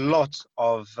covered a lot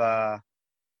of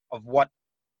what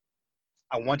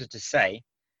I wanted to say.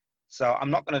 So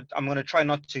I'm gonna try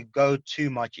not to go too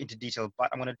much into detail, but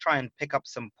I'm gonna try and pick up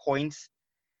some points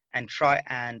and try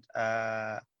and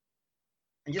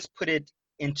just put it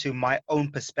into my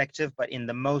own perspective, but in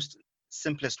the most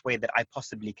simplest way that I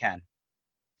possibly can.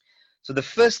 So the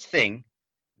first thing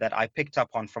that I picked up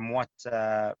on from what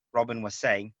Robin was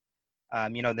saying,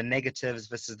 the negatives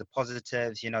versus the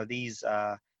positives, these,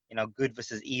 good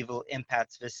versus evil,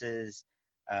 empaths versus,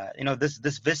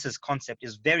 this versus concept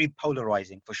is very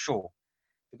polarizing for sure.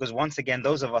 Because once again,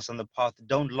 those of us on the path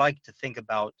don't like to think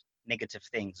about negative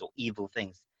things or evil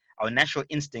things. Our natural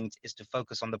instinct is to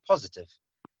focus on the positive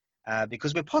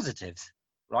because we're positives,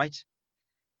 right?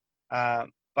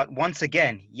 But once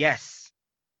again, yes,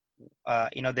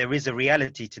 there is a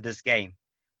reality to this game.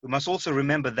 We must also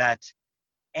remember that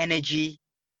energy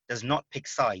does not pick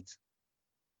sides,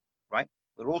 right?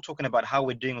 We're all talking about how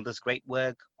we're doing all this great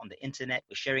work on the internet.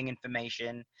 We're sharing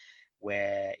information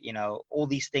where, all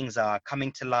these things are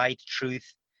coming to light, truth.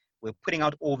 We're putting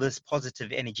out all this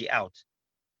positive energy out.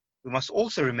 We must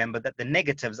also remember that the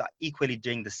negatives are equally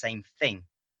doing the same thing,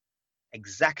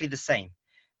 exactly the same.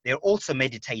 They're also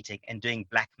meditating and doing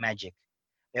black magic.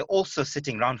 They're also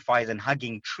sitting around fires and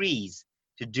hugging trees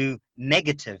to do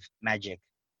negative magic.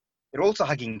 They're also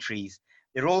hugging trees.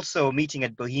 They're also meeting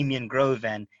at Bohemian Grove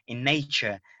and in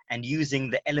nature and using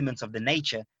the elements of the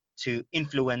nature to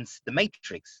influence the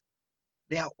matrix.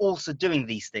 They are also doing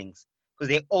these things because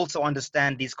they also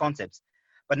understand these concepts.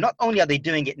 But not only are they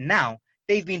doing it now,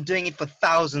 they've been doing it for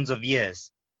thousands of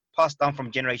years, passed down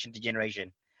from generation to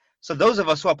generation. So those of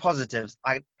us who are positives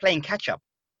are playing catch up.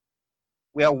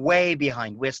 We are way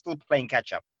behind. We're still playing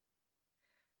catch up.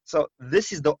 So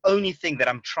this is the only thing that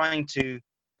I'm trying to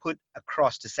put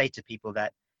across to say to people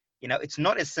that, it's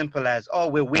not as simple as, oh,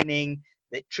 we're winning,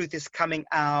 the truth is coming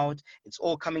out, it's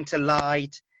all coming to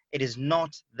light. It is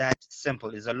not that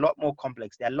simple. It's a lot more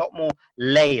complex. There are a lot more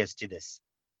layers to this.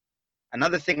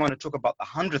 Another thing I want to talk about, the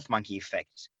 100th monkey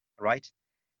effect, right?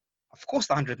 Of course,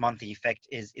 the 100th monkey effect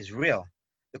is real.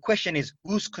 The question is,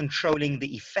 who's controlling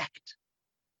the effect?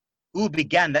 Who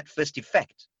began that first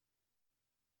effect,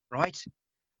 right?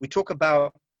 We talk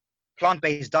about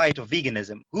plant-based diet or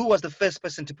veganism. Who was the first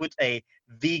person to put a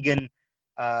vegan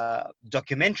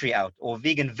documentary out or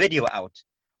vegan video out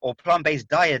or plant-based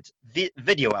diet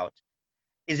video out?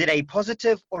 Is it a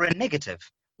positive or a negative?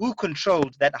 Who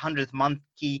controlled that 100th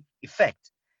monkey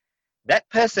effect? That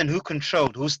person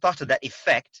who started that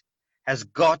effect has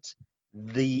got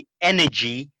the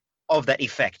energy of that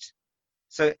effect.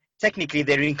 So technically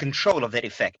they're in control of that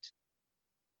effect.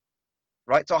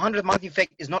 Right? So 100th monkey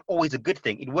effect is not always a good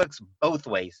thing. It works both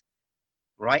ways,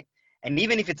 right? And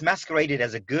even if it's masqueraded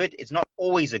as a good, it's not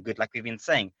always a good, like we've been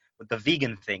saying with the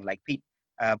vegan thing. Like Pete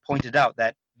pointed out,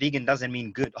 that vegan doesn't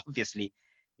mean good, obviously.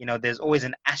 There's always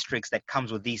an asterisk that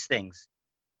comes with these things.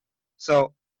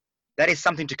 So that is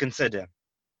something to consider.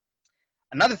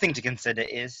 Another thing to consider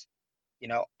is,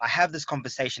 I have this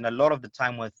conversation a lot of the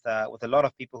time with a lot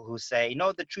of people who say,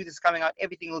 the truth is coming out,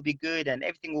 everything will be good and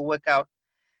everything will work out,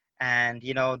 and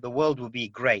the world will be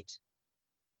great.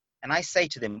 And I say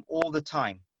to them all the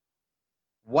time,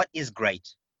 what is great?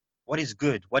 What is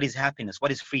good? What is happiness?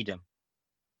 What is freedom?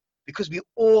 Because we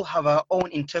all have our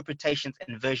own interpretations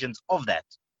and versions of that.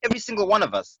 Every single one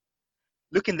of us.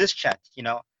 Look in this chat,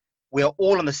 we're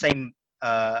all on the same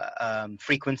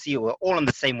frequency, or we're all on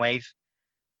the same wave.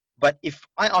 But if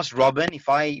I asked Robin,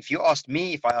 if you asked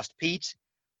me, if I asked Pete,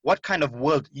 what kind of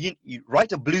world, you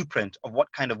write a blueprint of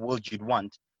what kind of world you'd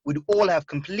want, we'd all have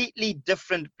completely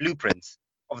different blueprints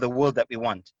of the world that we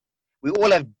want. We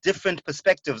all have different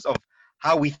perspectives of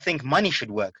how we think money should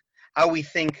work, how we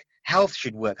think health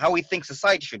should work, how we think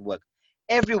society should work.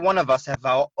 Every one of us have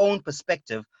our own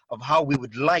perspective of how we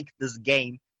would like this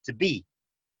game to be.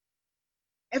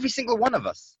 Every single one of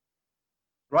us,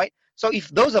 right? So if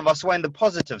those of us who are in the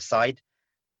positive side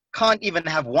can't even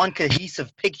have one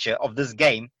cohesive picture of this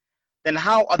game, then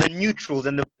how are the neutrals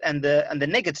and the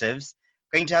negatives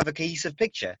going to have a cohesive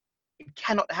picture? It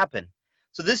cannot happen.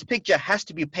 So this picture has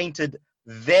to be painted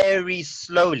very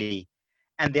slowly,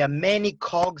 and there are many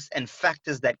cogs and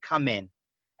factors that come in,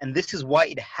 and this is why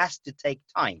it has to take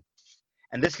time.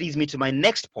 And this leads me to my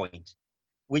next point,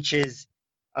 which is,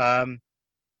 again,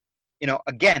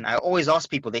 I always ask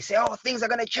people, they say, oh, things are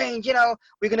going to change,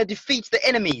 we're going to defeat the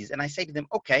enemies. And I say to them,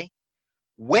 okay,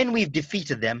 when we've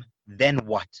defeated them, then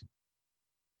what?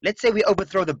 Let's say we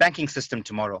overthrow the banking system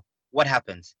tomorrow. What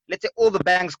happens? Let's say all the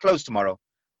banks close tomorrow.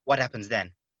 What happens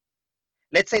then?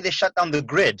 Let's say they shut down the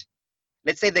grid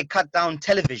Let's say they cut down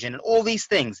television and all these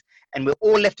things, and we're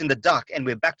all left in the dark and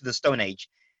we're back to the Stone Age.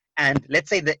 And let's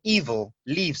say the evil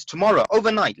leaves tomorrow,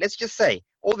 overnight. Let's just say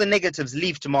all the negatives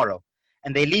leave tomorrow,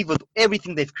 and they leave with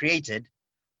everything they've created,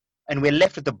 and we're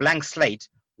left with a blank slate.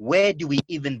 Where do we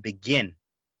even begin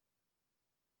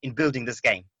in building this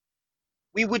game?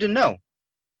 We wouldn't know.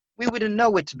 We wouldn't know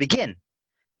where to begin.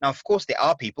 Now, of course, there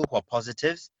are people who are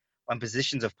positives, or in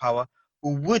positions of power,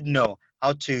 who would know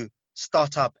how to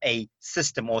start up a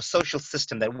system or social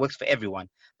system that works for everyone.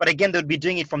 But again, they would be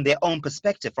doing it from their own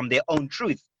perspective, from their own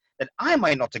truth, that I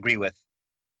might not agree with.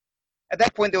 At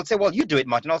that point, they would say, well, you do it,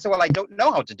 Martin. I'll say, well, I don't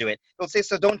know how to do it. They'll say,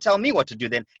 so don't tell me what to do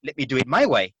then. Let me do it my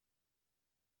way.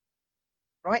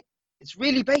 Right? It's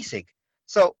really basic.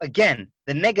 So again,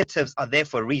 the negatives are there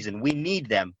for a reason. We need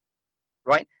them.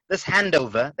 Right? This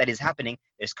handover that is happening,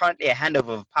 there's currently a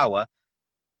handover of power,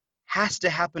 has to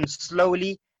happen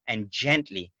slowly and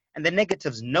gently. And the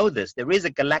negatives know this. There is a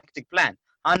galactic plan,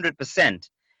 100%.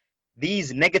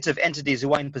 These negative entities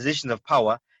who are in positions of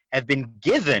power have been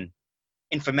given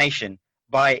information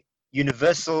by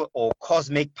universal or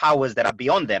cosmic powers that are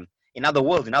beyond them, in other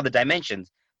worlds, in other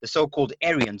dimensions, the so-called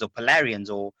Aryans or Polarians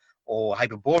or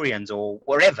Hyperboreans or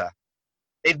wherever.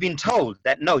 They've been told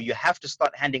that, no, you have to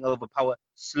start handing over power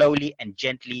slowly and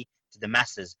gently to the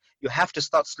masses. You have to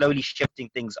start slowly shifting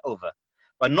things over,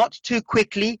 but not too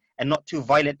quickly and not too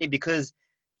violently, because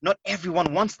not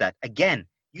everyone wants that. Again,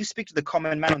 you speak to the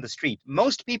common man on the street.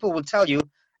 Most people will tell you,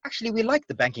 actually, we like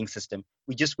the banking system.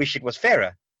 We just wish it was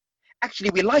fairer.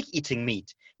 Actually, we like eating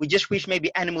meat. We just wish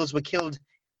maybe animals were killed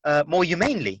more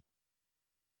humanely.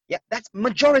 Yeah, that's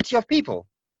majority of people.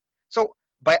 So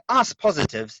by us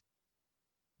positives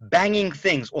banging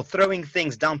things or throwing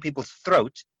things down people's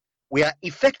throat, we are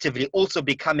effectively also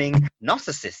becoming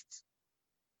narcissists.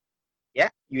 Yeah,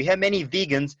 you hear many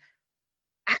vegans,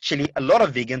 actually a lot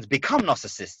of vegans become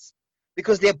narcissists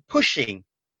because they're pushing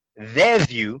their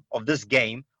view of this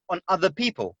game on other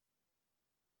people.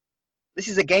 This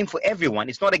is a game for everyone.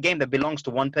 It's not a game that belongs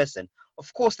to one person.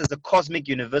 Of course, there's a cosmic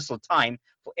universal time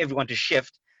for everyone to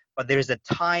shift, but there is a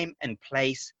time and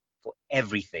place for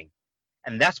everything.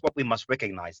 And that's what we must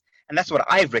recognize. And that's what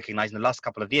I've recognized in the last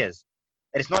couple of years.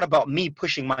 That it's not about me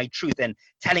pushing my truth and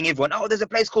telling everyone, oh, there's a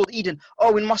place called Eden.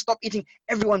 Oh, we must stop eating.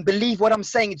 Everyone believe what I'm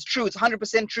saying. It's true. It's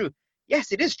 100% true.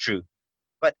 Yes, it is true.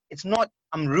 But it's not,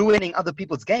 I'm ruining other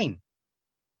people's game.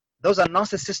 Those are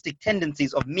narcissistic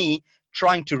tendencies of me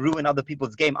trying to ruin other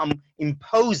people's game. I'm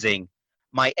imposing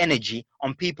my energy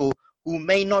on people who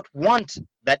may not want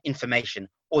that information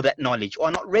or that knowledge or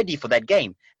are not ready for that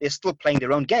game. They're still playing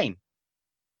their own game.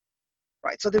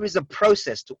 Right? So there is a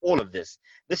process to all of this.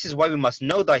 This is why we must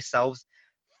know thyself,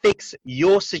 fix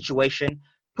your situation,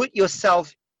 put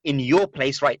yourself in your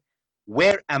place, right?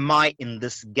 Where am I in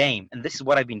this game? And this is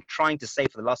what I've been trying to say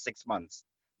for the last 6 months.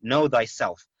 Know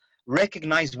thyself.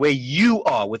 Recognize where you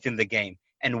are within the game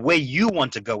and where you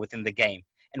want to go within the game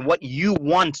and what you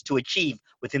want to achieve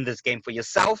within this game for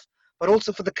yourself, but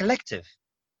also for the collective.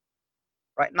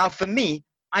 Right? Now, for me,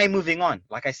 I'm moving on.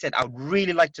 Like I said, I would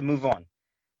really like to move on.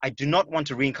 I do not want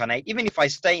to reincarnate. Even if I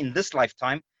stay in this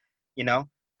lifetime, you know,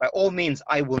 by all means,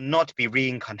 I will not be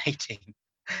reincarnating.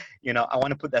 You know, I want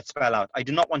to put that spell out. I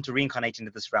do not want to reincarnate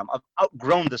into this realm. I've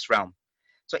outgrown this realm.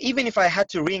 So even if I had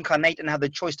to reincarnate and have the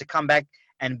choice to come back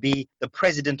and be the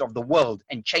president of the world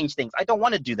and change things, I don't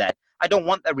want to do that. I don't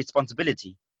want that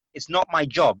responsibility. It's not my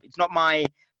job. It's not my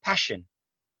passion,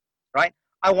 right?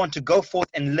 I want to go forth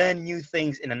and learn new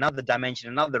things in another dimension,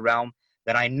 another realm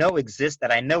that I know exists,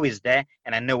 that I know is there,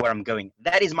 and I know where I'm going.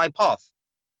 That is my path.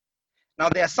 Now,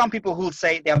 there are some people who will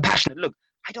say they are passionate. Look,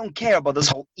 I don't care about this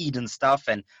whole Eden stuff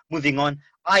and moving on.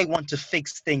 I want to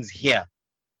fix things here.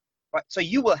 Right? So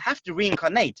you will have to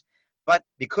reincarnate. But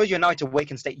because you're now at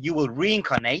awakened state, you will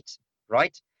reincarnate,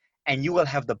 right? And you will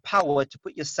have the power to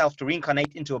put yourself to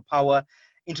reincarnate into a power,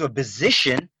 into a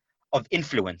position of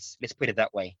influence. Let's put it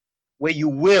that way, where you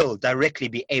will directly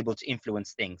be able to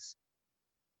influence things.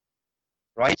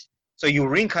 Right? So you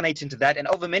reincarnate into that, and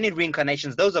over many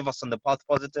reincarnations, those of us on the path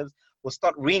positives will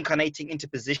start reincarnating into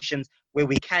positions where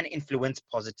we can influence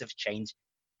positive change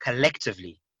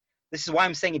collectively. This is why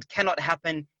I'm saying it cannot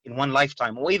happen in one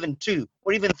lifetime, or even 2,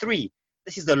 or even 3.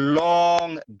 This is a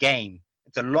long game.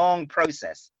 It's a long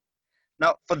process.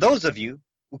 Now, for those of you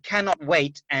who cannot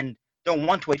wait and don't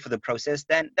want to wait for the process,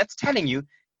 then that's telling you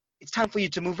it's time for you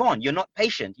to move on. You're not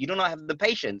patient. You do not have the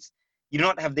patience. You do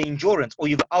not have the endurance, or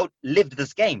you've outlived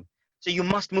this game. So you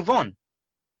must move on.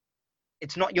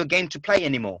 It's not your game to play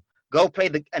anymore. Go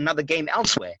play another game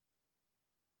elsewhere.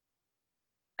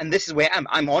 And this is where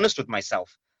I'm honest with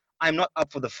myself. I'm not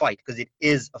up for the fight because it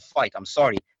is a fight. I'm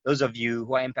sorry. those of you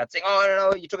who are empaths saying, oh,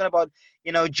 no, you're talking about,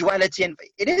 duality. And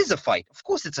it is a fight. Of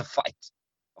course it's a fight.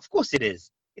 Of course it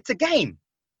is. It's a game.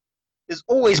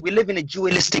 We live in a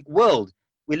dualistic world.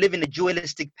 We live in a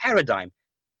dualistic paradigm,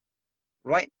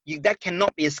 right? That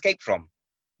cannot be escaped from.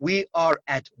 We are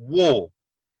at war.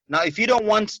 Now, if you don't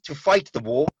want to fight the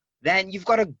war, then you've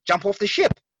got to jump off the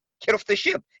ship. Get off the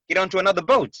ship. Get onto another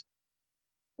boat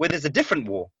where there's a different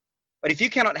war. But if you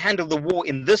cannot handle the war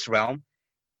in this realm,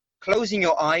 closing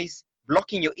your eyes,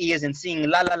 blocking your ears and seeing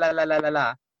la la la la la la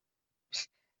la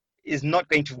is not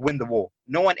going to win the war.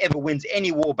 No one ever wins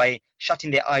any war by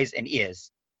shutting their eyes and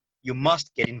ears. You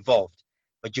must get involved.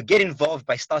 But you get involved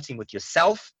by starting with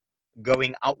yourself,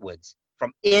 going outwards.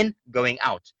 From in, going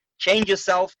out. Change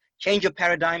yourself, change your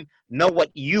paradigm, know what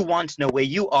you want, know where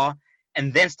you are,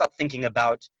 and then start thinking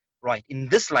about, right, in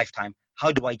this lifetime,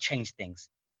 how do I change things?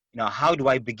 How do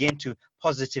I begin to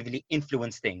positively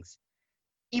influence things?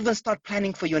 Even start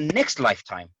planning for your next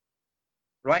lifetime,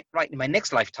 right? In my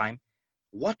next lifetime,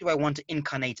 what do I want to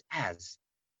incarnate as?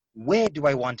 Where do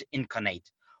I want to incarnate?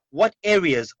 What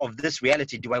areas of this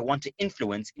reality do I want to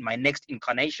influence in my next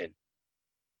incarnation?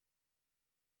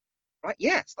 Right?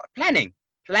 Yeah, start planning.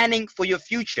 Planning for your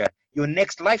future, your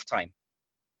next lifetime.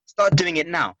 Start doing it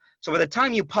now. So by the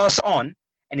time you pass on,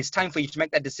 and it's time for you to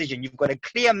make that decision, you've got a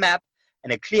clear map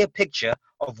and a clear picture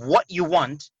of what you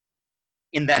want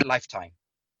in that lifetime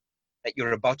that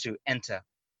you're about to enter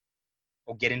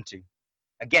or get into.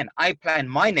 Again, I plan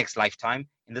my next lifetime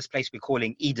in this place we're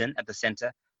calling Eden at the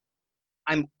center.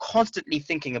 I'm constantly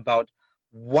thinking about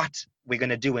what we're going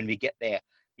to do when we get there.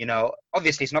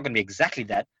 Obviously it's not going to be exactly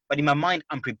that, but in my mind,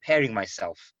 I'm preparing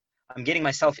myself. I'm getting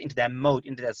myself into that mode,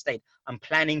 into that state. I'm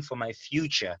planning for my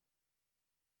future.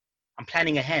 I'm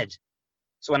planning ahead.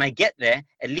 So when I get there,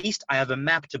 at least I have a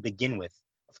map to begin with.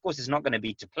 Of course, it's not going to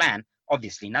be to plan.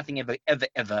 Obviously, nothing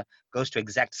ever goes to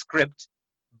exact script,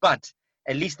 but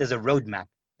at least there's a roadmap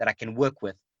that I can work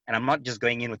with. And I'm not just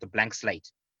going in with a blank slate,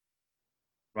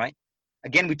 right?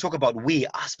 Again, we talk about we,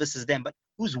 us versus them, but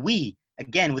who's we?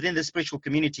 Again, within the spiritual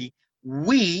community,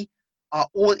 we are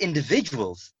all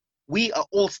individuals. We are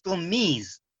all still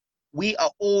me's. We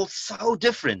are all so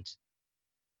different.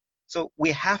 So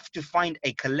we have to find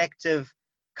a collective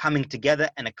coming together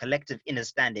and a collective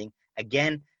understanding.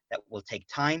 Again, that will take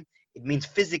time. It means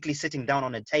physically sitting down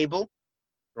on a table,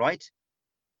 right?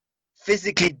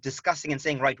 Physically discussing and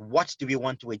saying, right, what do we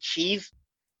want to achieve?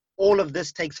 All of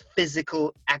this takes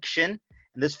physical action.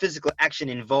 And this physical action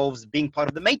involves being part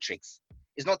of the matrix.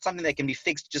 It's not something that can be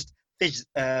fixed just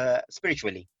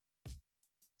spiritually.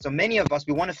 So many of us,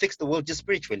 we want to fix the world just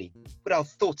spiritually. Put our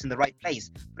thoughts in the right place.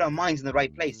 Put our minds in the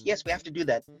right place. Yes, we have to do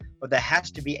that. But there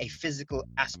has to be a physical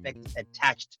aspect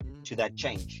attached to that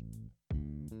change.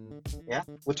 Yeah?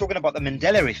 We're talking about the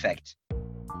Mandela effect.